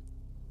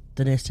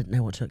 The nurse didn't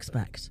know what to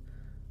expect.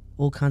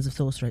 All kinds of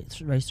thoughts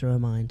raced through her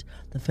mind.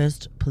 The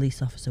first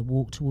police officer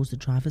walked towards the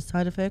driver's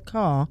side of her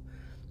car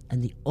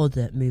and the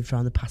other moved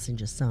around the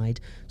passenger side,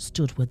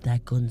 stood with their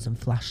guns and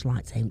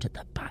flashlights aimed at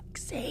the back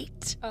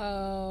seat.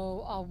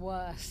 Oh, our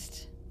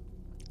worst.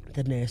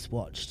 The nurse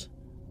watched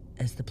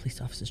as the police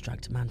officers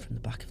dragged a man from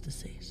the back of the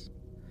seat.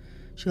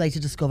 She later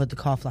discovered the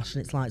car flashing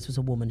its lights was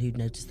a woman who'd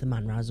noticed the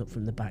man rise up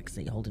from the back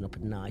seat holding up a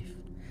knife.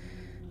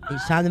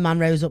 Each time the man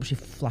rose up, she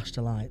flashed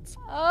her lights.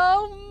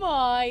 Oh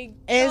my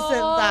God. Isn't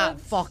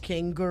that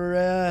fucking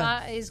grim?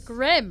 That is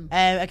grim.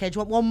 Okay, do you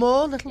want one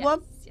more little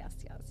one? Yes.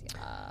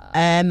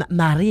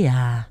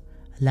 Maria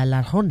La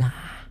Llorona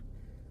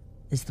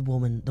is the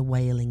woman, the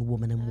wailing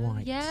woman in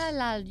white. Yeah,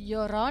 La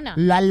Llorona.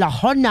 La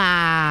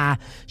Llorona.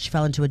 She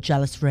fell into a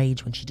jealous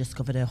rage when she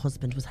discovered her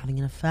husband was having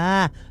an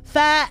affair.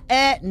 Fair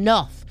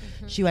enough.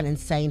 Mm-hmm. She went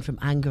insane from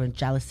anger and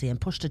jealousy and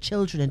pushed her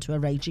children into a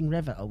raging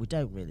river. Oh, we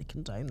don't really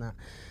condone that.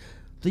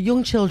 The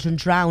young children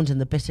drowned in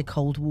the bitter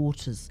cold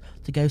waters.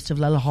 The ghost of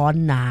La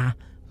Llorona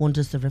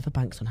wanders the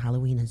riverbanks on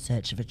Halloween in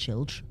search of her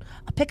children.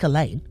 I pick a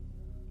lane.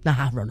 La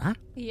Llorona.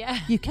 Yeah.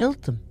 You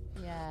killed them.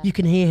 Yeah. You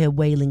can hear her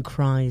wailing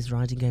cries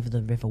riding over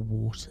the river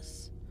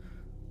waters.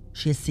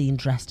 She is seen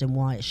dressed in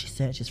white as she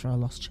searches for her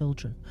lost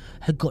children.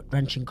 Her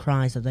gut-wrenching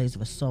cries are those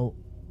of a soul...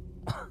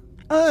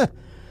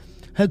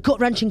 Her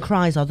gut-wrenching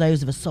cries are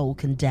those of a soul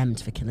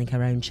condemned for killing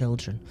her own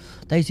children.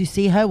 Those who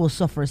see her will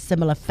suffer a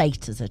similar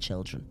fate as her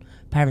children.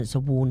 Parents are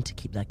warned to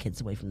keep their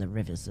kids away from the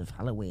rivers of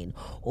Halloween,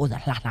 or the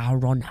La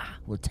Llorona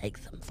will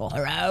take them for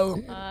her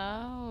own.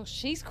 Oh,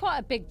 she's quite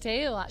a big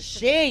deal, actually.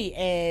 She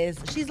is.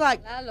 She's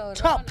like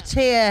top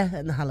tier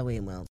in the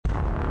Halloween world.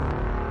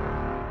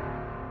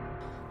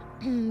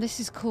 This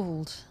is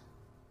called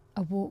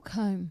A Walk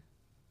Home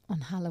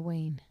on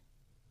Halloween.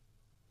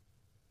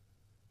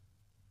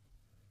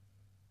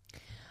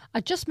 I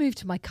just moved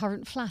to my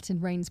current flat in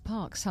Rains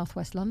Park,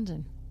 southwest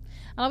London,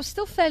 and I was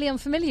still fairly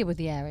unfamiliar with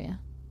the area.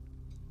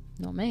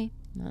 Not me.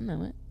 I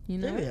know it. You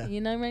know it?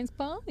 You know Rains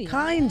Park? Yeah.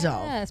 Kind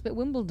of. Yeah, it's a bit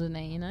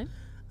Wimbledon-y, you know.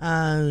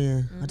 Oh,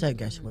 yeah. I don't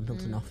go to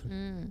Wimbledon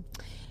often.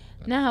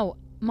 Now,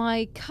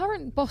 my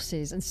current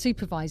bosses and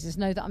supervisors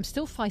know that I'm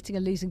still fighting a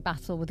losing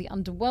battle with the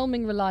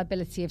underwhelming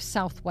reliability of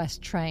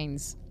Southwest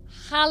trains.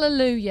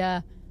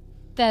 Hallelujah.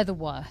 They're the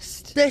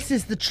worst. This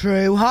is the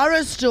true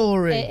horror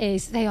story. It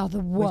is. They are the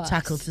worst. We've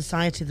tackled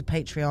society, the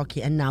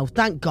patriarchy, and now,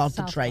 thank God,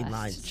 the train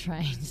lines.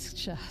 Trains,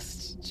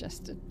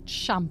 just a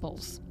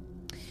shambles.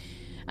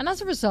 And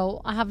as a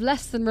result, I have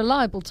less than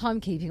reliable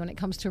timekeeping when it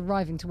comes to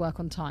arriving to work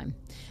on time.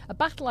 A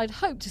battle I'd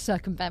hoped to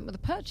circumvent with the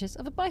purchase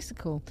of a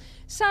bicycle.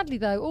 Sadly,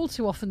 though, all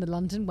too often the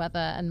London weather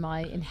and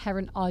my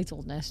inherent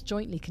idleness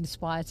jointly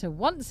conspire to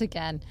once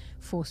again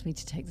force me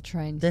to take the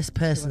train. This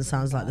person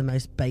sounds like the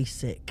most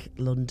basic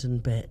London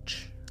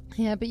bitch.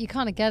 Yeah, but you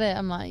kind of get it.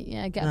 I'm like,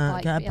 yeah, get a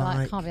bike. But you're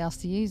like, can't be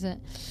asked to use it.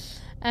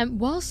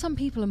 While some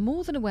people are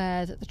more than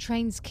aware that the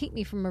trains keep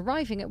me from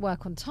arriving at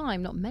work on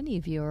time, not many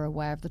of you are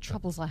aware of the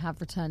troubles I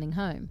have returning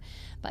home.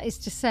 That is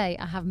to say,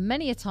 I have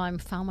many a time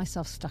found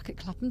myself stuck at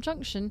Clapham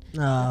Junction with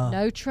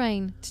no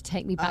train to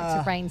take me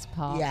back to Rains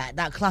Park. Yeah,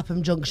 that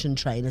Clapham Junction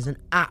train is an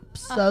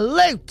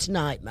absolute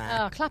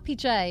nightmare. Oh, Clappy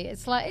J.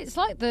 It's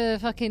like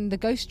the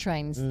ghost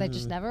trains. They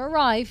just never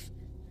arrive.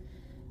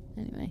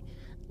 Anyway.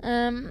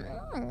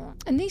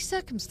 In these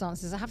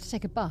circumstances, I have to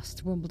take a bus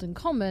to Wimbledon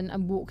Common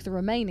and walk the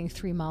remaining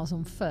 3 miles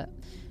on foot.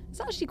 It's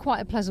actually quite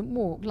a pleasant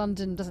walk.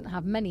 London doesn't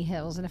have many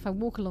hills, and if I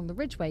walk along the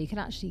Ridgeway, you can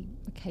actually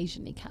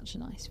occasionally catch a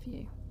nice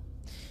view.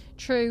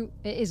 True,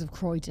 it is of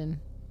Croydon.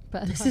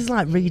 But This is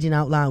like reading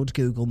out loud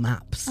Google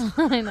Maps.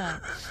 I know.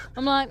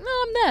 I'm like,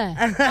 no,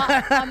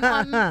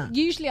 I'm there.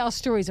 Usually our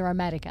stories are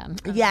American.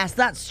 Yes,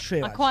 that's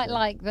true. I quite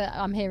like that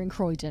I'm hearing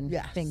Croydon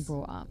being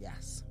brought up.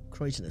 Yes,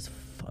 Croydon is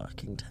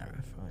fucking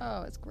terrifying.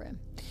 Oh, it's grim.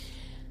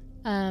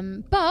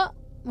 But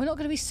we're not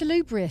going to be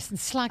salubrious and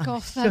slag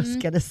off.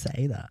 Just going to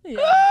say that.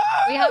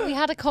 Yeah. We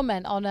had a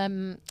comment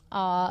on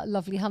our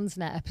lovely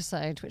Hunsnet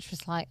episode, which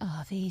was like,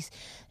 oh, these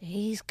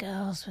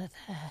girls with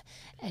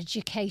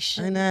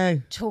education. I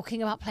know.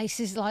 Talking about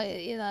places like,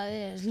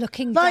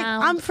 looking Like,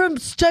 down. I'm from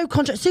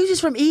Stoke-on-Trent. Susie's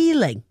from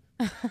Ealing.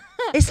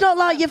 It's not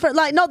like you're from,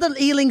 like, not that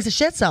Ealing's a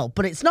shithole,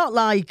 but it's not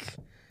like...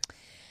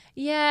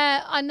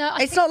 Yeah, I know.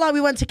 It's not like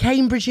we went to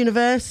Cambridge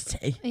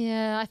University.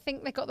 Yeah, I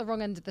think they got the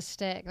wrong end of the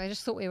stick. They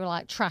just thought we were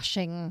like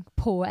trashing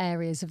poor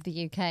areas of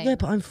the UK. Yeah,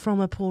 but I'm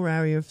from a poor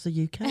area of the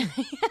UK.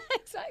 Yeah,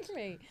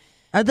 exactly.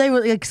 And they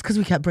were, because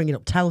we kept bringing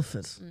up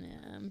Telford.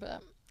 Yeah,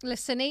 but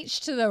listen, each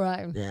to their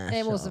own. Yeah,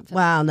 it sure. wasn't for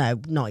Well, no,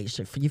 not each.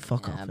 You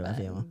fuck Yeah, off, but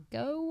whoever you are.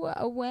 go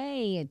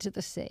away to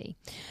the sea.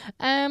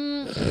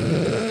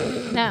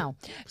 Now,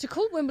 to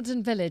call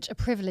Wimbledon Village a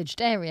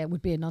privileged area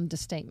would be an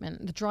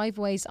understatement. The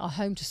driveways are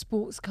home to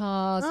sports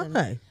cars. Are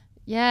they?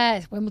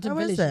 Yeah, Wimbledon Oh,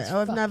 Village is it? is Oh,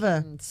 I've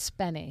never...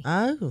 spenny.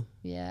 Oh.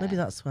 Yeah. Maybe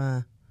that's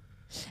where...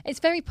 It's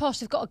very posh.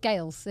 They've got a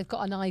Gales. They've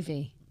got an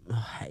Ivy. Oh,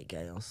 I hate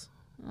Gales.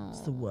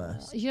 It's the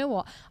worst. You know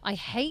what? I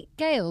hate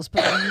Gales,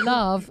 but I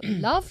love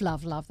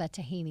their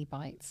tahini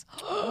bites.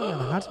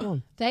 Oh, I had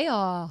one. They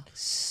are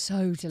so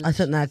delicious. I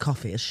think their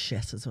coffee is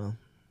shit as well.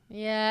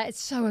 Yeah, it's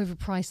so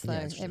overpriced though. Yeah,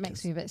 it's it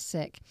makes ridiculous. me a bit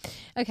sick.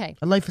 Okay.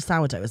 A loaf of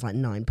sourdough is like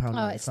 £9.95.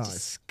 Oh, it's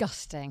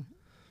disgusting.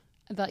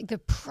 Like the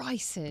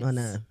prices. I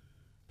know.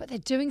 But they're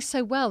doing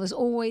so well.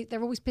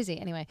 They're always busy.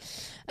 Anyway.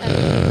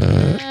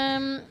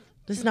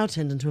 This is now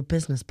turned into a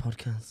business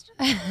podcast.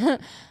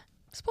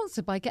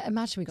 Sponsored by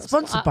Imagine we got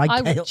Sponsored by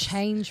I would Gales.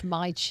 change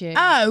my tune.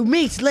 Oh,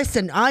 meat,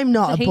 listen, I'm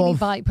not Tahini above.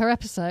 bite per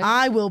episode.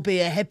 I will be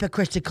a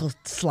hypocritical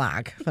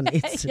slag if I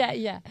need to.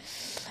 Yeah.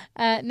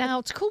 Now,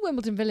 to call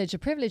Wimbledon Village a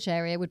privileged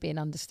area would be an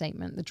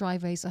understatement. The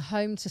driveways are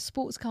home to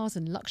sports cars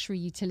and luxury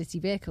utility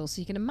vehicles, so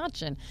you can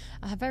imagine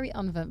I have very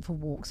uneventful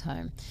walks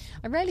home.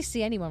 I rarely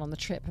see anyone on the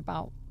trip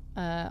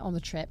I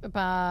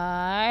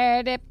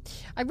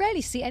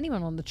rarely see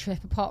anyone on the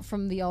trip apart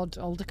from the odd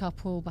older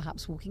couple,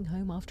 perhaps walking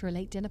home after a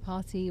late dinner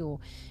party, or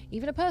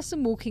even a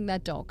person walking their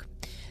dog.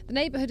 The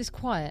neighbourhood is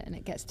quiet and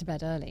it gets to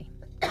bed early.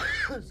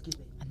 Excuse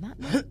me.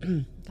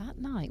 And that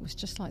night was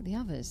just like the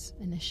others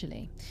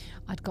initially.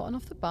 I'd gotten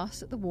off the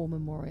bus at the War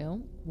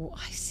Memorial. Well,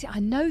 I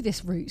know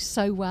this route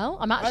so well.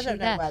 I'm actually don't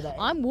know there. where that is.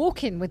 I'm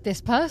walking with this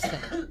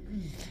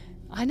person.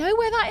 I know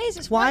where that is.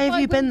 It's Why right have by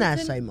you been there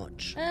Wimbledon. so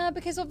much?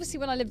 Because obviously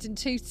when I lived in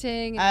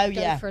Tooting, Oh, I'd go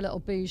yeah. for a little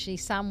bougie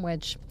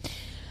sandwich.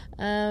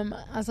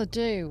 As I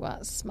do,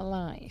 that's my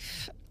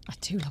life. I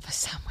do love a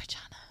sandwich,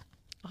 Anna.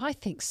 I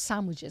think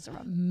sandwiches are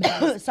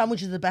amazing,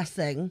 Sandwiches are the best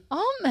thing.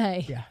 aren't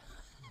they? Yeah.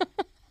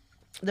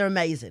 They're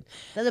amazing.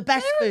 They're the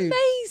best They're food.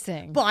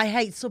 amazing. But I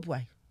hate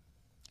Subway.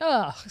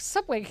 Oh,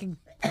 Subway can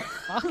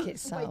fuck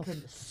itself. Subway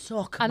can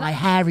suck And my I-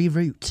 hairy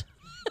root.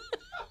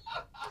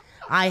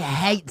 I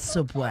hate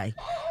Subway.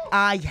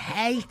 I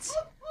hate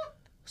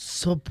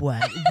Subway.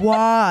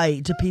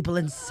 Why do people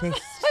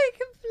insist? I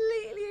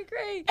completely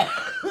agree.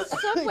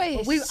 Subway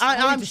is so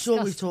I'm sure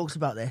we've disgusting. talked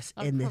about this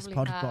I in this probably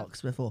pod have.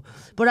 box before,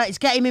 but it's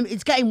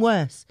getting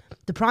worse.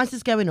 The price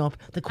is going up.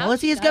 The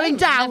quality is No, going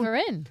down. never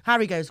in.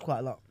 Harry goes quite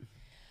a lot.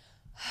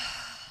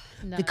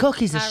 No, The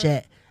cookies are Harry-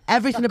 shit.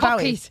 Everything The about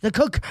cookies. it.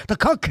 The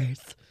cookies.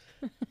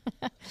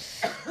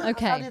 I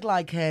Okay. did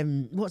like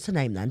what's her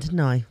name then? Didn't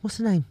I? What's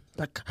her name?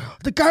 Like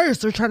the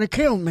guys are trying to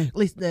kill me. At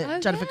least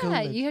Jennifer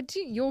Coolidge.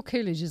 Your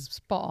Coolidge is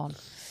spot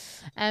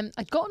on.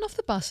 I'd gotten off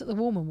the bus at the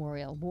War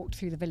Memorial, walked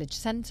through the village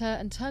centre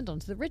and turned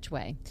onto the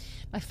Ridgeway.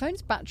 My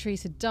phone's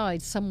batteries had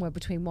died somewhere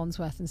between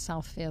Wandsworth and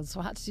Southfield, so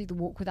I had to do the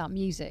walk without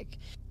music.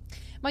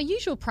 My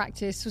usual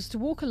practice was to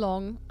walk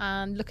along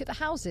and look at the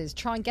houses,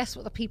 try and guess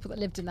what the people that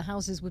lived in the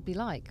houses would be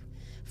like.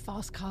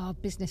 Fast car,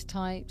 business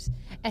types,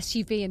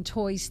 SUV and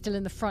toys still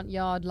in the front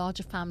yard,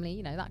 larger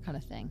family, that kind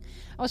of thing.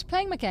 I was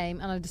playing my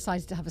game and I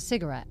decided to have a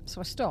cigarette,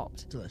 so I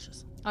stopped.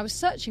 Delicious. I was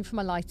searching for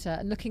my lighter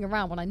and looking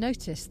around when I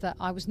noticed that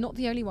I was not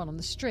the only one on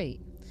the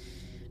street.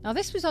 Now,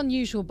 this was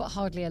unusual but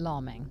hardly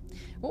alarming.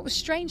 What was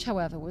strange,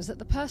 however, was that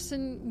the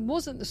person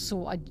wasn't the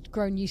sort I'd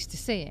grown used to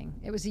seeing.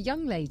 It was a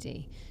young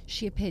lady.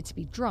 She appeared to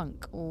be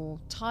drunk or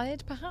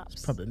tired,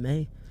 perhaps. Probably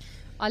me.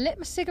 I lit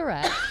my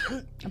cigarette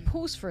and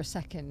paused for a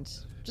second.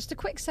 Just a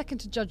quick second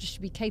to judge if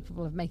she'd be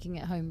capable of making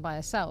it home by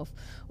herself.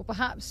 Or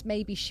perhaps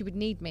maybe she would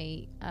need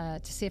me to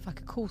see if I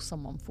could call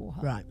someone for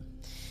her. Right.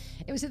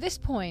 It was at this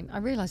point I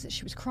realised that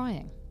she was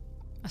crying.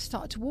 I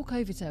started to walk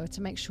over to her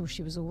to make sure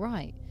she was all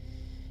right.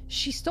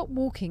 She stopped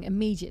walking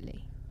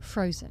immediately,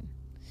 frozen.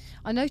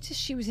 I noticed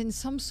she was in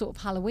some sort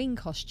of Halloween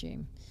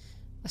costume.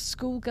 A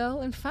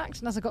schoolgirl, in fact,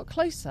 and as I got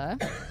closer...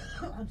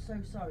 I'm so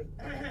sorry.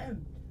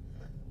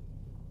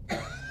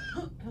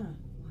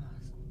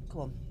 Go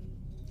on.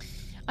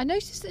 I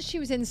noticed that she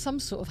was in some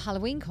sort of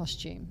Halloween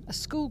costume, a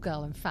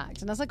schoolgirl in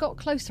fact, and as I got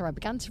closer I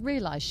began to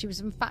realise she was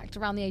in fact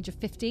around the age of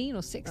 15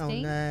 or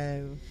 16. Oh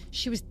no.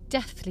 She was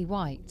deathly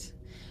white.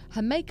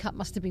 Her makeup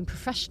must have been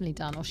professionally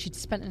done, or she'd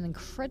spent an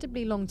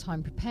incredibly long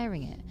time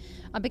preparing it.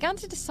 I began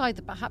to decide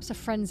that perhaps her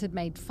friends had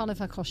made fun of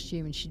her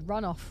costume and she'd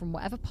run off from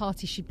whatever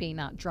party she'd been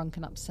at, drunk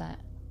and upset.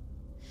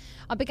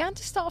 I began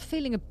to start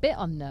feeling a bit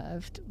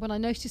unnerved when I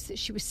noticed that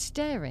she was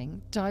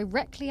staring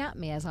directly at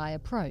me as I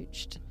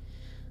approached.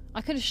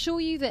 I can assure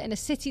you that in a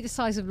city the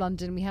size of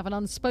London, we have an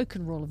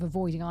unspoken rule of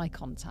avoiding eye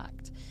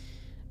contact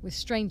with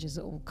strangers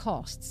at all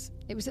costs.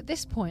 It was at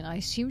this point I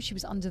assumed she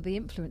was under the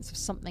influence of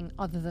something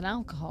other than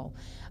alcohol,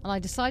 and I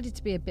decided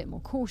to be a bit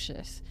more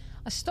cautious.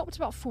 I stopped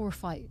about 4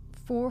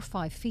 or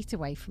 5 feet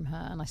away from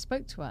her and I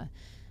spoke to her.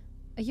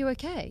 "Are you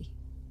okay?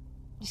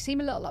 You seem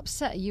a little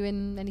upset. Are you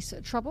in any sort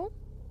of trouble?"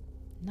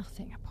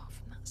 Nothing apart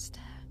from that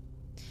stare.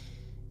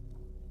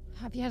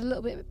 "Have you had a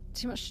little bit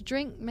too much to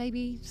drink?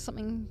 Maybe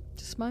something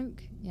to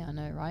smoke?" "Yeah, I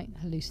know, right?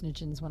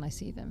 Hallucinogens when I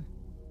see them."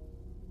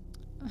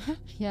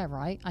 "Yeah,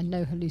 right. I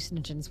know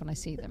hallucinogens when I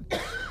see them."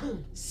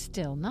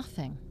 Still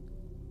nothing.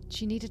 "Do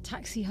you need a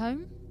taxi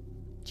home?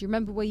 Do you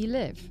remember where you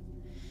live?"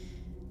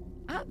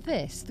 At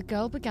this, the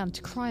girl began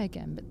to cry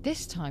again, but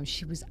this time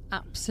she was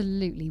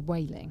absolutely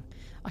wailing.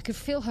 I could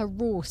feel her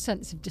raw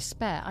sense of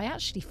despair. I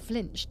actually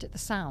flinched at the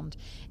sound.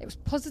 It was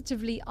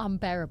positively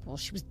unbearable.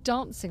 She was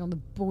dancing on the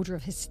border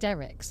of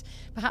hysterics,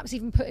 perhaps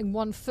even putting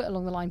one foot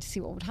along the line to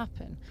see what would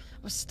happen.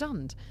 I was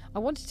stunned. I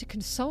wanted to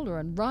console her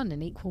and run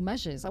in equal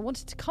measures. I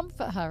wanted to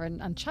comfort her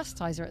and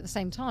chastise her at the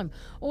same time.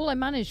 All I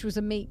managed was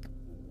a meek,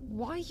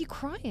 "Why are you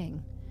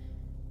crying?"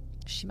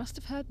 She must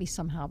have heard me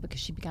somehow,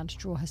 because she began to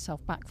draw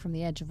herself back from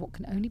the edge of what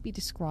can only be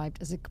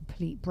described as a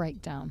complete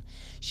breakdown.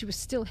 She was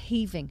still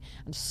heaving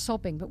and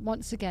sobbing, but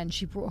once again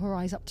she brought her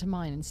eyes up to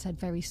mine and said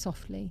very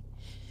softly,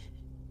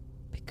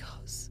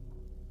 "Because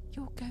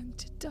you're going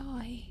to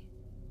die."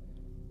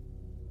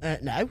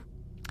 No.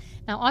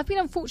 Now, I've been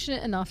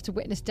unfortunate enough to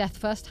witness death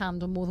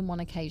firsthand on more than one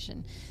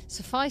occasion.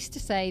 Suffice to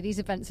say, these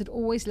events had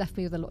always left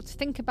me with a lot to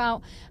think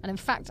about, and in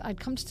fact, I'd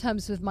come to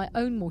terms with my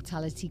own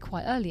mortality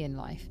quite early in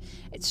life.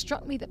 It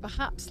struck me that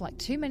perhaps, like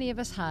too many of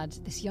us had,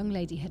 this young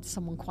lady had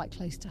someone quite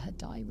close to her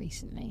die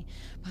recently.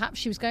 Perhaps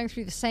she was going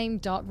through the same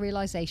dark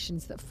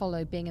realisations that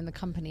follow being in the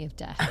company of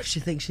death. She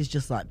thinks she's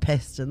just like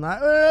pissed and like,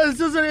 "This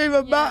doesn't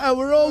even matter,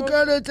 we're all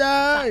gonna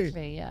die."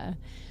 Exactly, yeah.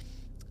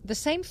 The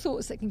same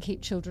thoughts that can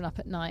keep children up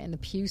at night in the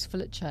pews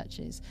full at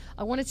churches.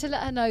 I wanted to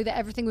let her know that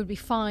everything would be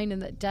fine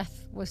and that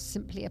death was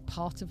simply a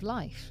part of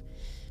life.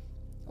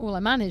 All I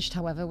managed,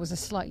 however, was a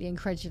slightly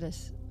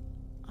incredulous,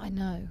 "I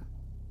know."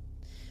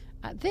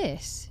 At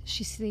this,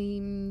 she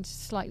seemed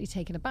slightly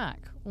taken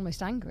aback,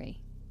 almost angry.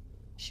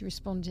 She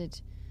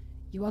responded,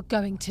 "You are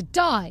going to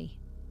die,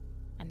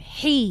 and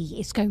he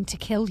is going to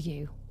kill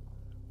you."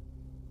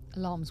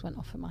 Alarms went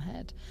off in my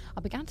head.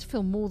 I began to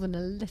feel more than a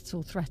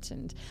little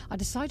threatened. I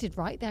decided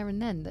right there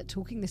and then that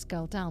talking this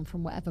girl down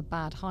from whatever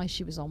bad high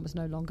she was on was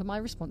no longer my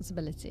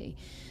responsibility.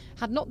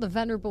 Had not the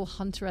venerable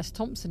Hunter S.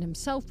 Thompson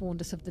himself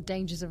warned us of the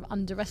dangers of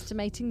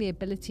underestimating the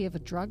ability of a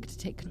drug to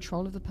take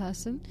control of the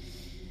person?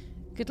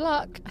 "Good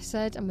luck," I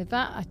said, and with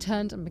that I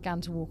turned and began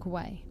to walk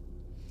away.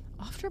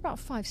 After about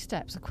 5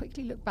 steps, I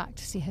quickly looked back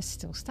to see her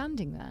still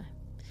standing there.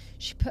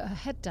 She put her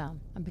head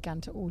down and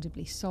began to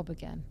audibly sob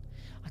again.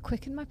 I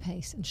quickened my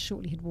pace and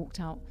shortly had walked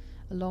out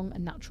along a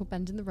natural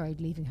bend in the road,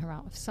 leaving her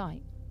out of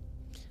sight.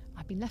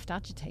 I'd been left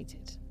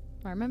agitated.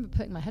 I remember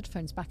putting my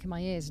headphones back in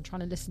my ears and trying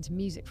to listen to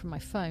music from my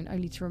phone,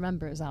 only to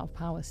remember it was out of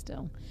power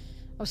still.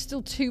 I was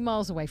still 2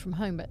 miles away from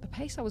home, but at the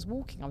pace I was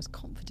walking, I was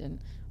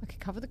confident I could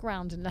cover the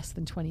ground in less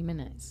than 20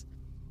 minutes.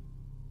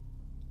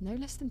 No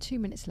less than 2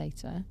 minutes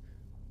later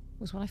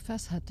was when I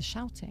first heard the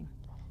shouting.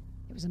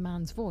 It was a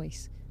man's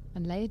voice,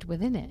 and layered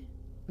within it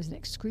was an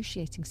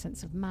excruciating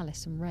sense of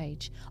malice and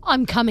rage.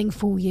 "I'm coming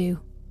for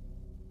you."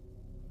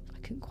 I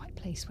couldn't quite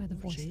place where the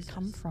voice had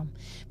come from,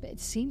 but it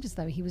seemed as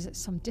though he was at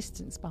some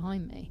distance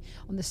behind me,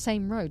 on the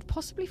same road,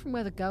 possibly from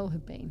where the girl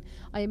had been.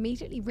 I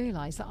immediately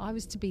realised that I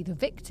was to be the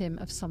victim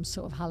of some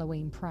sort of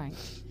Halloween prank.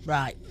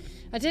 Right.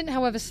 I didn't,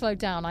 however, slow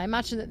down. I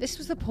imagined that this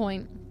was the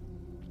point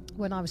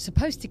when I was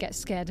supposed to get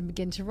scared and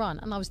begin to run,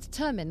 and I was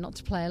determined not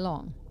to play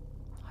along.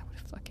 I would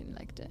have fucking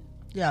legged it.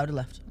 Yeah, I would have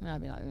left.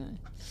 I'd be like,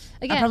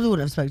 I probably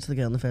wouldn't have spoken to the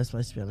girl in the first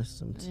place, to be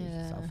honest. I'm too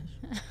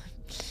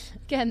selfish.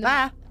 Again,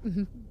 Bye.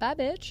 Bye,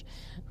 bitch.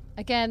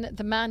 Again,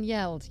 the man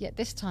yelled, yet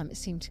this time it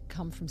seemed to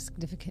come from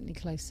significantly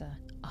closer.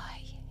 "I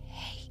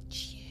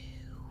hate you."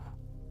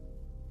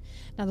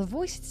 Now, the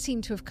voice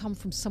seemed to have come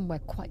from somewhere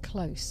quite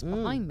close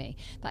behind me.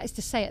 That is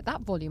to say, at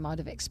that volume, I'd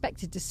have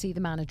expected to see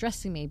the man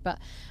addressing me, but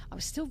I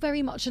was still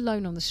very much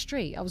alone on the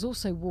street. I was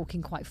also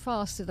walking quite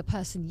fast, so the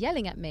person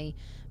yelling at me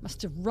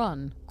must have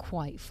run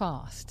quite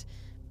fast.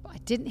 But I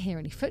didn't hear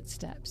any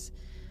footsteps.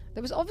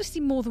 There was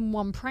obviously more than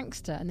one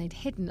prankster, and they'd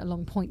hidden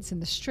along points in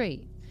the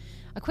street.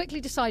 I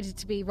quickly decided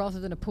to be rather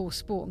than a poor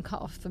sport and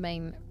cut off the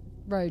main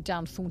road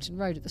down Thornton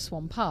Road at the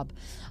Swan Pub.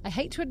 I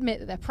hate to admit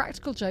that their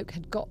practical joke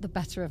had got the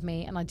better of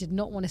me, and I did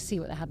not want to see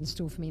what they had in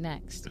store for me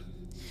next.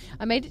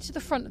 I made it to the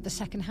front of the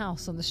second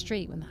house on the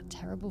street when that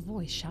terrible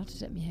voice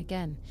shouted at me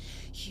again.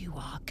 "You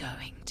are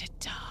going to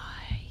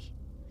die."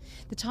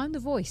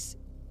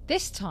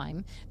 This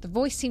time, the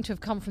voice seemed to have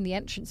come from the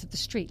entrance of the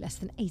street less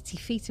than 80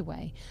 feet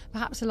away,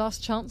 perhaps a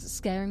last chance at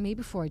scaring me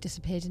before I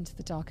disappeared into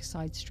the darker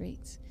side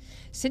streets.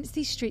 Since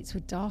these streets were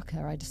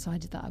darker, I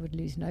decided that I would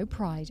lose no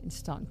pride in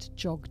starting to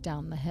jog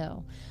down the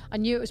hill. I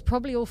knew it was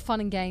probably all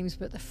fun and games,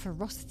 but the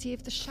ferocity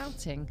of the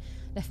shouting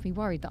left me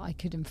worried that I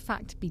could in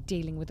fact be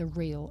dealing with a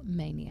real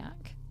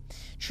maniac.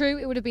 True,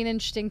 it would have been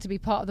interesting to be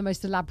part of the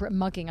most elaborate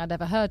mugging I'd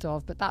ever heard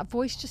of, but that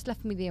voice just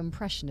left me the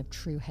impression of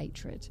true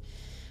hatred.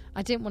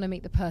 I didn't want to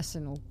meet the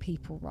person, or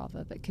people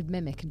rather, that could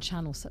mimic and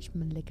channel such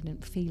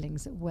malignant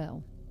feelings at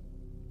will.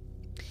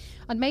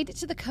 I'd made it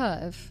to the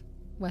curve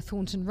where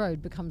Thornton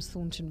Road becomes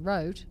Thornton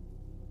Road,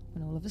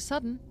 when all of a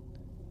sudden,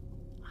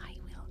 "I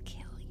will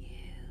kill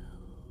you."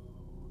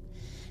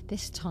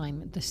 This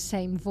time, the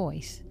same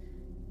voice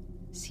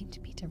seemed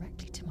to be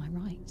directly to my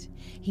right.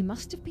 He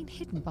must have been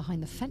hidden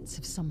behind the fence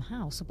of some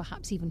house, or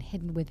perhaps even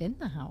hidden within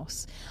the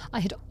house. I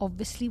had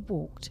obviously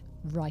walked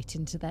right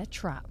into their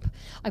trap.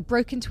 I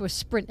broke into a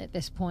sprint at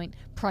this point,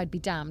 pride be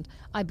damned.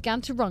 I began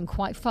to run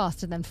quite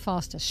fast and then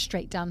faster,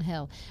 straight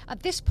downhill. At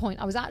this point,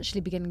 I was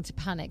actually beginning to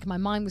panic. My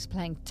mind was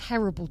playing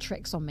terrible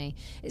tricks on me.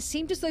 It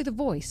seemed as though the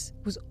voice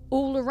was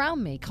all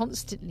around me,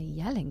 constantly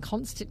yelling,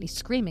 constantly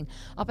screaming.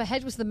 Up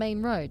ahead was the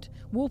main road,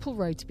 Warple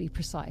Road to be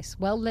precise,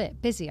 well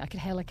lit, busy. I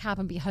could hail a cab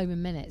and be home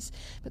in minutes.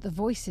 But the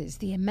voices,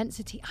 the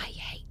immensity, "I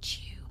hate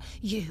you,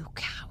 you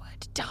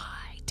coward,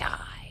 die,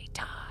 die,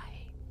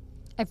 die."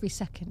 Every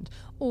second,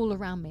 all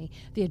around me,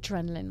 the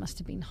adrenaline must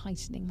have been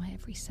heightening my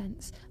every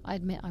sense. I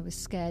admit I was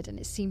scared, and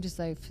it seemed as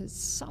though, for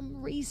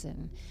some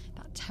reason,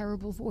 that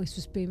terrible voice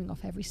was booming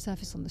off every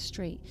surface on the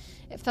street.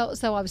 It felt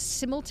as though I was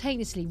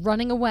simultaneously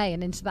running away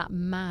and into that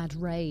mad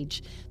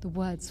rage. The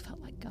words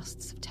felt like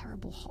gusts of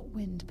terrible hot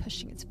wind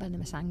pushing its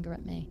venomous anger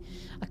at me.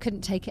 I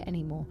couldn't take it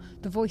anymore.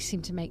 The voice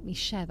seemed to make me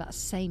share that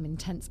same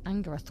intense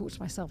anger. I thought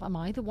to myself, am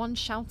I the one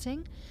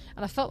shouting?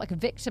 And I felt like a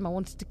victim. I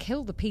wanted to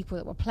kill the people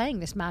that were playing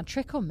this mad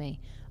trick on me.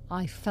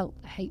 I felt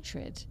the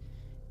hatred.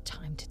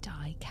 Time to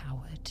die,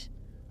 coward.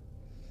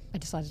 I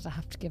decided I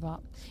have to give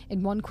up.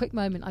 In one quick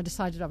moment, I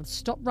decided I would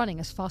stop running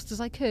as fast as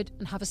I could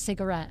and have a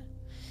cigarette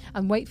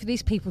and wait for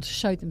these people to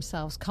show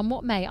themselves. Come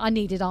what may, I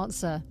needed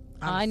answer.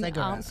 I need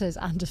answers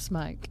and a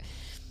smoke.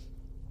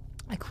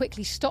 I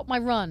quickly stopped my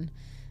run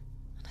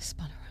and I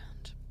spun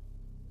around.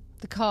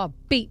 The car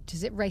beeped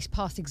as it raced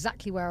past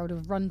exactly where I would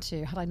have run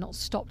to had I not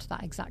stopped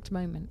that exact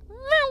moment.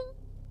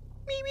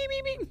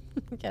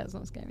 Yeah, it's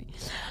not scary.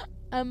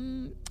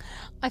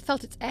 I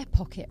felt its air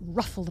pocket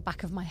ruffle the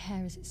back of my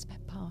hair as it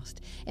sped past.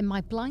 In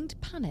my blind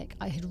panic,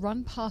 I had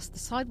run past the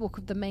sidewalk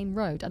of the main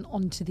road and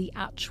onto the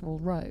actual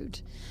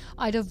road.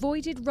 I'd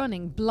avoided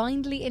running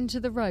blindly into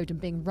the road and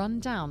being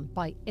run down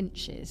by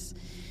inches.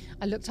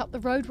 I looked up the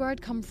road where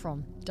I'd come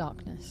from.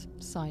 Darkness,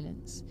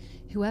 silence.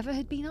 Whoever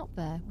had been up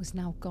there was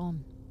now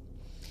gone.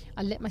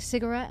 I lit my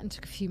cigarette and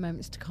took a few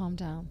moments to calm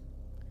down.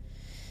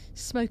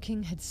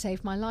 Smoking had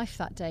saved my life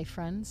that day,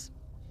 friends.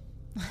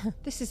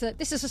 This is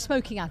a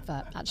smoking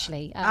advert,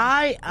 actually.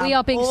 We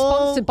are being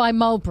sponsored by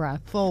Marlboro.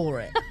 For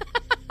it.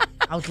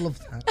 I would love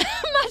that.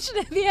 Imagine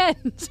at the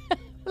end,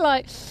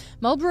 like,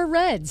 Marlboro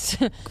Reds.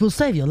 We'll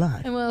save your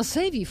life. And we'll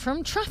save you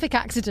from traffic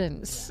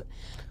accidents.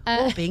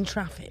 Or being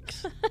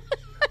trafficked.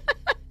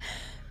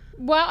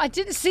 Well, I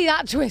didn't see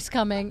that twist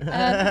coming.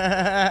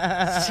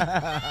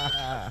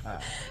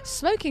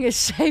 Smoking has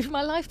saved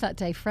my life that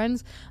day,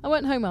 friends. I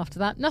went home after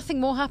that. Nothing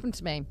more happened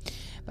to me.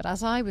 But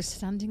as I was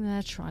standing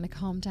there trying to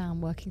calm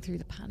down, working through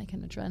the panic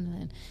and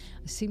adrenaline,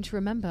 I seemed to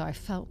remember I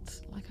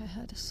felt like I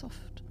heard a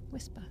soft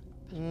whisper.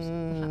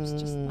 Perhaps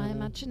just my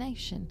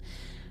imagination.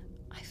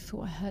 I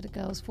thought I heard a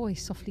girl's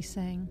voice softly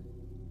saying,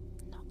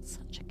 "Not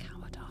such a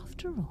coward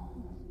after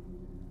all."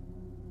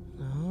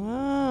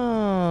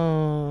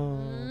 Oh.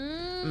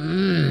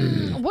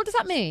 What does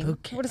that mean?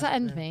 Spooky. What does that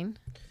end mean?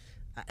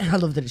 I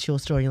love that it's your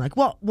story. You're like,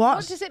 what?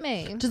 What does it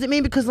mean? Does it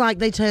mean because, like,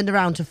 they turned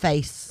around to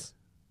face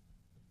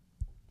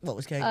what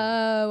was going on?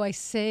 Oh, I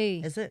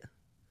see. Is it?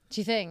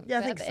 Do you think? Yeah,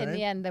 I think so. In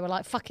the end, they were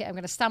like, fuck it, I'm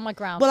going to stand my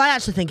ground. Well, I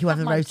actually think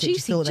whoever my wrote it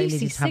just thought they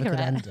juicy needed to have a good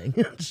ending.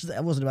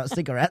 It wasn't about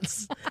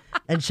cigarettes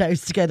and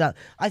chose to go down.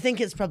 I think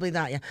it's probably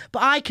that, yeah.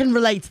 But I can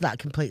relate to that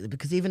completely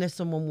because even if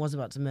someone was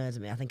about to murder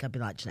me, I think I'd be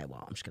like, do you know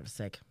what? I'm just going to have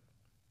a cig.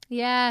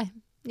 Yeah.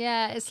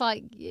 It's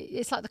like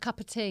the cup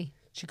of tea.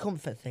 It's your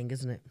comfort thing,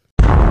 isn't it?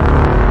 Okay.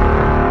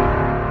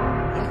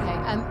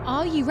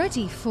 Are you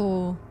ready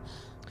for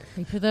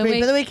Creep of the Creep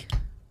Week? of the Week.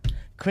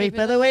 Creep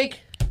of the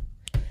Week.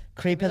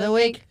 Creep of the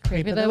Week.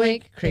 Creep of the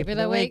Week. Creep of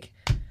the Week.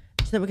 Do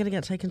you think we're going to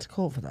get taken to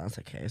court for that? That's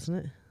okay, isn't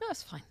it? No,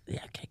 it's fine.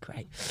 Yeah, okay,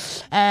 great.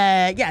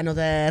 Yeah,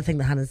 another thing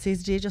that Hannah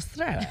sees, do you just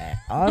throw it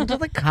onto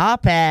the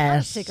carpet?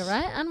 Have a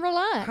cigarette and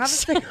relax. Have a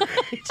cigarette.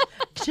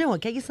 Do you know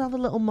what? Get yourself a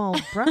little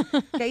Marlboro.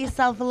 Get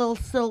yourself a little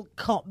silk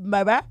cotton,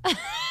 baby.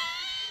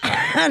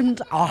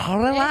 and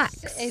relax.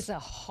 This is a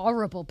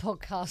horrible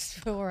podcast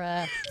for.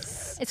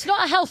 It's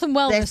not a health and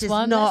wellness This is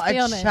one. not let's be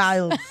a honest.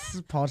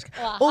 child's podcast.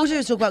 Well, All we do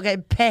is talk about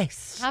getting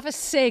pissed. Have a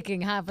cig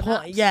and have an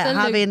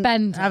absolute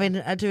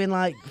bender. doing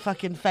like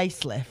fucking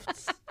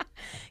facelifts.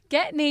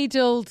 Get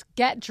needled,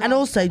 get drunk. And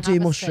also have do a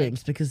mushrooms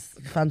cig. because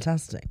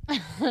fantastic.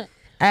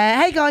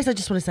 Hey guys, I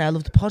just want to say I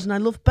love the pod and I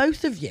love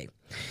both of you.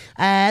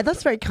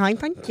 That's very kind,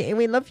 thank you.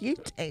 We love you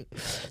too.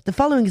 The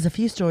following is a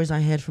few stories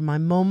I heard from my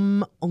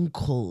mum,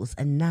 uncles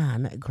and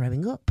nan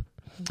growing up.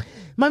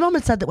 My mum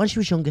had said that when she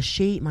was younger,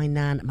 she, my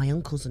nan, my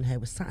uncles and her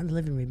were sat in the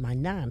living room. My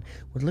nan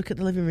would look at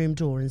the living room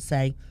door and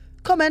say,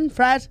 "Come in,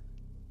 Fred."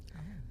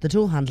 The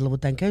door handler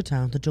would then go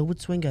down, the door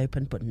would swing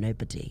open, but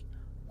nobody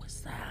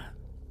was there.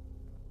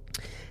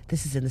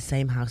 This is in the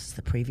same house as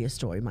the previous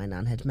story. My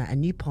nan had met a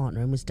new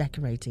partner and was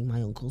decorating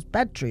my uncle's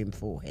bedroom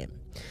for him.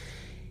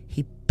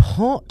 He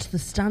put the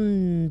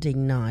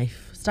Standing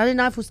knife or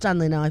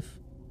Stanley knife?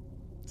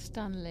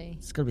 Stanley.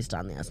 It's got to be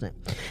Stanley, hasn't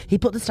it? He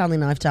put the Stanley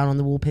knife down on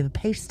the wallpaper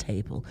paste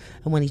table,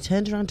 and when he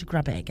turned around to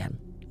grab it again,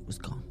 it was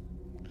gone.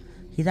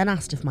 He then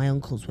asked if my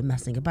uncles were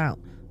messing about,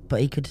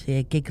 but he could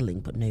hear giggling,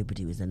 but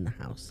nobody was in the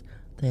house.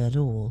 They had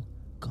all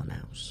gone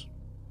out.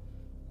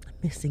 A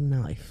missing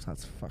knife.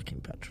 That's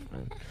fucking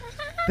petrifying.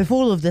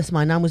 Before all of this,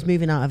 my nan was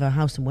moving out of her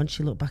house, and when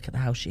she looked back at the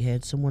house, she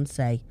heard someone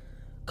say,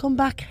 "Come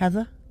back,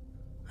 Heather."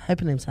 I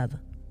hope her name's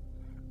Heather.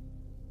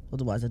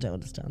 Otherwise, I don't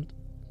understand.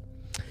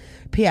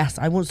 P.S.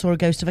 I once saw a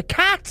ghost of a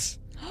cat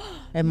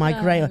in my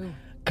grey...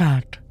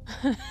 Cat.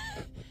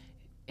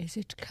 Is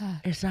it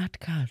cat? Is that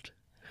cat?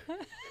 I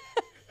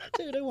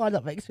don't know why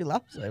that makes me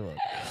laugh so much.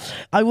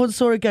 I once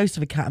saw a ghost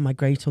of a cat in my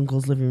great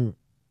uncle's living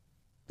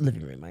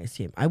room, I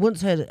assume. I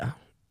once heard...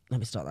 let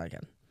me start that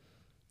again.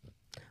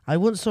 I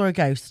once saw a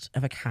ghost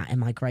of a cat in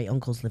my great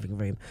uncle's living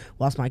room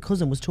whilst my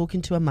cousin was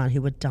talking to a man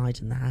who had died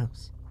in the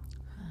house.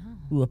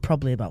 We were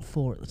probably about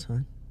 4 at the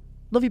time.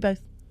 Love you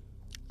both.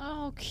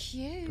 Oh,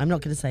 cute. I'm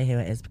not going to say who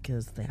it is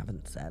because they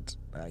haven't said,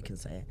 but I can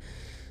say it.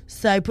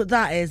 So, but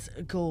that is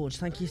gorge.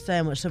 Thank you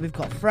so much. So we've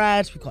got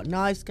Fred, we've got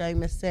Knives going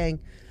missing.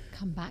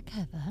 Come back,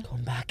 Heather.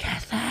 Come back,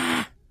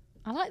 Heather.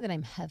 I like the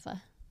name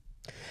Heather.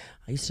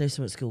 I used to know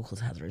someone at school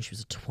called Heather and she was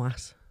a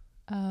twat.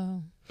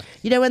 Oh.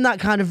 You know when that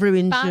kind of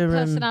ruins Bad your...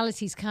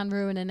 personalities can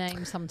ruin a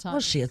name sometimes.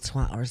 Was she a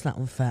twat or is that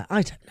unfair?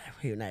 I don't know.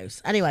 Who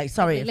knows? Anyway,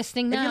 sorry. Are you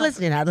listening now? If you're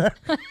listening, Heather.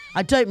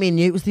 I don't mean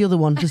you. It was the other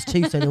one. Just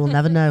two, so they will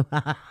never know.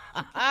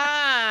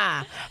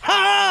 Wow.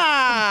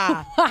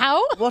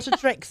 What a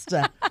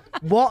trickster.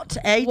 What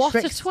a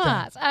trickster.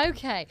 What a twat.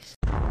 Okay.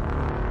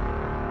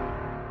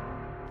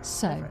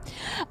 So,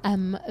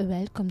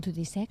 welcome to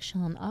the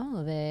section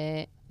of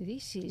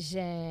this is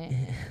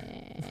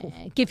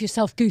give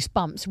yourself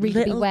goosebumps. Really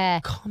Little beware.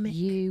 comic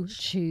You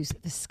choose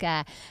the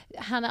scare.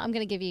 Hannah, I'm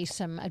going to give you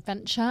some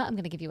adventure. I'm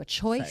going to give you a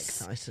choice.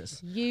 So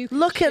excited. You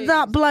Look at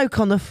that bloke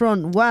on the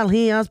front. Well,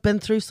 he has been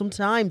through some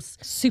times.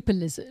 Super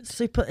lizard.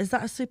 Is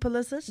that a super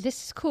lizard?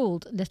 This is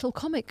called Little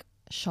Comic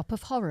Shop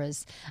of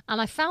Horrors, and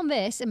I found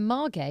this in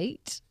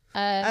Margate.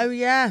 Oh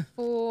yeah.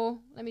 For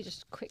let me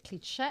just quickly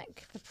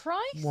check the price.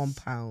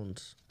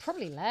 £1.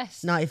 Probably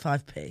less.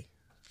 95p.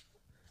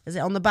 Is it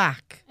on the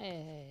back?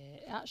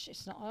 Actually,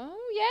 it's not.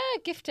 Oh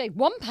yeah, gift aid.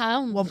 £1.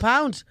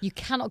 £1. You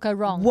cannot go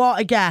wrong. What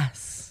a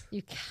guess.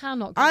 You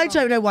cannot go I wrong.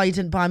 don't know why you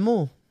didn't buy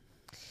more.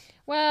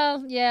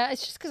 Well, yeah,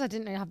 it's just because I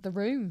didn't have the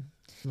room.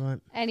 Right.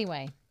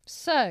 Anyway,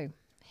 so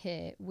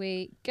here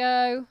we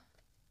go.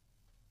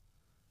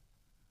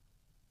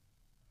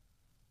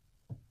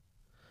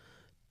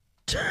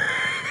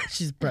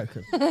 She's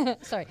broken.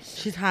 Sorry.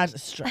 She's had a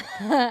stroke.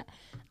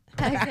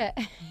 Okay.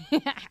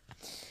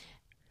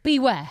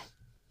 Beware.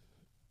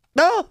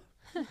 Oh!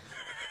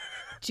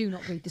 Do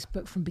not read this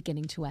book from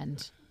beginning to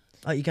end.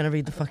 Oh, you're going to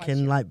read the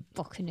fucking, like...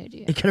 Fucking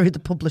idiot. You're going to read the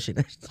publishing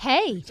it.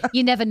 Hey,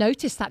 you never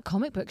noticed that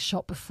comic book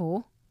shop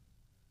before.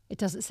 It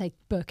doesn't say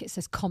book, it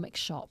says comic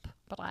shop.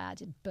 But I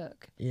added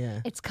book. Yeah.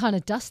 It's kind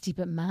of dusty,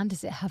 but man,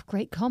 does it have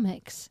great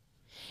comics.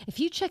 If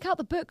you check out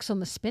the books on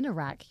the spinner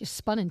rack, you're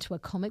spun into a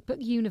comic book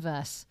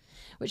universe.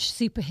 Which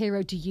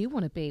superhero do you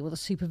want to be? Will the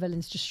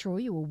supervillains destroy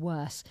you or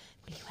worse?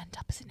 Will you end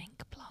up as an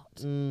ink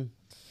blot?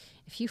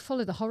 If you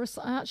follow the horror...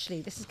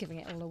 Actually, this is giving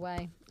it all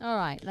away. All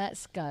right,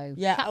 let's go.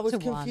 Yeah, Chapter I was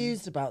 1.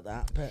 confused about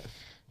that, but...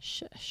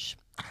 Shush.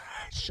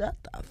 Shut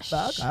the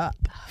fuck up.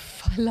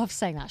 I love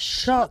saying that.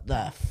 Shut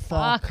the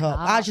fuck fuck up.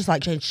 up. I just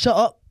like saying, shut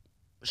up.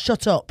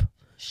 Shut up.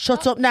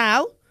 Shut up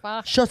now.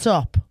 Fuck. Shut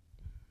up.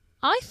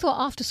 I thought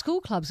after school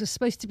clubs were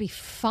supposed to be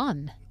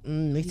fun.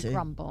 Me You too.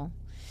 grumble.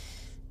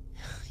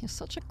 You're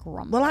such a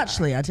grumbler. Well,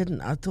 actually, I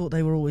didn't. I thought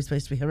they were always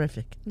supposed to be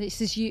horrific. This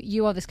is you.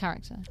 You are this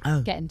character.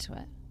 Oh. Get into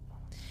it.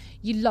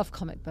 You love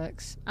comic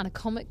books, and a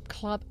comic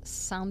club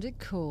sounded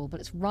cool,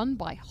 but it's run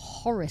by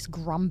Horace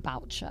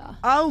Grumboucher.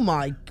 Oh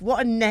my,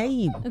 what a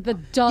name. The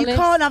dullest You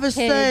can't have a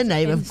kid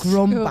surname in of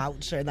school.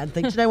 Grumboucher and then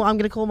think, do you know what I'm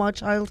going to call my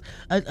child?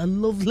 A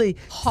lovely,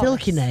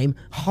 silky name,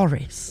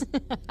 Horace.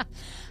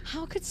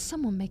 How could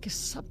someone make a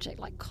subject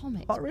like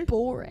comics Horace?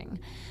 boring?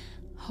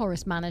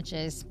 Horace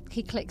manages.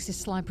 He clicks his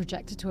slide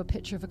projector to a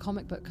picture of a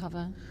comic book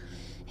cover.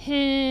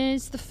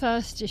 Here's the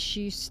first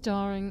issue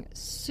starring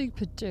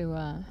Super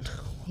Doer.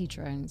 He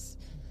drones.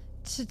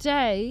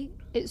 Today,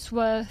 it's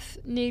worth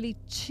nearly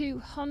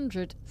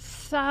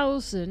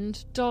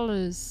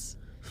 $200,000.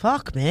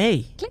 Fuck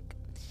me. Click.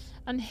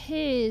 And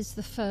here's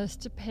the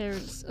first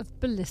appearance of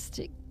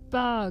Ballistic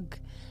Bug.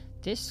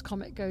 This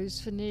comic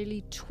goes for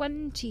nearly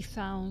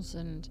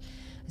 $20,000.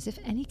 As if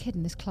any kid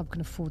in this club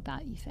can afford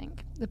that, you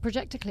think. The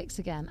projector clicks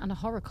again and a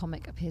horror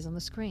comic appears on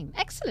the screen.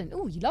 Excellent.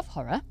 Oh, you love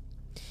horror.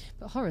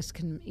 But Horace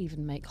can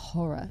even make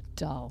horror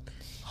dull.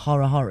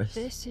 Horace.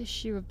 This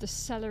issue of The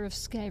Seller of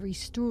Scary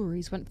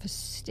Stories went for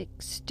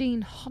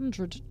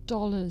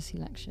 $1,600, he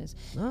lectures.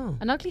 Oh.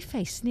 An ugly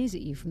face sneers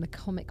at you from the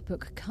comic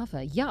book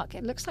cover. Yuck,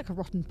 it looks like a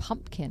rotten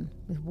pumpkin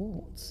with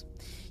warts.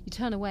 You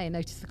turn away and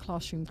notice the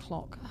classroom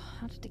clock. Oh,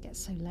 how did it get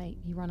so late?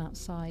 You run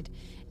outside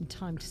in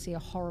time to see a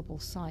horrible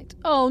sight.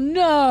 Oh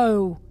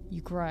no!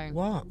 You groan.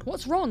 What?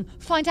 What's wrong?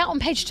 Find out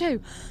on page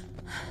 2.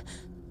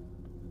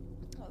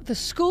 The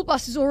school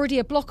bus is already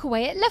a block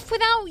away. It left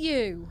without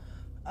you.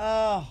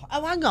 Oh,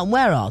 hang on.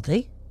 Where are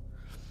they?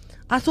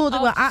 I thought they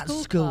were at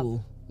school. Club.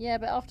 Yeah,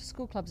 but after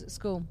school club's at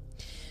school.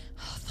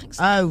 Oh, thanks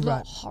a lot,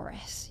 right.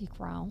 Horace, you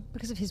growl.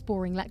 Because of his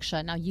boring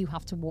lecture, now you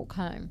have to walk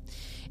home.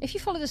 If you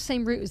follow the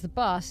same route as the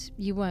bus,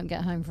 you won't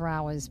get home for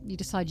hours. You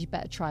decide you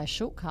better try a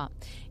shortcut,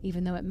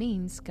 even though it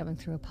means going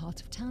through a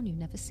part of town you've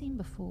never seen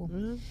before.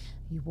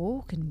 You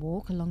walk and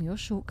walk along your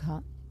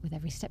shortcut. With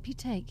every step you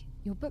take,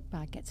 your book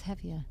bag gets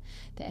heavier.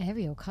 The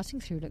area you're cutting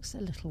through looks a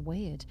little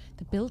weird.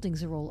 The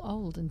buildings are all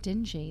old and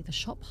dingy. The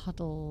shops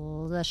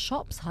huddle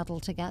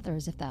together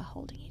as if they're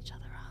holding each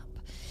other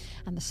up.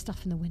 And the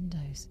stuff in the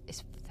windows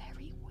is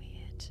very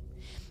weird.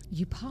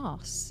 You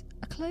pass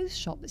a clothes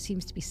shop that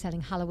seems to be selling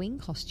Halloween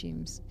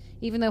costumes,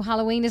 even though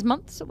Halloween is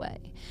months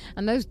away.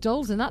 And those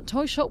dolls in that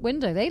toy shop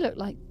window, they look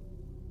like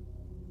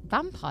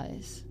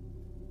vampires.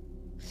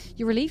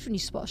 You're relieved when you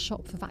spot a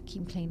shop for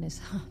vacuum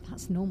cleaners.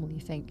 That's normal, you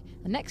think.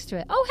 And next to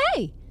it, oh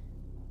hey,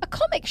 a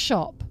comic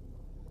shop.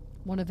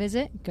 Want to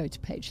visit? Go to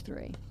page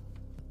 3.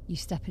 You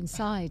step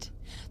inside.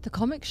 The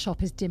comic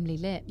shop is dimly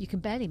lit. You can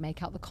barely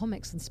make out the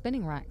comics and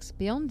spinning racks.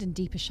 Beyond, in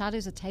deeper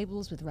shadows, are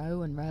tables with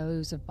row and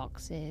rows of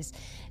boxes.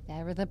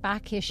 There are the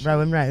back issues.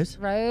 Row and rows?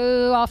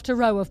 Row after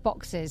row of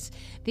boxes.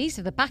 These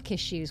are the back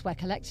issues where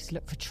collectors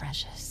look for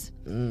treasures.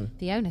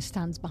 The owner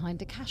stands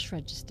behind a cash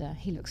register.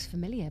 He looks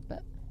familiar,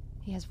 but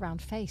he has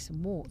round face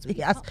and warts.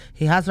 He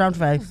has round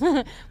face.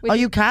 Are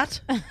you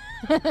cat?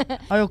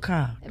 Are you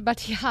cat? But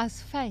he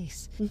has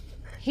face.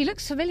 He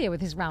looks familiar with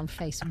his round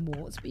face and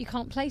warts, but you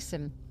can't place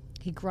him.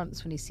 He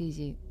grunts when he sees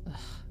you. Ugh,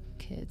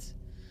 kids.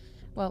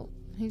 Well,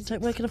 he's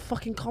like working a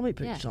fucking comic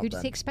book shop. Who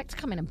does he expect to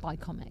come in and buy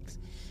comics?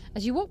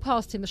 As you walk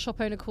past him, the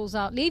shop owner calls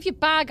out, "Leave your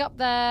bag up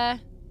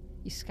there."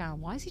 You scowl.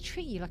 Why does he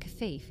treat you like a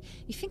thief?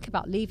 You think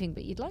about leaving,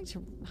 but you'd like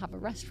to have a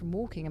rest from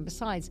walking, and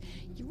besides,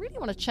 you really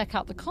want to check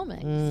out the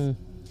comics.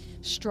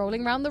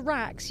 Strolling around the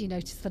racks, you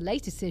notice the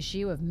latest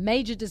issue of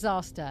Major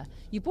Disaster.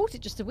 You bought it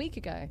just a week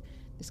ago.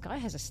 This guy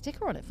has a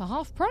sticker on it for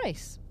half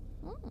price.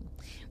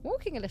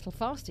 Walking a little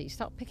faster, you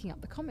start picking up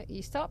the comic.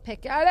 You start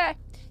picking up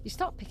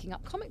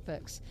comic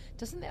books.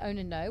 Doesn't the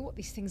owner know what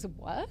these things are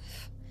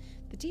worth?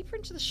 The deeper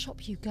into the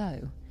shop you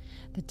go,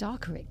 the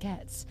darker it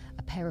gets.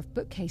 A pair of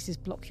bookcases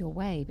block your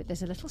way, but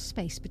there's a little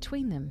space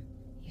between them.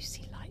 You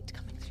see light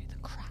coming through the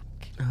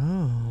crack.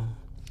 Oh.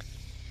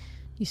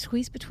 You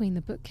squeeze between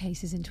the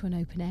bookcases into an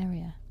open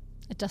area.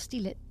 A dusty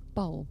lit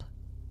bulb.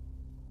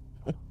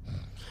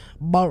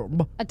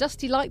 A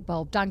dusty light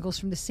bulb dangles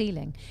from the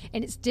ceiling.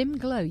 In its dim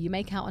glow, you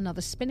make out another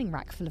spinning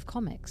rack full of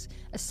comics.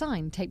 A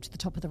sign taped to the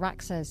top of the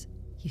rack says,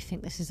 "You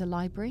think this is a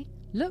library?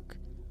 Look,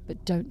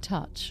 but don't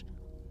touch,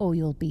 or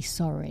you'll be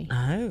sorry."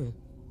 Oh.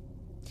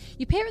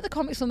 You peer at the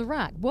comics on the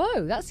rack.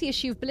 Whoa, that's the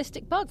issue of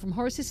Ballistic Bug from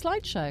Horace's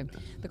slideshow.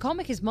 The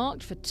comic is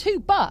marked for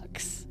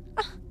 $2.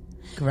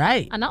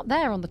 Great. And up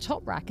there on the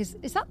top rack, is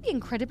that the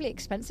incredibly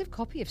expensive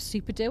copy of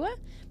Super Doer?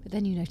 But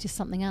then you notice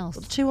something else.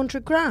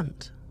 200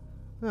 grand.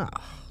 Oh.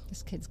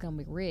 This kid's gone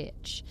with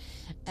rich.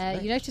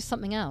 You notice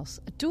something else.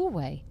 A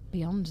doorway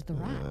beyond the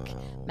rack.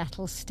 Oh.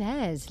 Metal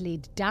stairs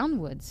lead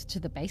downwards to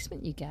the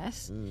basement, you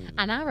guess.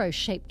 An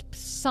arrow-shaped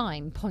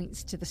sign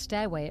points to the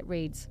stairway. It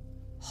reads,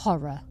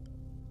 "Horror."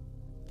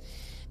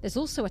 There's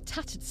also a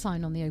tattered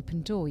sign on the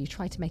open door. You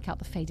try to make out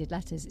the faded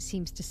letters. It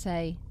seems to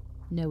say,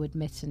 "No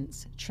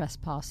admittance.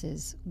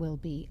 Trespassers will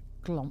be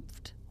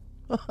glomphed."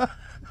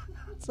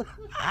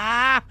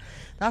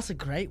 That's a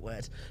great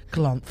word.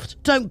 Glomphed.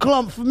 Don't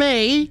glomp for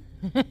me.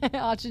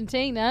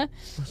 Argentina.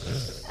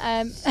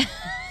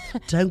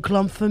 Don't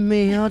glomp for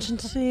me,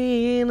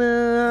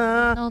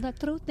 Argentina. All the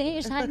truth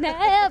is I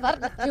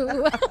never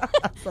do.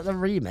 That's like the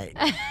remake.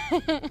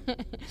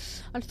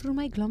 All through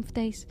my glomph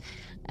days.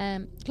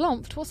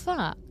 Glomphed, what's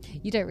that?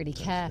 You don't really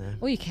care.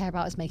 All you care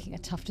about is making a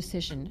tough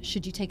decision.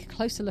 Should you take a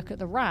closer look at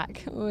the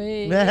rack?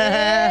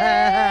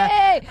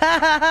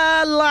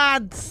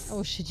 Lads.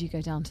 Or should you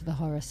go down to the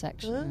horror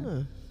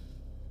section?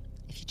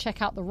 if you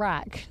check out the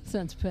rack,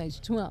 turn to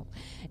page 12.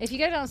 If you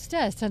go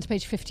downstairs, turn to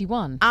page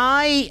 51.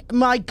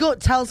 My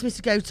gut tells me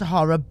to go to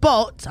horror,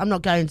 but I'm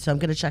not going to. I'm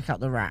going to check out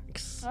the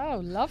racks.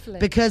 Oh, lovely.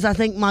 Because I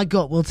think my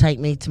gut will take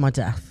me to my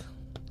death.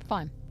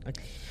 Fine.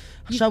 Okay.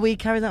 Shall we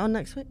carry that on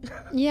next week?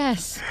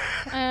 Yes.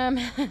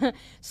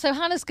 So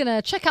Hannah's going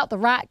to check out the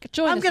rack.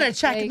 Join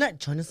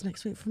us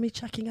next week for me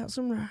checking out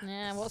some racks.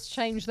 Yeah, what's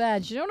changed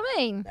there? Do you know what I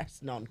mean?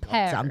 That's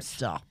non-goddamn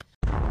stop.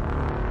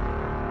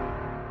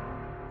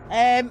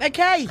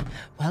 Okay.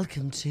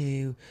 Welcome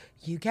to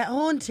You Get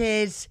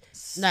Haunted.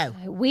 No,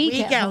 we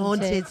get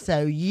haunted.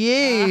 So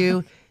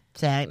you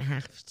don't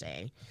have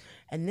to.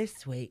 And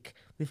this week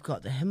we've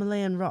got the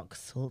Himalayan rock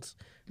salt,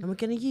 and we're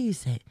going to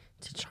use it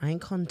to try and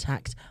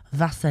contact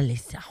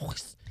Vasilis.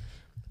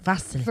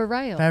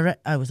 Varail.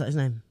 Oh, was that his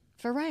name?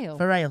 Varail.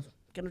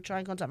 Going to try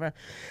and contact Varail.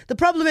 The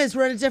problem is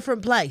we're in a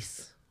different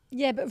place.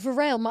 Yeah, but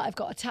Varail might have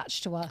got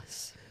attached to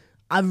us.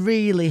 I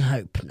really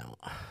hope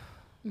not.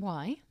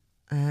 Why?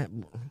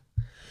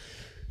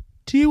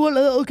 Do you want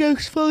a little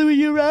ghost following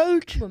you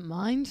around? Wouldn't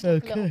mind.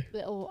 Okay.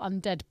 Little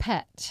undead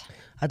pet.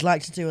 I'd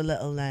like to do a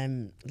little.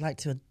 Should we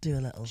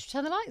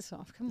turn the lights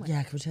off? Can we?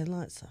 Yeah, can we turn the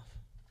lights off?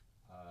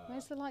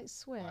 Where's the light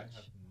switch? I have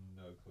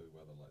no clue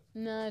where the lights.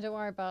 No, don't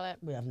worry about it.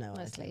 We have no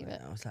Let's idea. leave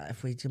it. It's like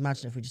if we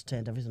just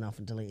turned everything off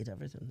and deleted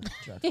everything.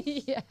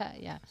 Yeah.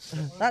 That's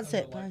Turn it. the lights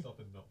Bye. off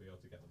and not be able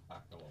to get them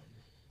back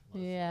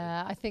on.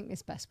 Yeah, I think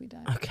it's best we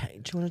don't. Okay.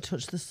 Do you want to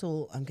touch the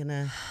salt? I'm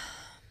gonna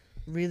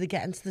really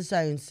get into the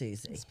zone,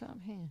 Susie. It's about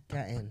here.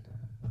 Get in.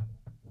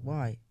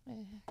 Why?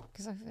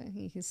 Because I think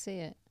you can see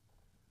it.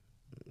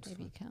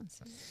 Maybe you can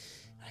see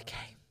it.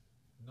 Okay.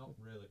 Not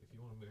really. If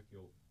you want to move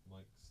your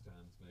mic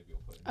stands, maybe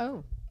you'll put.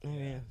 Oh. Oh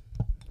yeah.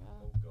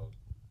 Oh god.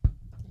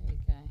 There you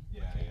go.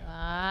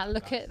 Yeah.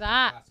 Look at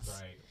that. That's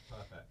great.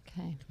 Perfect.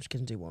 Okay. I'm just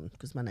gonna do one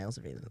because my nails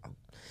are really long.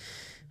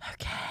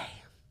 Okay.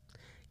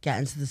 Get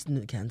into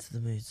the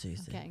mood,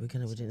 Susie. We're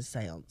doing a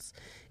seance.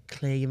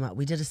 Clear your mind.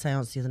 We did a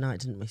seance the other night,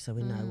 didn't we? So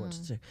we know what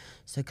to do.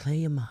 So clear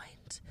your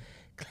mind.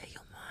 Clear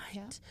your mind.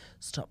 Yeah.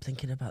 Stop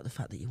thinking about the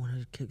fact that you want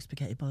to cook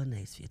spaghetti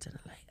bolognese for your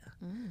dinner later.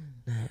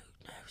 No,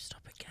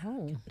 stop it.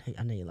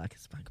 I know you like a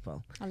spag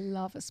bowl. I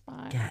love a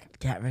spag.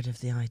 Get rid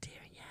of the idea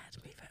in your head.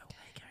 Move it away.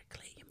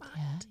 Clear your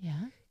mind.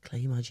 Yeah.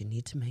 Clear your mind. You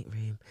need to make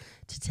room.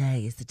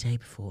 Today is the day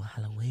before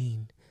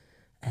Halloween,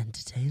 and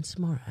today and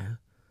tomorrow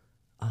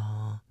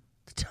are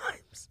the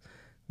times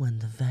when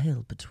the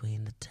veil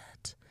between the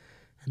dead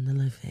and the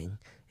living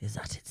is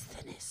at its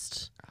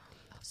thinnest.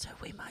 So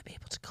we might be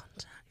able to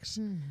contact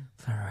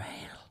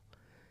Varail.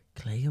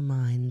 Clear your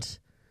mind,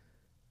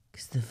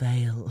 because the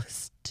veil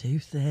is too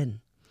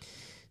thin.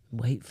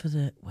 Wait for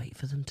them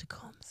to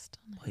come.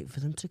 Wait for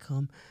them to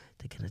come.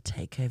 They're going to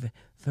take over.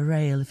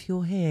 Varail, if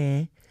you're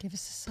here, give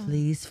us a sign.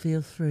 Please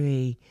feel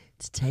free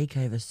to take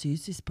over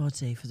Susie's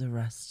body for the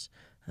rest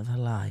of her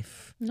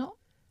life. No.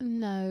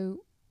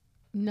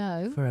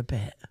 For a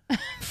bit.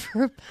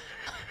 for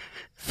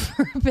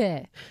a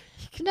bit.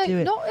 No, do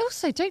it. not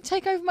also. Don't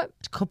take over my.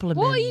 A couple of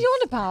What minutes. are you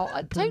on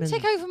about? Don't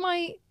take over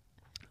my.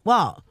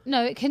 What?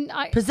 No, it can.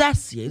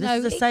 Possess you.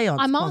 This is a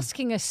seance. I'm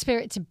asking a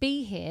spirit to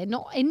be here,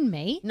 not in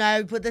me.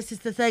 No, but this is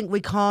the thing.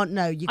 We can't.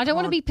 No, you. I don't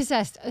want to be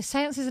possessed. A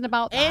seance isn't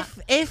about that.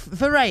 If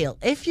Varail,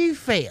 if you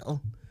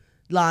feel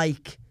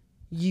like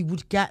you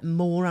would get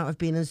more out of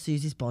being in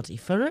Susie's body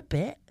for a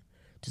bit,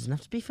 doesn't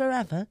have to be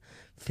forever.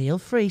 Feel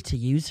free to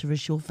use her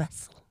as your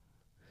vessel.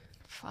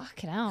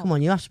 Fucking hell. Come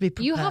on, you have to be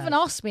prepared. You haven't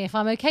asked me if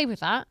I'm okay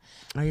with that.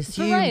 I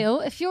assume.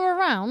 Varail, if you're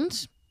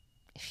around,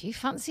 if you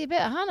fancy a bit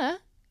of Hannah,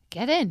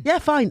 get in. Yeah,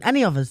 fine.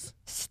 Any of us.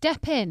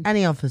 Step in.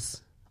 Any of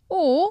us.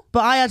 Or.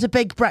 But I had a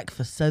big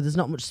breakfast, so there's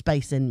not much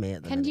space in me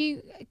at the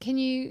minute. Can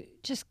you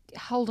just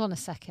hold on a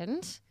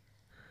second?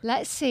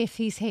 Let's see if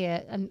he's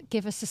here and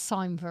give us a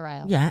sign,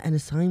 Varail. Yeah, and a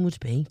sign would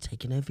be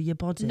taking over your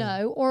body.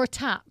 No, or a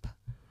tap.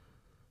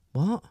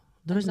 What?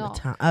 There isn't knock. a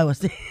tap. Oh, I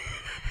see.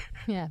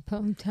 Yeah, put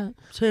on tap.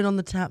 Turn on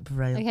the tap,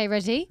 Varail. Okay,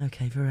 ready?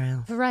 Okay,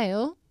 Varail.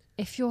 Varail,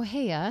 if you're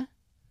here,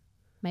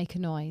 make a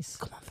noise.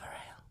 Come on,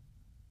 Varail.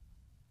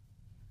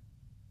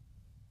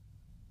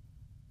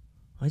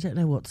 I don't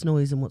know what's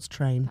noise and what's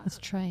train. That's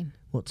train.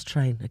 What's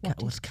train? A cat.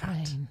 What What's is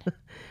cat? train?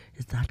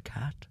 Is that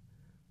cat?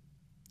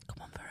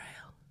 Come on,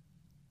 Varail.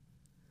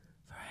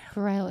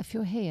 Varail, if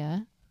you're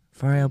here.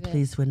 Varail,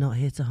 please, we're not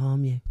here to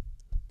harm you.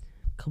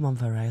 Come on,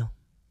 Varail.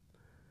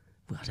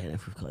 Well, I don't know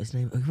if we've got his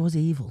name. He was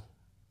evil.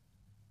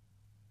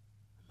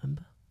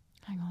 Remember?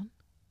 Hang on.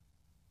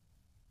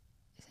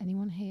 Is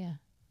anyone here?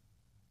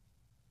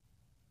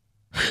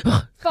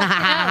 Fucking hell.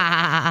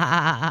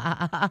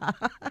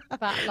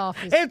 That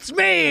laugh is... It's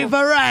me,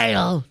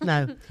 Varail!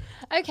 No.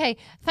 Okay,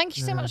 thank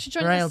you so much for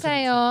joining Varail the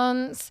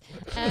seance.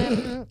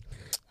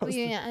 That was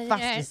the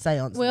fastest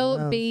seance.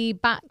 We'll be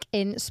back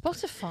in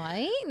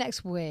Spotify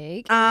next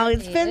week. Oh,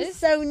 it's been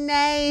so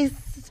nice.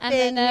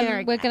 And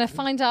then we're going to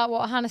find out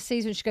what Hannah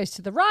sees when she goes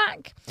to the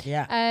rack.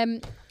 Yeah.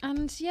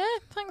 And yeah,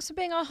 thanks for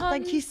being our home.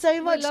 Thank you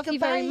so much. We love you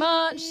very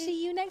much.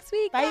 See you next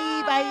week. Bye,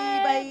 bye,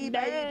 bye, bye,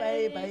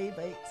 bye, bye,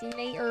 bye. See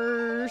you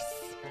later.